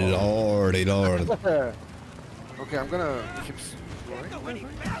 lordy lord. Okay, I'm gonna keep going. Go any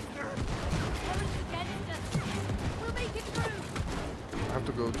faster. We'll make it through. I have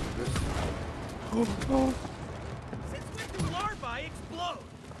to go to this. Since when do larvae explode?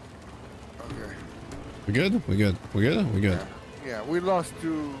 Okay. We good? We good? We good? We good? Yeah, we lost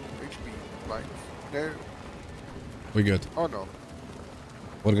 2 HP. Right there. We good? Oh no.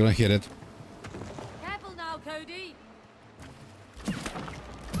 We're gonna hit it. Careful now, Cody.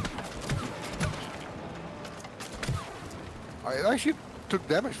 I actually took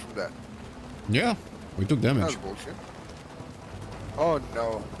damage from that. Yeah, we took That's damage. bullshit. Oh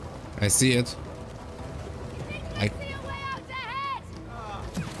no. I see it. I See a way out ahead.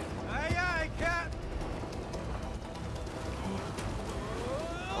 Aye, aye, Cap.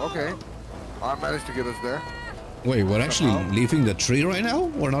 Okay. I managed to get us there. wait. We're actually Somehow. leaving the tree right now.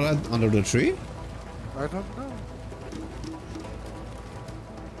 We're not under the tree. I don't know.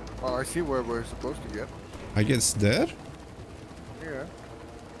 Oh, I see where we're supposed to get. I guess there. Yeah.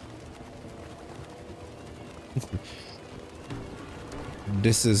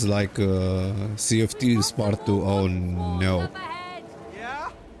 This is like Sea of Thieves Part 2. Oh no. Up ahead. Yeah?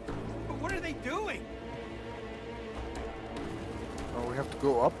 But what are they doing? Oh, we have to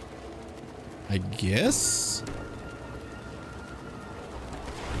go up. I guess.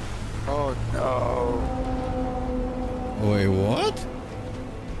 Oh no. Wait, what?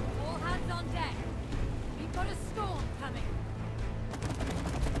 All hands on deck. We've got a storm coming.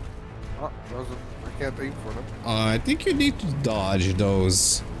 Oh, I can't aim for them. I think you need to dodge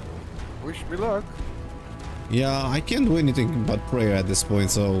those. Wish me luck. Yeah, I can't do anything but pray at this point,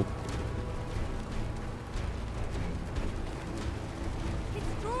 so...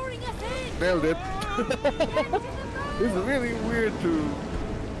 It's drawing us in. Nailed it. It's really weird to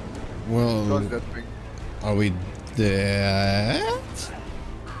Well, dodge that thing. are we there?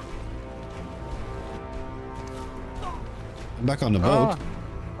 I'm back on the boat.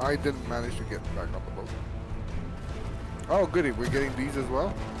 I didn't manage to get back on the boat. Oh, goody. We're getting these as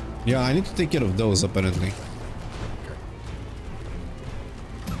well? Yeah, I need to take care of those, apparently.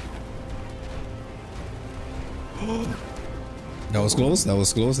 That was close, that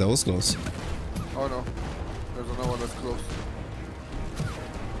was close, that was close. Oh no. There's another one that's close.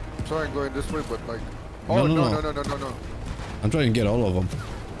 I'm sorry I'm going this way, but like... Oh, No, no, no, no. no, no, no, no, no. I'm trying to get all of them.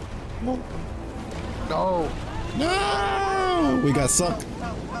 No. No! We got sucked.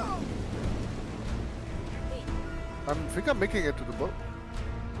 I think I'm making it to the boat.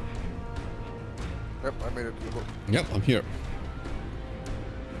 Yep, I made it to the boat. Yep, I'm here.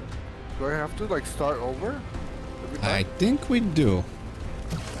 Do I have to like start over? every time? I think we do.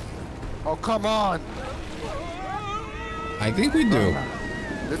 Oh, come on! I think we do.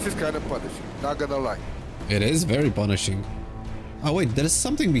 This is kind of punishing, not gonna lie. It is very punishing. Oh wait, there's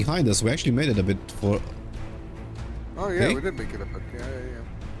something behind us. We actually made it a bit for... Oh yeah, Okay. we did make it a bit. Yeah.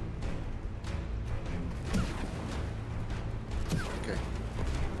 Okay.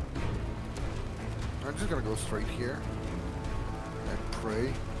 I'm just gonna go straight here and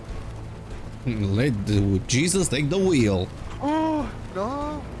pray. Let Jesus take the wheel. Oh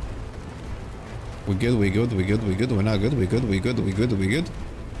no! We good, we good, we good, we good, we're not good, we good, we good, we good, we good.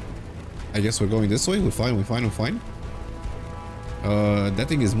 I guess we're going this way, we're fine, we're fine, we're fine. That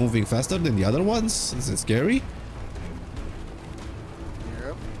thing is moving faster than the other ones. Is it scary?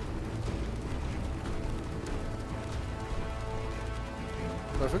 Yep.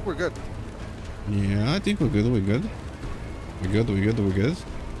 I think we're good. Yeah, I think we're good, we're good. We're good, we're good, we're good.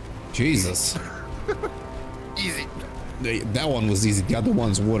 Jesus. Easy. That one was easy, the other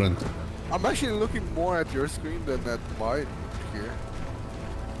ones weren't. I'm actually looking more at your screen than at mine here.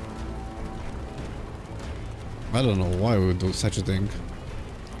 I don't know why we would do such a thing.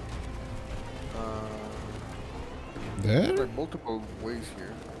 There? Like multiple ways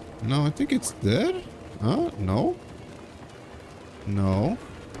here. No, I think it's there. Huh? No? No.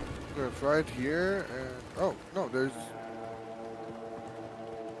 It's right here, and oh no, there's.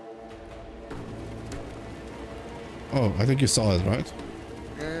 Oh, I think you saw it, right?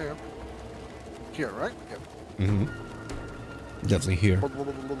 Yeah. Here, right? Yep. Mm-hmm. Definitely here.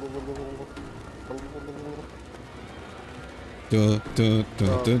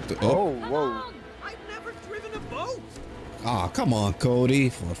 Oh, whoa. I've never driven a boat. Ah, come on, Cody,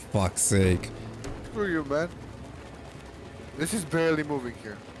 for fuck's sake. Screw you, man. This is barely moving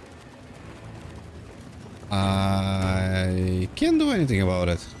here. I can't do anything about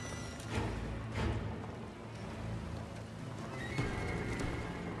it.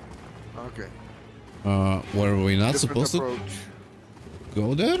 Okay. Were we not Different supposed approach. to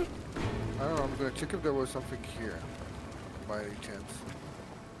go there? I don't know, I'm gonna check if there was something here. By any chance.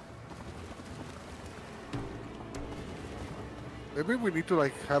 Maybe we need to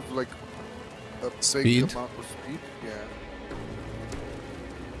like have like a Speed? big amount of speed. Yeah.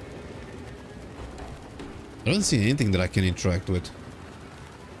 I don't see anything that I can interact with.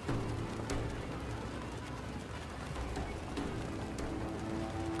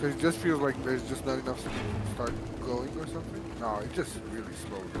 Because it just feels like there's just not enough speed to start going or something. No, it just really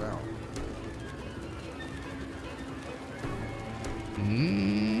slows down.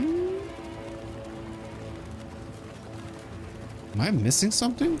 Am I missing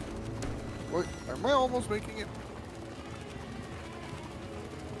something? Wait, am I almost making it?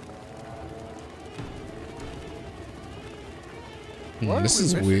 This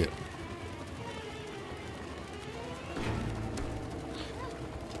is weird.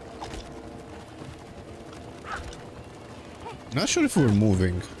 Not sure if we're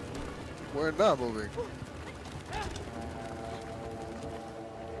moving. We're not moving.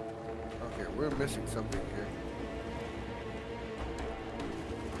 Okay, we're missing something here.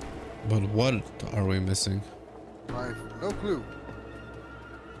 But what are we missing? I have no clue.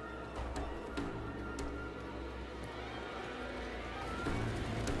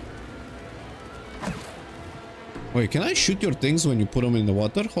 Wait, can I shoot your things when you put them in the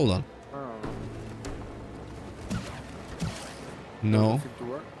water? Hold on. I don't No. know. Doesn't seem to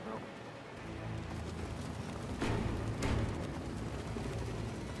work. No.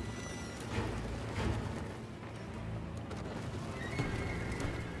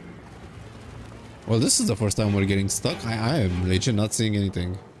 Well, this is the first time we're getting stuck. I am legit not seeing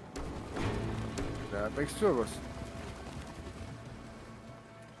anything. That makes two of us.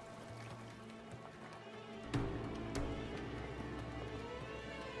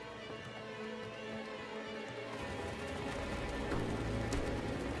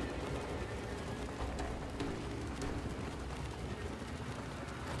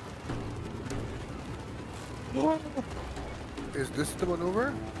 Is this the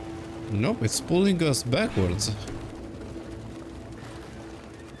maneuver? Nope, it's pulling us backwards.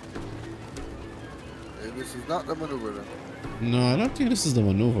 This is not the maneuver then. No, I don't think this is the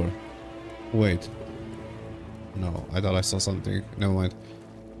maneuver. Wait. No, I thought I saw something. Never mind.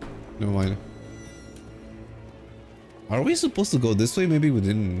 Never mind. Are we supposed to go this way? Maybe we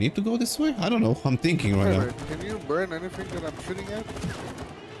didn't need to go this way? I don't know. I'm thinking right now. Can you burn anything that I'm shooting at?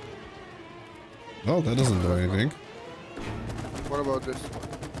 Oh, that doesn't do anything. What about this?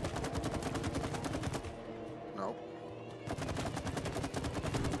 No.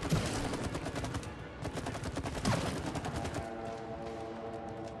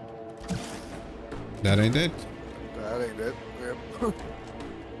 That ain't it? That ain't it. Yep.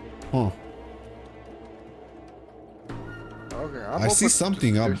 Huh. Okay, I see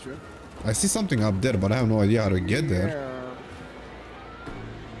something up. I see something up there, but I have no idea how to get there. Yeah.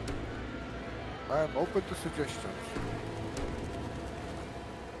 I'm open to suggestions.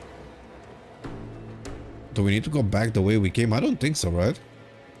 Do we need to go back the way we came? I don't think so, right?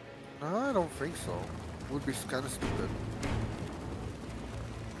 No, I don't think so. It would be kind of stupid.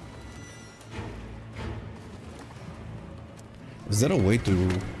 Is there a way to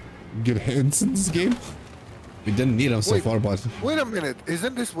get hands in this game? We didn't need them so far, but... Wait a minute.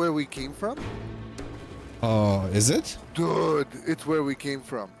 Isn't this where we came from? Is it? Dude, it's where we came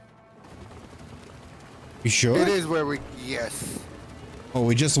from. You sure? It is where we... Yes. Oh,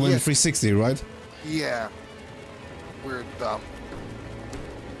 we just went 360, right? Yeah. We're dumb.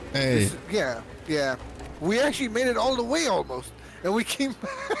 Hey. Yeah. We actually made it all the way almost. And we came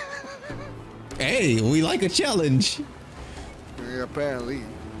back. Hey, we like a challenge. Yeah, apparently.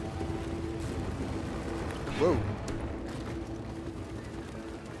 Whoa.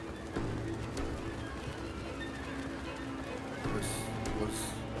 This was...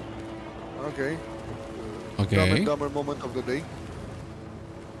 Okay. Dumb Okay. and dumber moment of the day.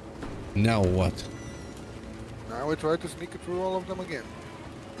 Now what? Now we try to sneak through all of them again.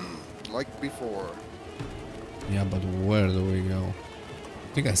 Like before. Yeah, but where do we go?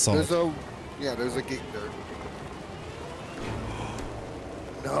 I think I saw There's it. there's a gate there.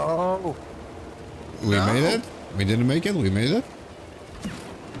 No. We made it? We didn't make it? We made it?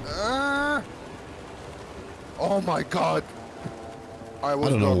 Oh my god. I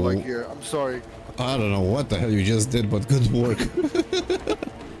was not like here. I'm sorry. I don't know what the hell you just did, but good work.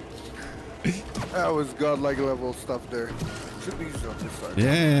 That was godlike level stuff there. Should be easy on this side.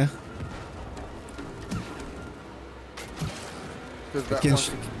 Yeah. Because that one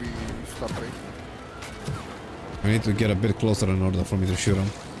seems to be stopping. I need to get a bit closer in order for me to shoot him.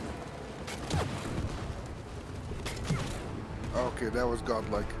 Okay, that was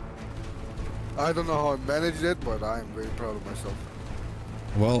godlike. I don't know how I managed it, but I'm very proud of myself.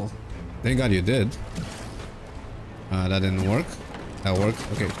 Well, thank God you did. That didn't work. That worked.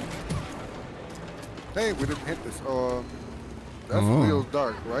 Okay. Hey, we didn't hit this. That's real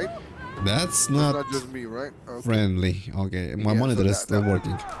dark, right? That's not just me, right? Okay. Friendly. Okay, my monitor is still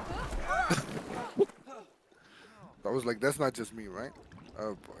working. I was like, that's not just me, right?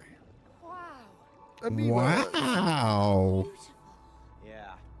 Oh boy. Wow.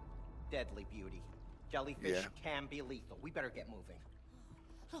 Yeah. Deadly beauty. Jellyfish can be lethal. We better get moving.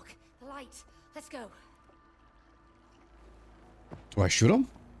 Look, the light. Let's go. Do I shoot him?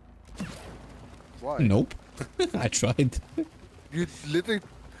 Why? Nope. I tried. You literally...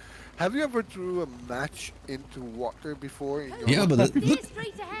 Have you ever threw a match into water before? Yeah, but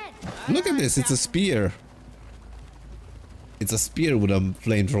look at this. It's a spear. It's a spear with a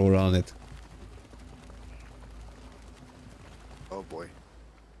flamethrower on it. Oh boy.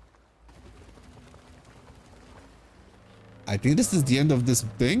 I think this is the end of this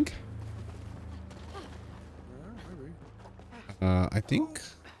thing. I think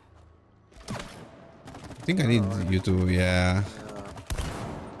I need you to, yeah.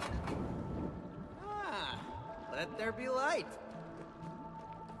 Let there be light.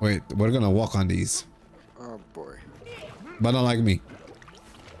 Wait, we're gonna walk on these. Oh boy. But not like me.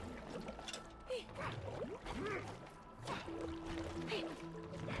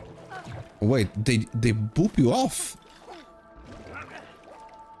 Wait, they boop you off.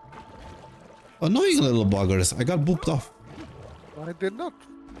 Annoying little buggers. I got booped off. I did not.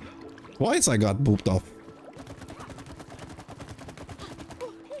 Twice I got booped off.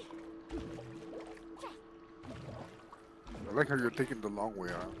 I like how you're taking the long way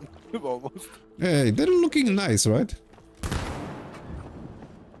around. Almost. Hey, they're looking nice, right?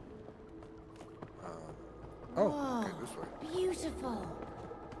 Oh, okay, this way. Beautiful.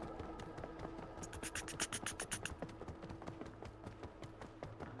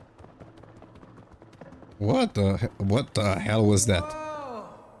 What the hell was that?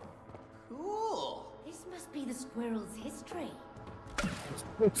 Cool. This must be the squirrel's history.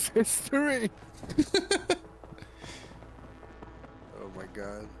 It's history. Oh my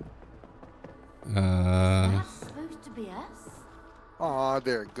god. That's supposed to be us? Aw,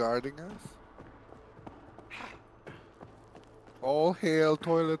 they're guarding us. All hail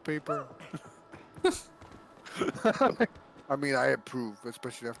toilet paper. I mean, I approve,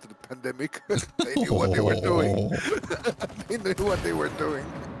 especially after the pandemic. They knew what they were doing. They knew what they were doing.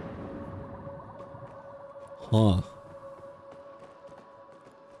 Huh.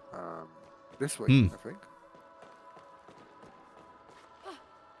 This way, I think.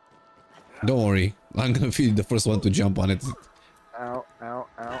 Don't worry. I'm gonna be the first one to jump on it. Ow, ow,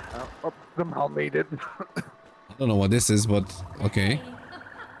 ow, ow. Oh, somehow made it. I don't know what this is, but okay.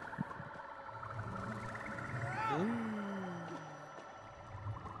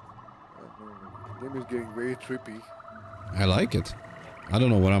 The game is getting very trippy. I like it. I don't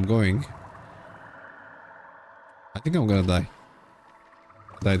know where I'm going. I think I'm gonna die.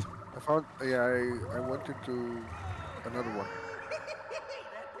 Died. I found, yeah, I went into another one.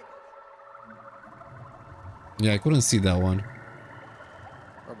 Yeah, I couldn't see that one.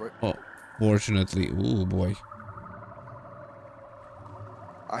 Alright. Oh, fortunately. Ooh, boy.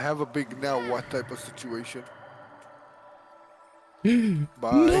 I have a big now what type of situation.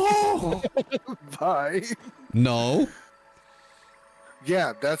 Bye. No! Bye. No.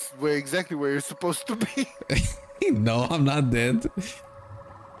 Yeah, that's exactly where you're supposed to be. No, I'm not dead.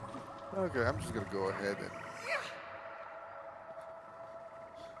 Okay, I'm just gonna go ahead and...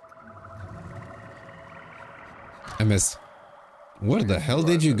 I missed. Where the hell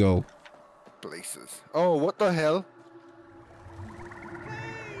did you go? Places. Oh, what the hell?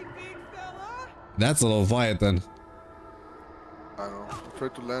 That's a Leviathan. I don't know. Try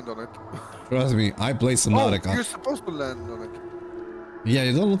to land on it. Trust me, I play Oh, Subnautica. you're supposed to land on it. Yeah,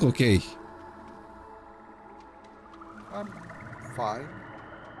 you don't look okay. fine.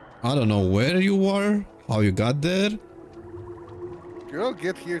 I don't know where you are, how you got there. You'll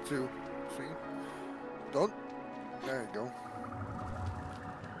get here too. See? Don't. There you go.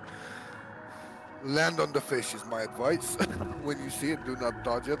 Land on the fish is my advice. When you see it, do not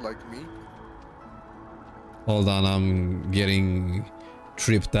dodge it like me. Hold on, I'm getting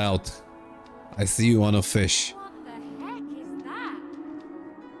tripped out. I see you on a fish. What the heck is that?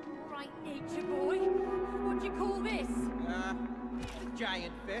 Right, nature boy. What do you call this?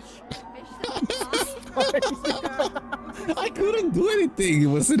 Giant fish. I couldn't do anything. It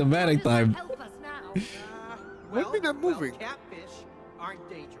was cinematic time. Help us now. What mean I'm moving? Catfish aren't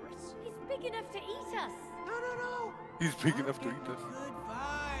dangerous. He's big enough to eat us. No. He's big enough to eat us. Good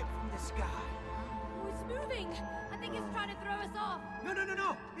vibe from the sky. Oh, it's moving. I think it's trying to throw us off.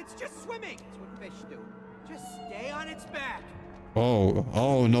 No. It's just swimming. That's what fish do. Just stay on its back.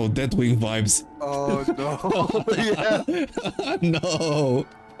 Oh no, Deathwing vibes. Oh no. Yeah. No.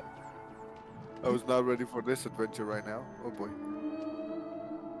 I was not ready for this adventure right now. Oh boy.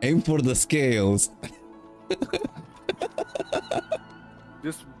 Aim for the scales.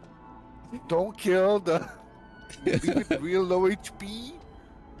 Just don't kill the. Leave it real low HP.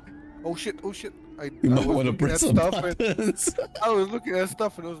 Oh shit! I might was want to looking press at some stuff and buttons. I was looking at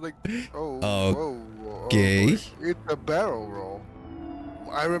stuff and I was like, oh, Okay. boy. It's a barrel roll.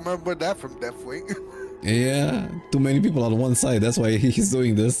 I remember that from Deathwing. Yeah, too many people on one side. That's why he's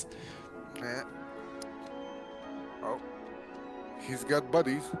doing this. Yeah. Oh, he's got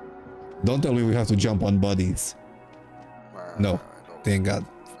buddies. Don't tell me we have to jump on buddies. No, thank God.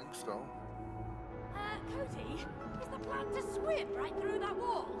 think so. Cody, is the plan to swim right through that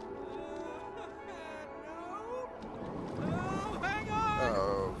wall? No, hang on.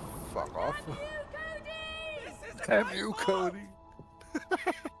 Oh, fuck off. Cody! Damn you, Cody.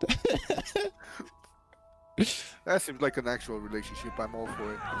 That seems like an actual relationship. I'm all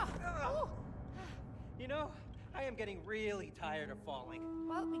for it. You know, I am getting really tired of falling.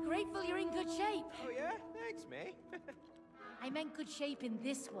 Well, be grateful you're in good shape. Oh yeah? Thanks, May. I meant good shape in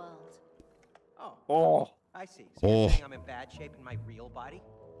this world. Oh. I see. So you're saying I'm in bad shape in my real body?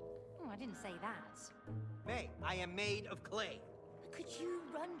 Oh, I didn't say that. May, I am made of clay. Could you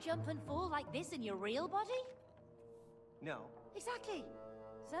run, jump, and fall like this in your real body? No. Exactly.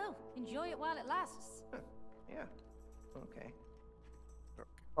 So, enjoy it while it lasts. Yeah. Okay.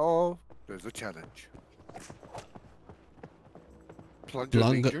 Oh, there's a challenge. Plunger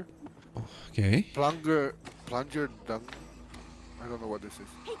danger. Okay. Plunger dung. I don't know what this is.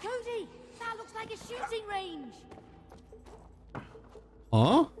 Hey, Cody! That looks like a shooting range!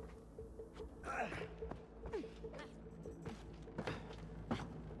 Huh?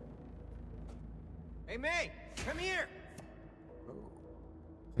 Hey, May! Come here!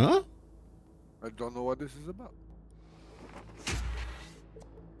 Huh? I don't know what this is about.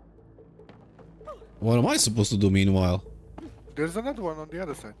 What am I supposed to do meanwhile? There's another one on the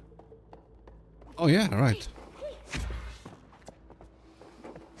other side. Oh yeah, right.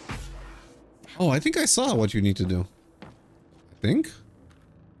 Oh, I think I saw what you need to do. I think.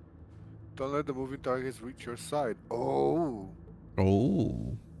 Don't let the moving targets reach your side. Oh.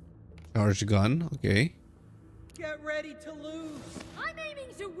 Oh. Charge gun, okay. Get ready to lose! I'm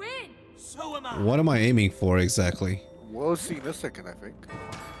aiming to win! So am I! What am I aiming for exactly? We'll see in a second, I think.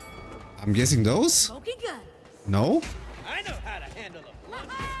 I'm guessing those? Smoking gun! No? I know how to handle a blunt.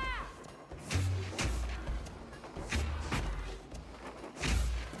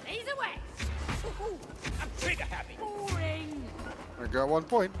 Blaze away! I'm trigger happy. Boring! I got 1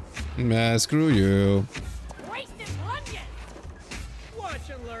 point. Nah, screw you. Wasted plunges! Watch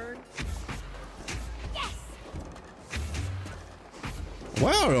and learn. Yes!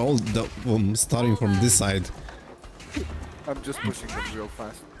 Why are all the starting from this side? I'm just pushing them real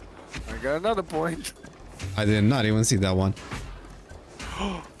fast. I got another point. I did not even see that one.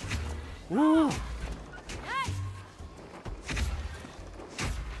 Woo.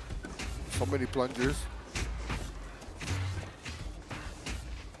 So many plungers.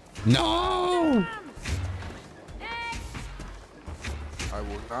 No! I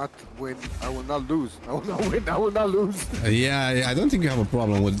will not win. I will not lose. I will not win. I will not lose. Yeah, I don't think you have a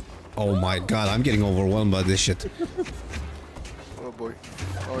problem with... Oh my god, I'm getting overwhelmed by this shit. Oh boy.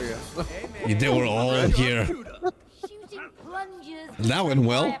 Oh yes. They were all here. Shooting plunges. That went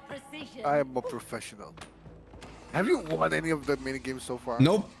well. Precision. I am a professional. Have you won any of the mini games so far?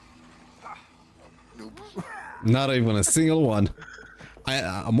 Nope. Nope. Not even a single one.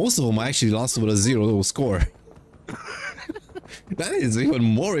 Most of them I actually lost with a 0 score. That is even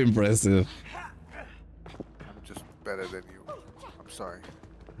more impressive. I'm just better than you. I'm sorry.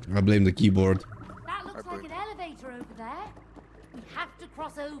 I blame the keyboard. That looks like an elevator over there. We have to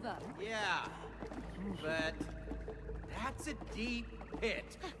cross over. Yeah, but that's a deep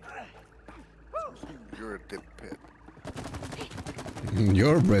pit. You're a dip pit.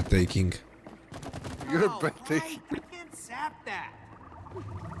 You're breathtaking. You're Oh, breathtaking. right. We can sap that.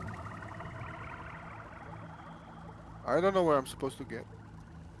 I don't know where I'm supposed to get.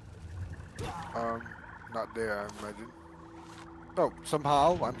 Not there, I imagine. Oh,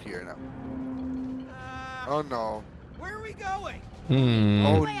 somehow I'm here now. Oh no. Where are we going?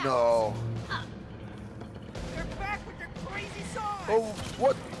 Oh no. They're back with their crazy signs. Oh,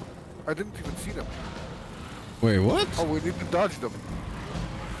 what? I didn't even see them. Wait, what? Oh, we need to dodge them.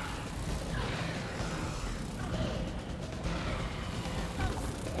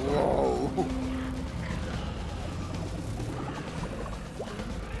 Whoa.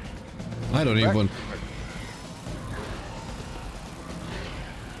 I don't even.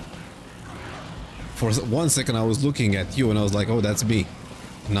 For 1 second, I was looking at you and I was like, "Oh, that's me."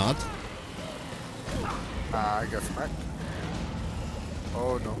 Not. I got smacked.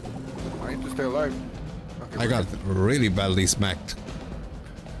 Oh no. I need to stay alive. Okay, I got really badly smacked.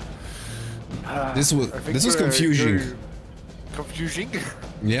 This was confusing. Confusing?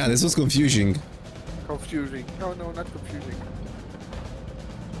 Yeah, this was confusing. Confusing. No, no, not confusing.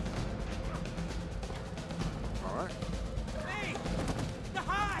 Alright. Hey! The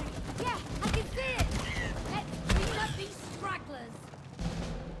hive! Yeah, I can see it! Let's clean up these stragglers.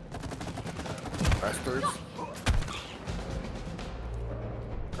 Bastards.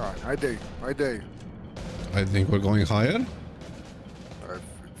 God, I dare you. I dare you. I think we're going higher. It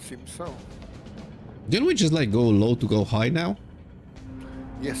seems so. Didn't we just like go low to go high now?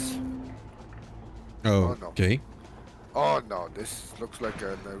 Yes. Oh, no. okay. Oh no, this looks like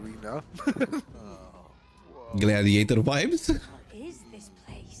an arena. Gladiator vibes. What is this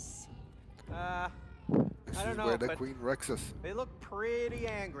place? This I is don't know, where the but queen wrecks us. they look pretty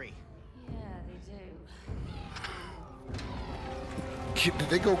angry. Yeah, they do. Did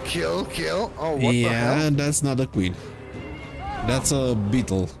they go kill? Oh, what the Yeah, hell? that's not a queen. That's a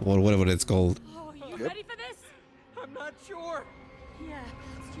beetle or whatever it's called. Oh, you Yep. ready for this? I'm not sure. Yeah,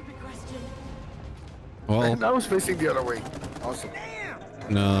 stupid question. Well, And I was facing the other way. Awesome. Damn!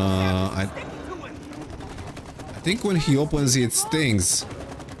 no, I think when he opens it stings.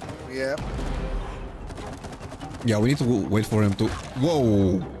 Yeah. Yeah, we need to wait for him to.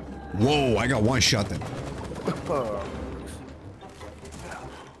 Whoa, whoa! I got one shot then.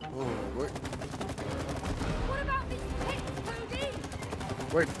 Oh, wait. What about these pits, Cody?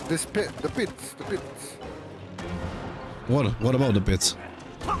 Wait, this pit, the pits. What about the pits?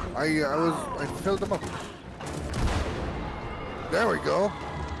 I filled them up. There we go.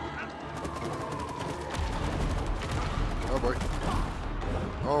 Oh boy.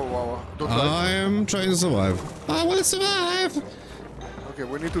 Oh wow. Don't die. I am trying to survive. I want to survive. Okay,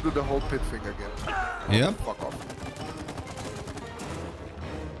 we need to do the whole pit thing again. Yep. Fuck off.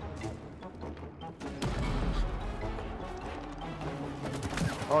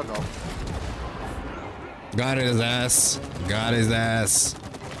 Oh no. Got his ass. Got his ass.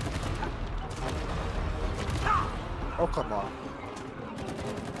 Oh come on.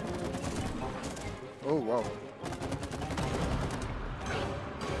 Oh wow.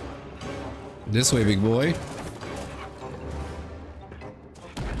 This way, big boy.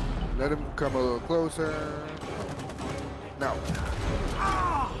 Let him come a little closer. Now.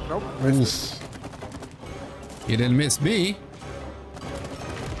 Nope. Oof. He didn't miss me.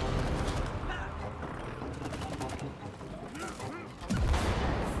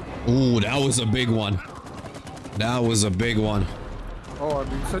 Ooh, that was a big one. That was a big one. Oh, I'm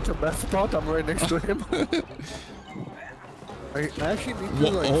in such a bad spot. I'm right next to him. I actually need to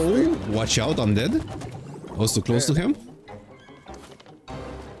like. Oh, watch out, I'm dead. I was too close to him.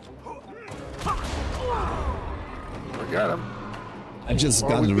 I got him. I just Oh,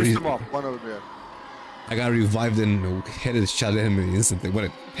 got we pissed him off. One over there. I got revived and headshot him instantly.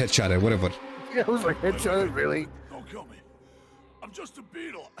 What? Headshot it, whatever. Yeah, I was like headshot. Really? Don't kill me. I'm just a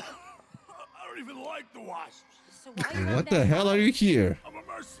beetle. I don't even like the wasps. So why What the hell are you here? I'm a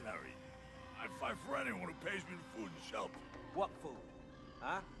mercenary. I fight for anyone who pays me food and shelter. What food?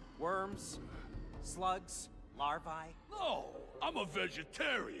 Huh? Worms? Slugs? Larvae? No, I'm a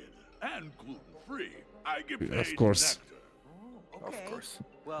vegetarian and gluten-free. I get paid Of course. nectar. Oh, okay. Of course.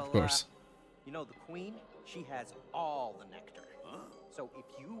 Well, Of course. you know, the queen, she has all the nectar. So if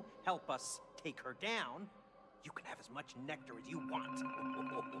you help us take her down, you can have as much nectar as you want.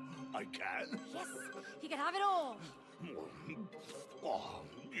 I can? Yes, he can have it all. Oh,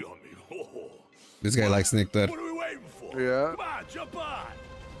 yummy. Oh. This guy likes nectar. What are we waiting for? Yeah. Come on, jump on.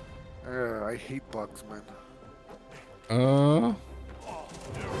 I hate bugs, man. Oh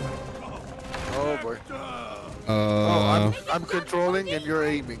boy. Oh, I'm controlling and you're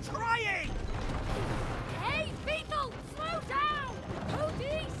aiming. Hey, people, slow down!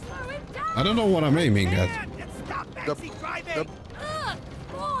 Cody, slow him down! I don't know what I'm aiming at. The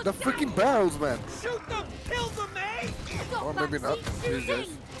freaking barrels, man. Shoot them! Kill them, May! Or maybe not. These guys.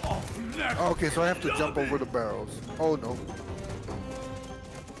 Oh, okay, so I have to jump over the barrels. Oh no.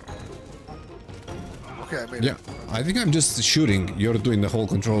 Okay, I made it. I think I'm just shooting. You're doing the whole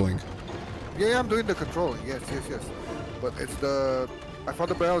controlling. Yeah, I'm doing the controlling. Yes. But it's the... I thought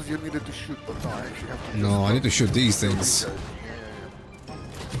the barrels you needed to shoot, but no, I actually have to... No, I need to shoot these things.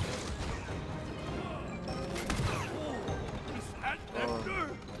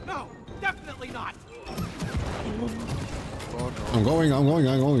 No, definitely not. Oh, no. I'm going.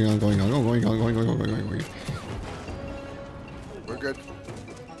 We're good.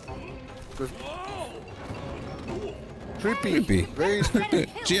 Trippy. Very trippy.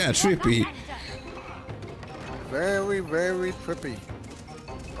 Yeah, trippy. Very, very trippy.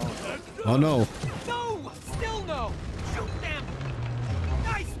 Oh no. No! Still no! Shoot them!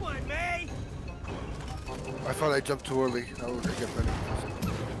 Nice one, May! I thought I jumped too early. I was gonna get better.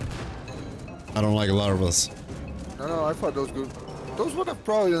 I don't like larvas. No, I thought those good. Those would have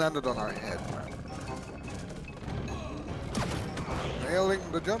probably landed on our head, man. Nailing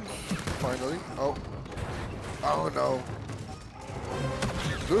the jump. Finally. Oh. Oh no.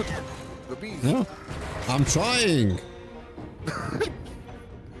 Dude, the bees. No. I'm trying.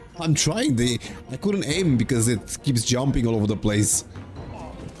 I'm trying. I couldn't aim because it keeps jumping all over the place.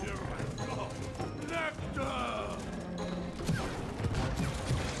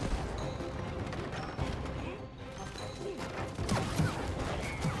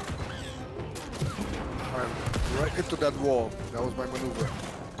 Right into that wall. That was my maneuver.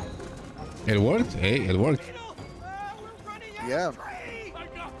 It worked. Hey, it worked. Yeah.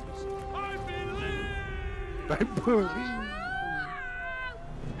 I believe.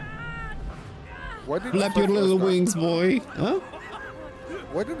 Why did Flap your little wings, boy. Huh?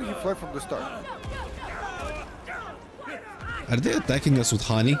 Why didn't he fly from the start? Are they attacking us with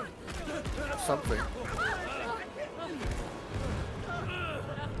honey? Something.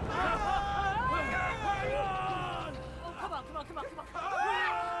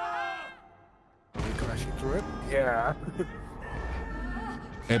 Are we crashing through it? Yeah.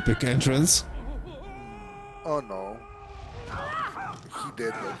 Epic entrance. Oh no. He did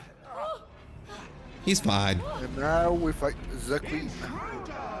it. He's fine. And now we fight the queen.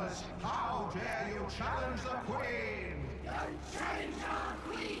 How dare you challenge the queen?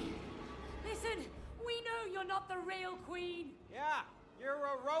 Listen, we know you're not the real queen. Yeah, you're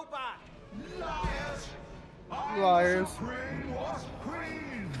a robot. Liars! Liars. Queen was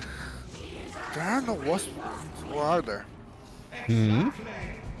queen! There are no wasps. Or are there? Hmm.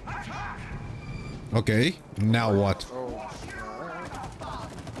 Okay. Now what? Oh.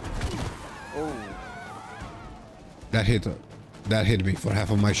 Oh. That hit me for half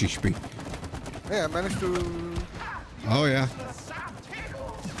of my HP. Hey, I managed to... Oh yeah.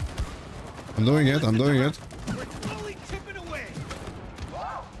 I'm doing it.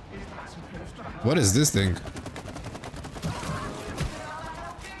 What is this thing?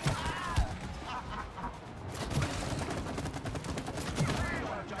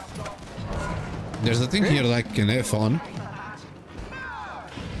 There's a thing here like an F on.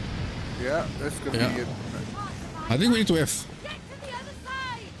 Yeah, that's gonna be it. I think we need to F.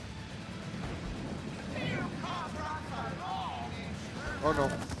 Oh no.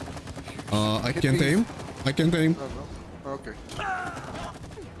 I can't aim. I can't aim. Oh no. Okay.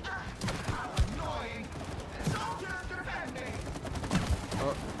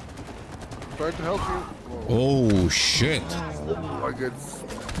 Trying to help you. Whoa. Oh shit. Oh, I get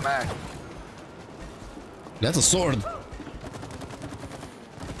smacked. That's a sword.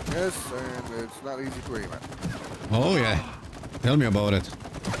 Yes, and it's not easy to aim at. Oh yeah. Tell me about it.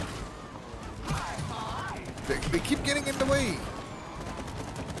 They keep getting in the way.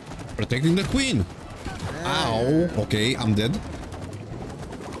 Protecting the queen. Yeah. Ow. Okay, I'm dead.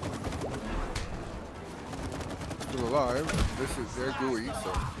 Still alive. They're gooey,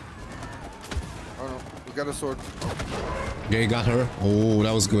 so. Oh no, we got a sword. Yeah, you got her. Oh,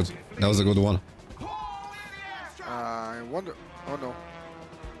 that was good. That was a good one. I wonder. Oh no.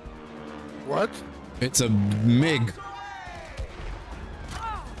 What? It's a MiG.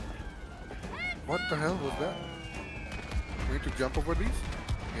 What the hell was that? We need to jump over these?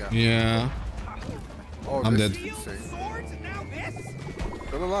 Yeah. Yeah. Oh, I'm this dead. is insane.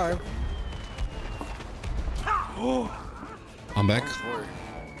 Still alive. I'm back. Oh,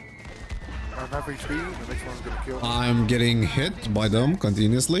 boy. I'm half HP. The next one's gonna kill me. I'm getting hit by them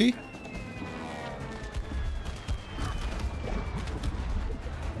continuously.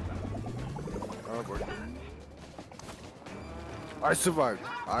 Oh boy. I survived.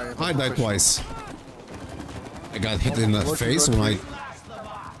 I died twice. I got hit in the face when I...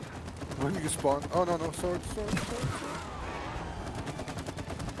 When you spawn... Oh no, sword.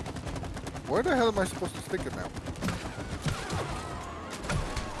 Where the hell am I supposed to stick it now?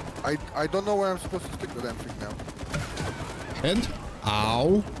 I don't know where I'm supposed to stick the damn thing now. Head?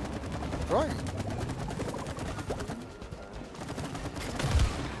 Ow. Trying.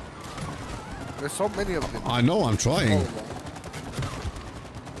 There's so many of them. I know, I'm trying.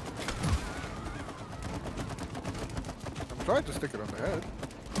 I'm trying to stick it on the head.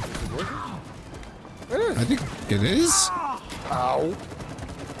 Is it working? It is. I think it is. Ow.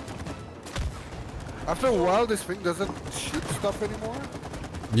 After a while, this thing doesn't shoot stuff anymore.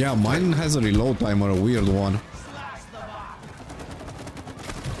 Yeah, mine has a reload timer, a weird one.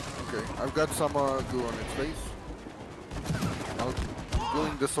 Okay, I've got some glue on its face. I'm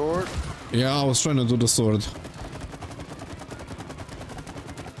gluing the sword. Yeah, I was trying to do the sword.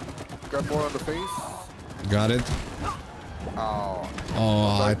 Got more on the face. Got it. Ow.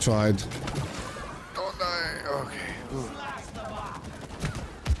 Oh, I tried. Don't die. Okay. Ooh.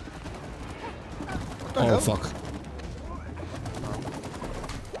 What the Oh, hell? fuck.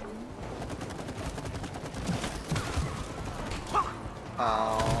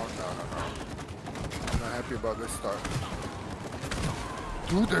 Oh, no. I'm not happy about this start.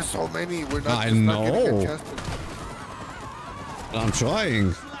 Dude, there's so many. We're not, I not getting a know. chance to... I'm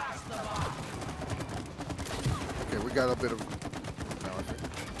trying. Okay, we got a bit of... No, I think.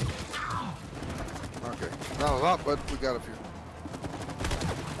 Okay, not a lot, but we got a few.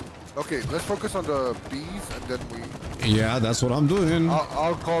 Okay, let's focus on the bees, and then we... Yeah, that's what I'm doing.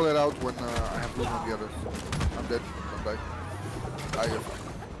 I'll call it out when I have loot on the others. I'm dead. Don't die. Ah, you're fine.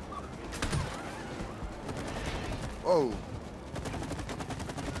 Oh.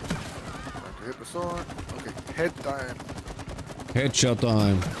 Trying to hit the sword. Okay, head time. Headshot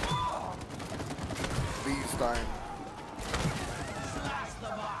time. Bees time.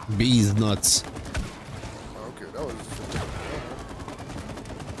 Bees nuts. Okay, that was...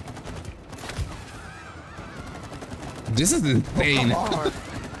 This is insane. Oh, come on.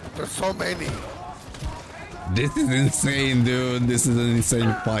 There's so many. This is insane, dude. This is an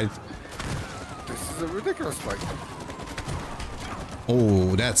insane fight. This is a ridiculous fight.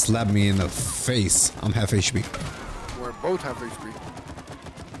 Oh, that slapped me in the face. I'm half HP. We're both half HP.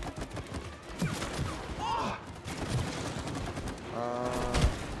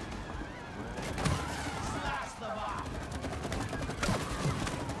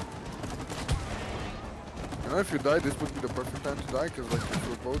 You know, if you die, this would be the perfect time to die, because like if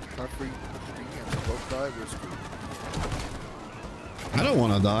we're both half HP and we both die, we're screwed. I don't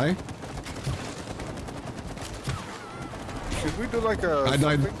want to die. Should we do like a I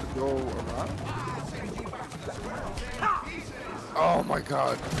died. something to go around? Oh my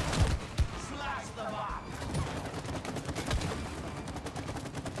god.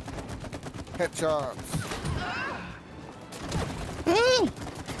 Headshots.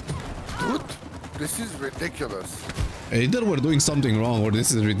 Dude, this is ridiculous. Either we're doing something wrong or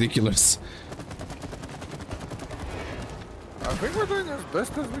this is ridiculous. I think we're doing as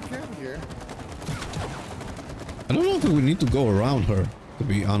best as we can here. I don't know if we need to go around her, to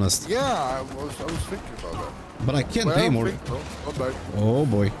be honest. Yeah, I was thinking about that. But I can't Well, aim or... Don't die. Oh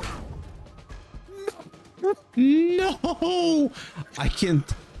boy. No! I can't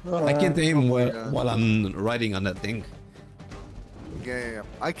aim while I'm riding on that thing. Yeah.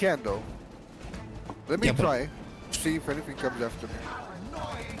 I can though. Let me Yeah, but- try. See if anything comes after me.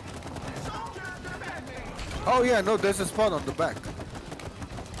 Oh yeah, no, there's a spot on the back.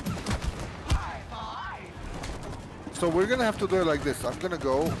 So we're gonna have to do it like this. I'm gonna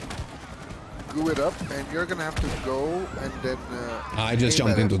go, glue it up, and you're gonna have to go and then. I just aim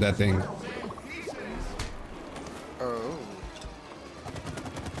jumped at into it. that thing. Oh.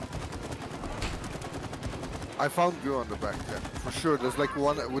 I found glue on the back, yeah, for sure. There's like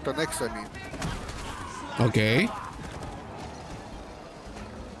one with an X, I mean. Okay.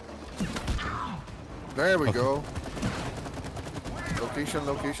 There we go. Location,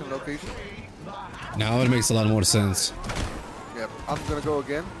 location, location. Now it makes a lot more sense. Yep, I'm gonna go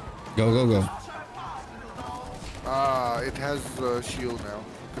again. Go, go, go. It has a shield now.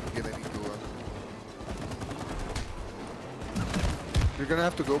 Couldn't get any glue on it. You're gonna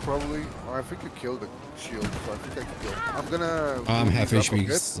have to go probably. Or I think you killed the shield, so I think I can go. I'm gonna. I'm glue half these up a HP,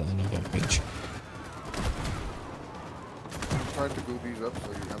 bit. son of a bitch. trying to glue these up so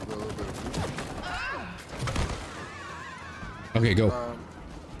you have a little bit of food. Okay, go.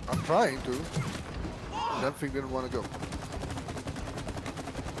 I'm trying to. That thing didn't want to go.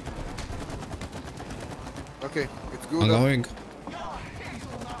 Okay, it's good. I'm going.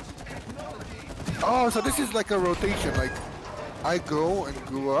 Oh, so this is like a rotation. Like, I go and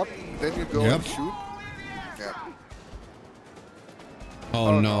glue up, then you go and shoot. Yeah.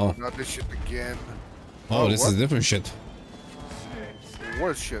 Oh no. Not this shit again. Oh, this is different shit.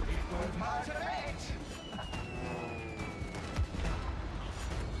 What shit?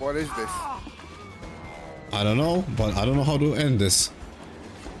 What is this? I don't know, but I don't know how to end this.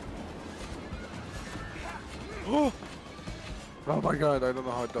 Oh my god, I don't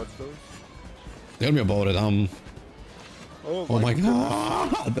know how to dodge those. Tell me about it. Oh my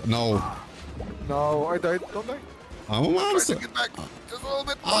god. No. No, I died. Don't die. I'm so get back. Just a little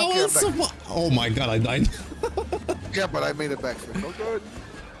bit. Oh my god, I died. Yeah, but I made it back. So good.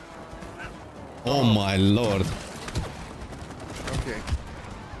 Oh my lord. Okay.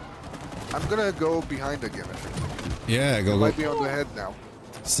 I'm gonna go behind again, I think. Yeah, go. Might be on the head now.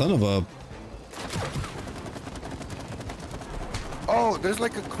 Son of a. Oh, there's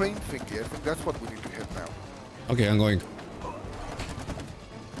like a crane thingy. I think that's what we need to hit now. Okay, I'm going.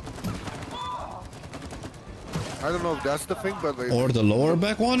 I don't know if that's the thing, but... Or the lower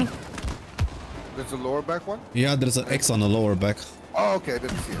back one? There's a lower back one? Yeah, there's an X on the lower back. Oh, okay, I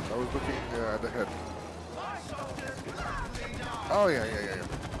didn't see it. I was looking at the head. Oh, yeah.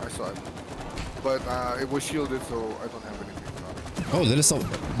 I saw it. But it was shielded, so I don't have anything on it. Oh,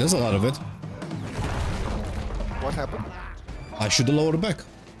 there's a lot of it. What happened? I shoot the lower back.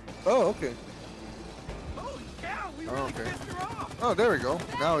 Oh, okay. Oh, okay. Oh, there we go.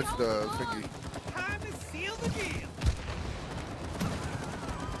 Now it's the thingy. Time to seal the deal.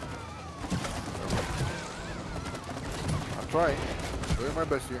 I'm trying. Doing my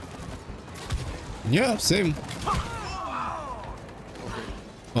best here. Yeah, same.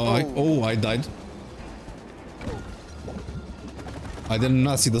 Okay. I died. I did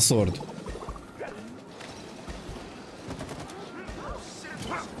not see the sword.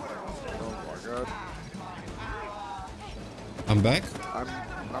 Oh my god. I'm back.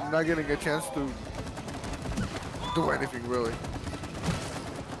 I'm not getting a chance to do anything really.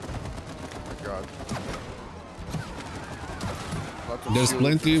 Oh my god. There's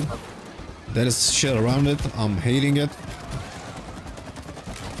plenty. There is shit around it. I'm hating it.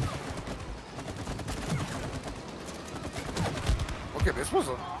 Okay, this was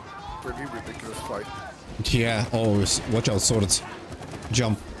a pretty ridiculous fight. Yeah. Oh, watch out, swords.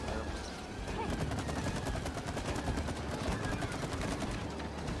 Jump.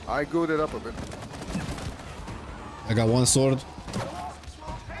 I glued it up a bit. I got one sword.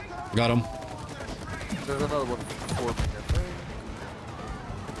 Got him. There's another one for me,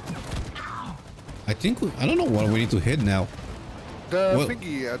 I think I don't know what we need to hit now. The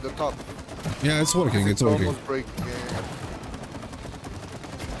thingy at the top. Yeah, it's working. It's working. Almost break. Yeah.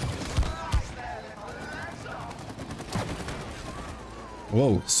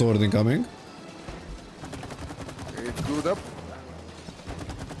 Whoa, sword incoming. It's glued up.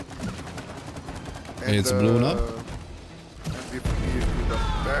 It's blown up. And the thingy is glued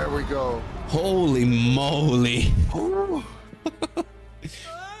up. There we go. Holy moly.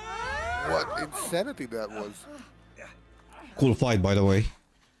 What insanity that was. Cool fight, by the way.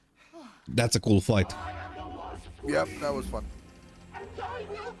 That's a cool fight. Yep, that was fun.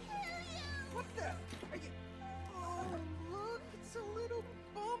 What the? Oh, look, it's a little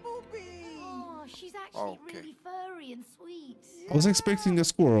bumblebee. Oh, she's actually really furry and sweet. I was expecting a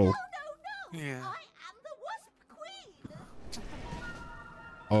squirrel. Yeah. I am the wasp queen.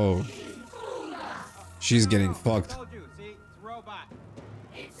 Oh. She's getting fucked. Told you, see? It's a robot.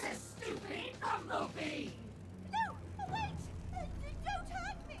 It's a stupid bumblebee. No, wait! Don't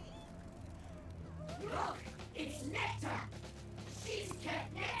hurt me! Look, it's nectar. She's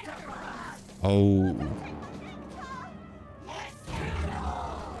kept nectar for us. Oh. Let's get it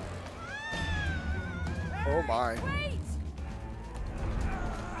all. Oh my.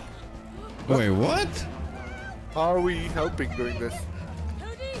 Wait, what? How are we helping doing this?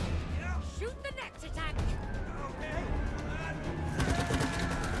 Cody, shoot the nectar tank.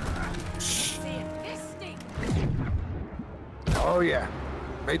 See if this stinks. Oh yeah.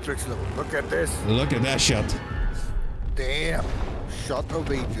 Matrix level. Look at this. Look at that shot. Damn. Shot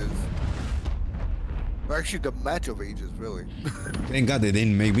of ages. Actually, the match of ages, really. Thank God they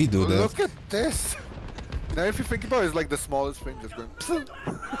didn't make me do that. Look at this. Now, if you think about it, it's like the smallest thing just going.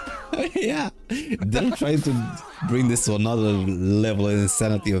 Yeah. They're trying to bring this to another level of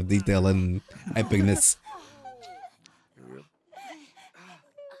insanity of detail and epicness.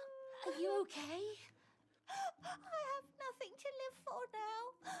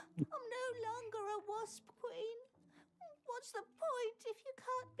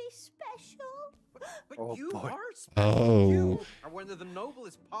 But Oh, you boy. are special. Oh. You are one of the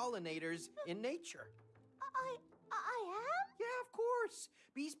noblest pollinators in nature. I am? Yeah, of course.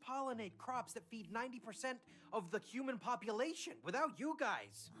 Bees pollinate crops that feed 90% of the human population. Without you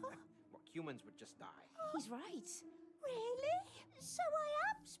guys, well, humans would just die. He's right. Really? So I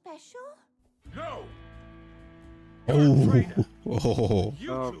am special? No! Oh.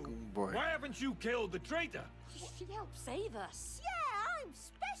 You Oh, two, boy. why haven't you killed the traitor? She helped save us. Yeah, I'm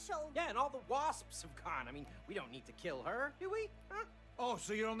special. Yeah, and all the wasps have gone. I mean, we don't need to kill her, do we? Huh? Oh,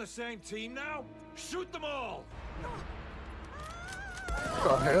 so you're on the same team now? Shoot them all!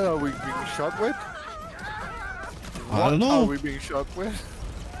 What the hell are we being shot with? I don't What know. are we being shot with?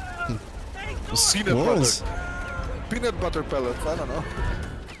 Peanut Squirrels. butter. Peanut butter pellets, I don't know.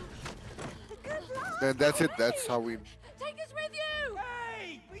 Then that's it, that's how we... Take us with you!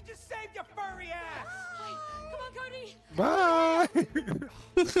 Hey, we just saved your furry ass! Come on, Cody! Bye!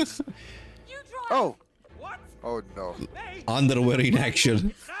 You drive! Oh! What? Oh no. Hey, Underwear in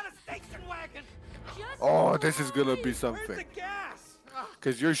action. it's not a station wagon! Just Oh, this is gonna be Where's something. the gas?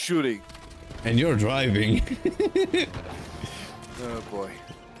 Because you're shooting. And you're driving. Oh boy.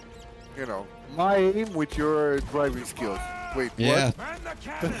 You know, my aim with your driving skills. Wait, Yeah. what? Man the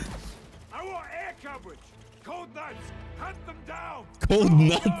cannons! I want air coverage! Cold nuts! Hunt them down! Cold Go,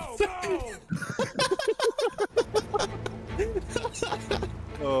 nuts. go, go!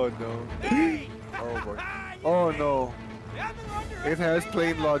 Oh no. Hey! Oh boy. You Oh failed. no. Never It has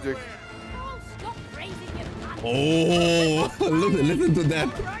plain logic. Oh, stop raising your hand. Oh, listen to that.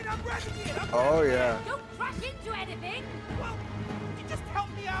 All right, I'm ready. Oh yeah. Don't crash into anything. Well, you just help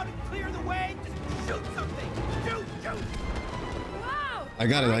me out and clear the way. Just shoot something. Shoot, shoot. Wow. I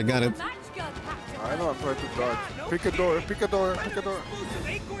got it, I got it. Match gun packed I know I'm trying to Yeah, dodge. no Pick a door, kidding. pick a door, What pick a are the door. explosive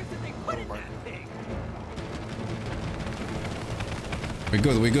acorns that they put in my. that thing? We're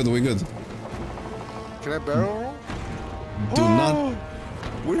good, we're good, we're good. Can I barrel roll? Do not.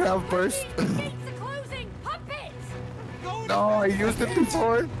 We have burst. Gates are closing. Pump it. Go No, I used it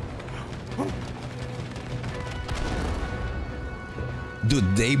before.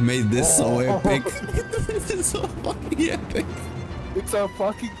 Dude, they made this so epic. This is so fucking epic. It's a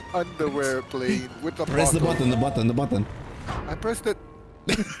fucking underwear plane with a Press the bottle. button, the button. I pressed it.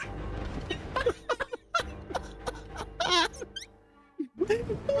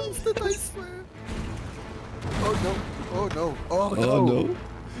 Pressed it, I swear. Oh no. Oh no. Oh no. Oh no.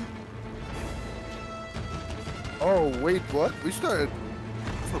 Oh wait, what? We started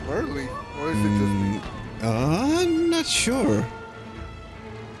from early. Or is it just me? I'm not sure.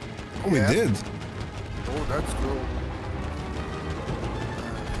 Oh, we Yeah. did. Oh, that's cool.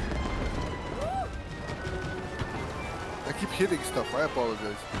 I keep hitting stuff. I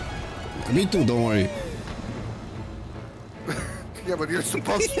apologize. Me too, don't worry. Yeah, but you're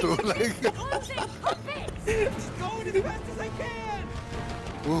supposed to. Like. Closing. Pump it. Just going as fast as I can.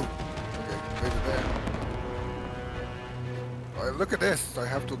 Ooh. Okay, maybe there. Look at this. I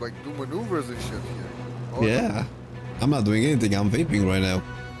have to like do maneuvers and shit here. Oh, Yeah. I'm not doing anything, I'm vaping right now.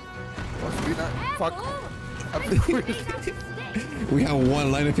 Must be not. Fuck. Careful. We have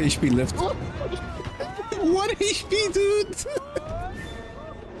one line of HP left. 1 HP, dude!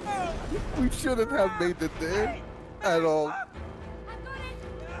 We shouldn't have made it there at all. I've got it.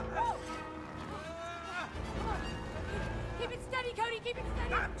 Keep it steady, Cody. Keep it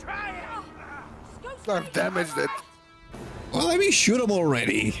steady. I'm trying. Just go straight. I've damaged it. Well, let me shoot him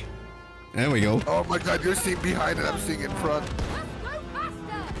already. There we go. Oh my god, you're seeing behind and I'm seeing in front. Just go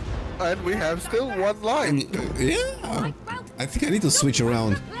faster. And we have still one line. Yeah. I think I need to switch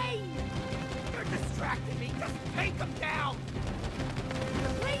around. Plane. You're distracting me. Just take them down. The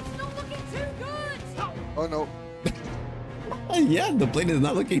plane's not looking too good. Oh no. Yeah, the plane is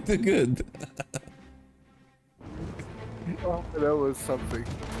not looking too good. Oh, that was something.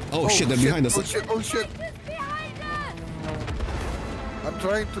 Oh, shit, they're behind us. Oh shit, oh shit. It's behind us. I'm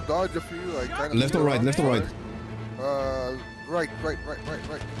trying to dodge a few. I kind of Left or right, left or right? Right.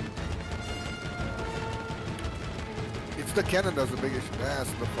 It's the cannon that's the biggest ass,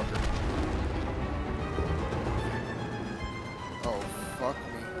 the fucker. Oh, fuck me.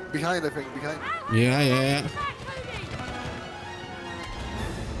 Behind, I think, behind. Yeah. Back,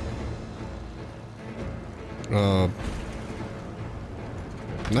 Cody.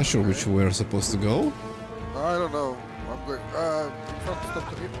 Not sure which way we're supposed to go. I don't know. I'm going. Stop to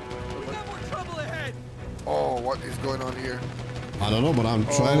hit. We got more trouble ahead. Oh, what is going on here? I don't know, but I'm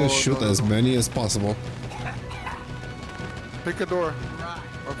trying to shoot no. as many as possible. Pick a door.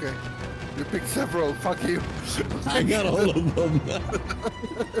 Okay. You picked several. Fuck you. I got all of them.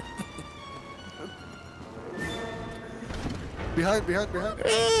 behind.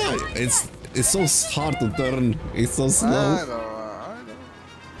 It's so hard to turn. It's so slow. I know.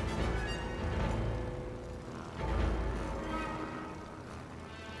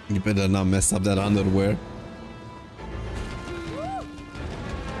 You better not mess up that underwear.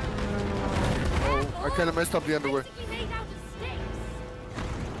 Oh, I kind of messed up the underwear.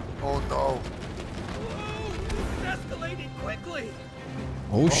 Oh no. It's escalating quickly.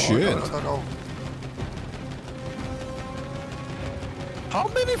 Oh shit. No. How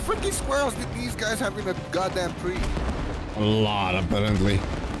many freaking squirrels did these guys have in a goddamn tree? A lot, apparently.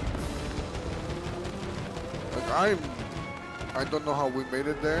 Like, I don't know how we made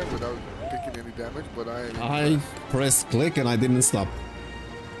it there without taking any damage, but I pressed click and I didn't stop.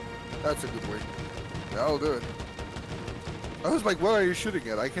 That's a good way. That'll do it. I was like, what are you shooting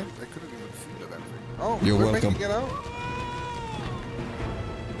at? I couldn't even see the damn thing. Oh, You're we're welcome. making it out?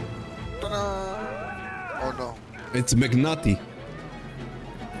 Ta-da! Oh no. It's McNutty.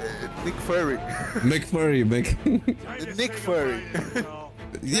 Nick Fury. McFurry, Nick Fury.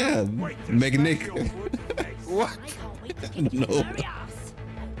 Yeah, McNick. What? No.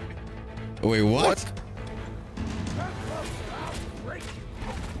 Wait, what?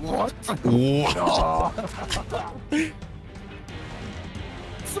 What? What?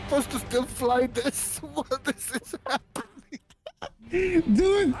 Supposed to still fly this? What this is happening?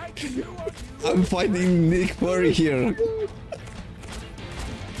 Dude, I'm fighting Nick Fury here.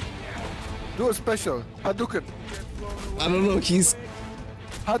 Do a special. Hadouken. I don't know, he's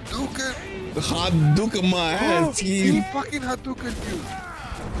Hadouken. Hadouken my ass. He fucking Hadouken you.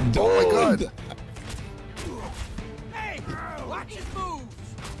 Dude. Oh my god. Hey, watch his moves.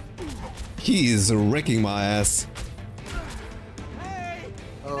 He is wrecking my ass.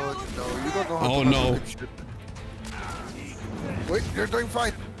 Oh no, you don't know how Oh to no. Hadouken shit. Wait, you're doing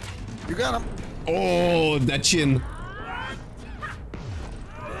fine. You got him. Oh, that chin.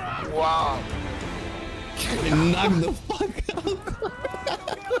 Wow. Knock the fuck out.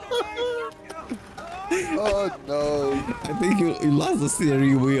 Oh no. I think you lost the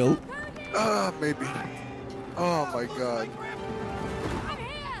steering wheel. Maybe. Oh my god.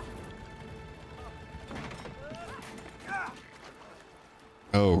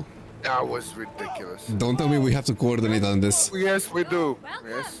 Oh. That was ridiculous. Don't tell me we have to coordinate on this. Yes, we do.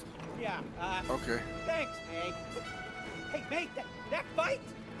 Yes. Yeah, Okay. thanks, May. Hey, May, that fight?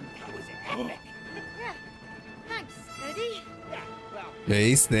 That was epic. Yeah. Thanks, Cody. Yeah, well,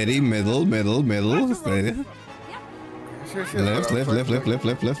 Okay, steady, middle, steady. Yes,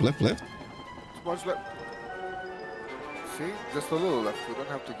 Left. Much left. See? Just a little left. We don't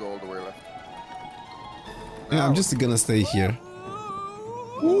have to go all the way left. Yeah, I'm just gonna stay here.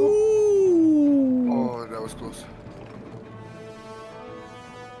 Oh, that was close.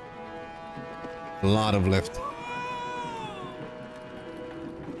 A lot of left.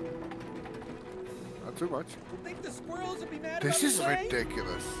 Not too much. think the squirrels will be mad This about is the rain?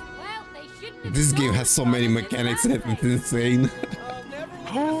 ridiculous. Well, they shouldn't have This game has so many mechanics that it's insane. I'll never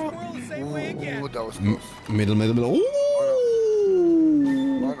look at a squirrel the same way again. Oh, that was close. Middle. Ooh.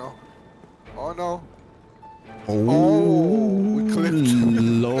 Oh no. Oh no. Oh, we clipped.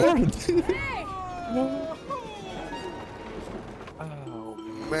 Lord. Oh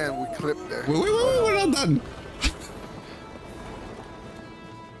man, we clipped there. Wait, we're not done.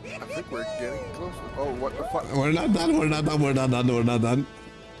 I think we're getting close. Oh, what the fuck? We're not done.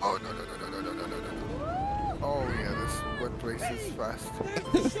 Oh no. Oh yeah, this wet place is fast.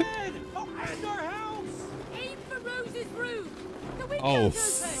 The shed! Oh, and our house! Aim for Rose's room. The Oh,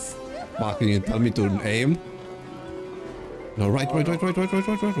 window's open. fuck, can you tell me to aim? No, right.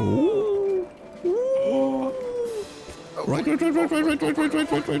 Ooh. Right.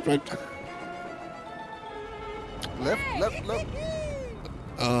 Left.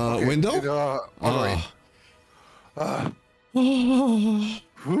 Okay, window?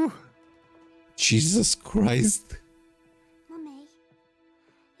 Jesus Christ. Mummy,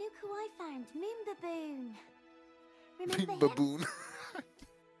 look who I found. Moon Baboon. Big Remember him? baboon.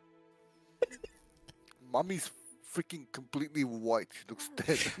 Mommy's freaking completely white. She looks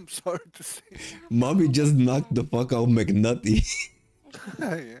dead. I'm sorry to say. Mommy just knocked the fuck out McNutty.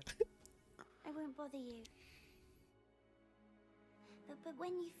 Yeah. I won't bother you. But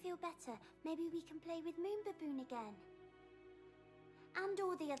when you feel better, maybe we can play with Moon Baboon again. And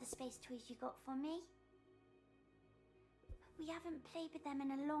all the other space toys you got for me. We haven't played with them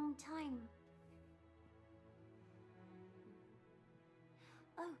in a long time.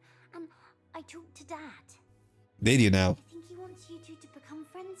 Oh, and I talked to Dad. Did you now? I think he wants you two to become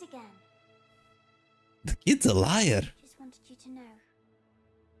friends again. The kid's a liar. Just wanted you to know.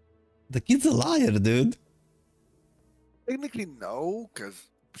 The kid's a liar, dude. Technically, no, because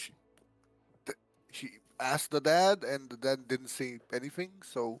she asked the dad, and the dad didn't say anything.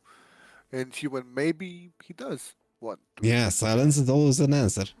 So, and she went, maybe he does want to. Yeah, silence is always an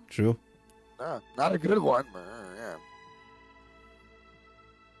answer. True. Nah, not a good one. Yeah.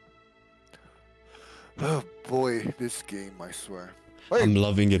 Oh boy, this game, I swear. Wait, I'm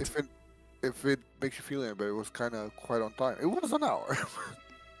loving it. If it makes you feel any better, it was kind of quite on time. It was an hour.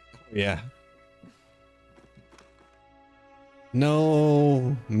 Yeah.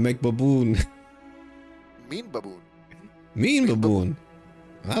 No, make baboon. Mean baboon. Mean baboon.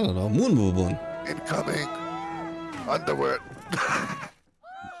 I don't know, moon baboon. Incoming. Underwear.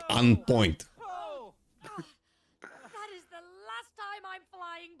 On point. Oh, that is the last time I'm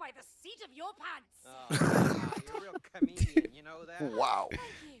flying by the seat of your pants. Oh, you're a real comedian, you know that? Wow. Thank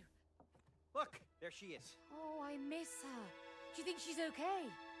you. Look, there she is. Oh, I miss her. Do you think she's okay?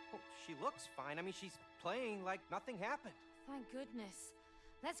 Oh, she looks fine. I mean, she's playing like nothing happened. Thank goodness.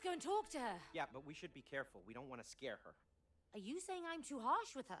 Let's go and talk to her. Yeah, but we should be careful. We don't want to scare her. Are you saying I'm too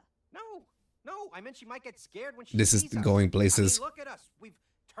harsh with her? No, I meant she might get scared when she This is sees us. going I places. mean, look at us. We've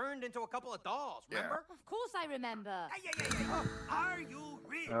turned into a couple of dolls, Yeah. remember? Of course I remember. Yeah. Are you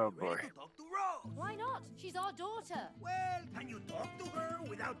really Oh, boy. ready to talk to Rose? Why not? She's our daughter. Well, can you talk to her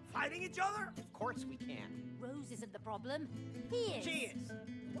without fighting each other? Of course we can. Rose isn't the problem. He is. She is.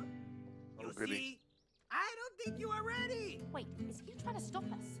 Oh, You goody. see, I don't think you are ready. Wait, is he trying to stop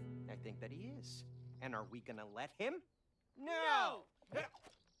us? I think that he is. And are we gonna let him? No!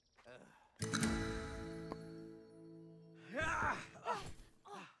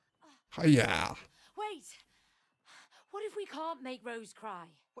 Yeah. Wait. What if we can't make Rose cry?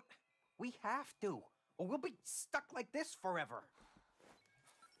 What? We have to, or we'll be stuck like this forever.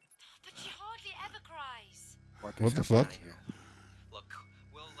 But she hardly ever cries. What the fuck? Look,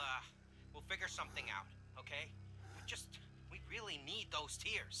 we'll figure something out, okay? We really need those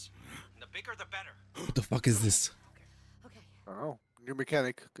tears. And the bigger, the better. What the fuck is this? Okay. I don't know. New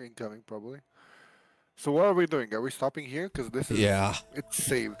mechanic incoming, probably. So what are we doing? Are we stopping here? Because this is... Yeah. It's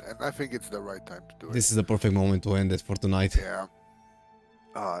saved, and I think it's the right time to do it. This is the perfect moment to end it for tonight. Yeah.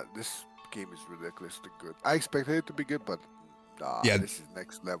 This game is ridiculously good. I expected it to be good, but Yeah. this is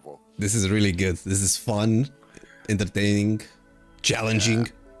next level. This is really good. This is fun, entertaining, challenging.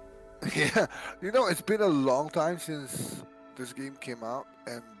 Yeah. You know, it's been a long time since this game came out,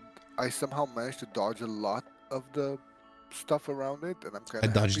 and I somehow managed to dodge a lot of the stuff around it, and I'm kind I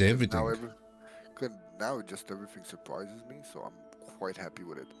of dodged everything. Now just everything surprises me, so I'm quite happy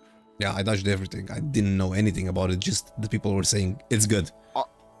with it. Yeah, I dodged everything. I didn't know anything about it. Just the people were saying it's good.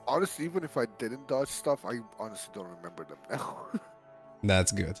 Honestly, even if I didn't dodge stuff, I honestly don't remember them now.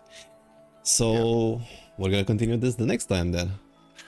 That's good. So we're gonna continue this the next time then.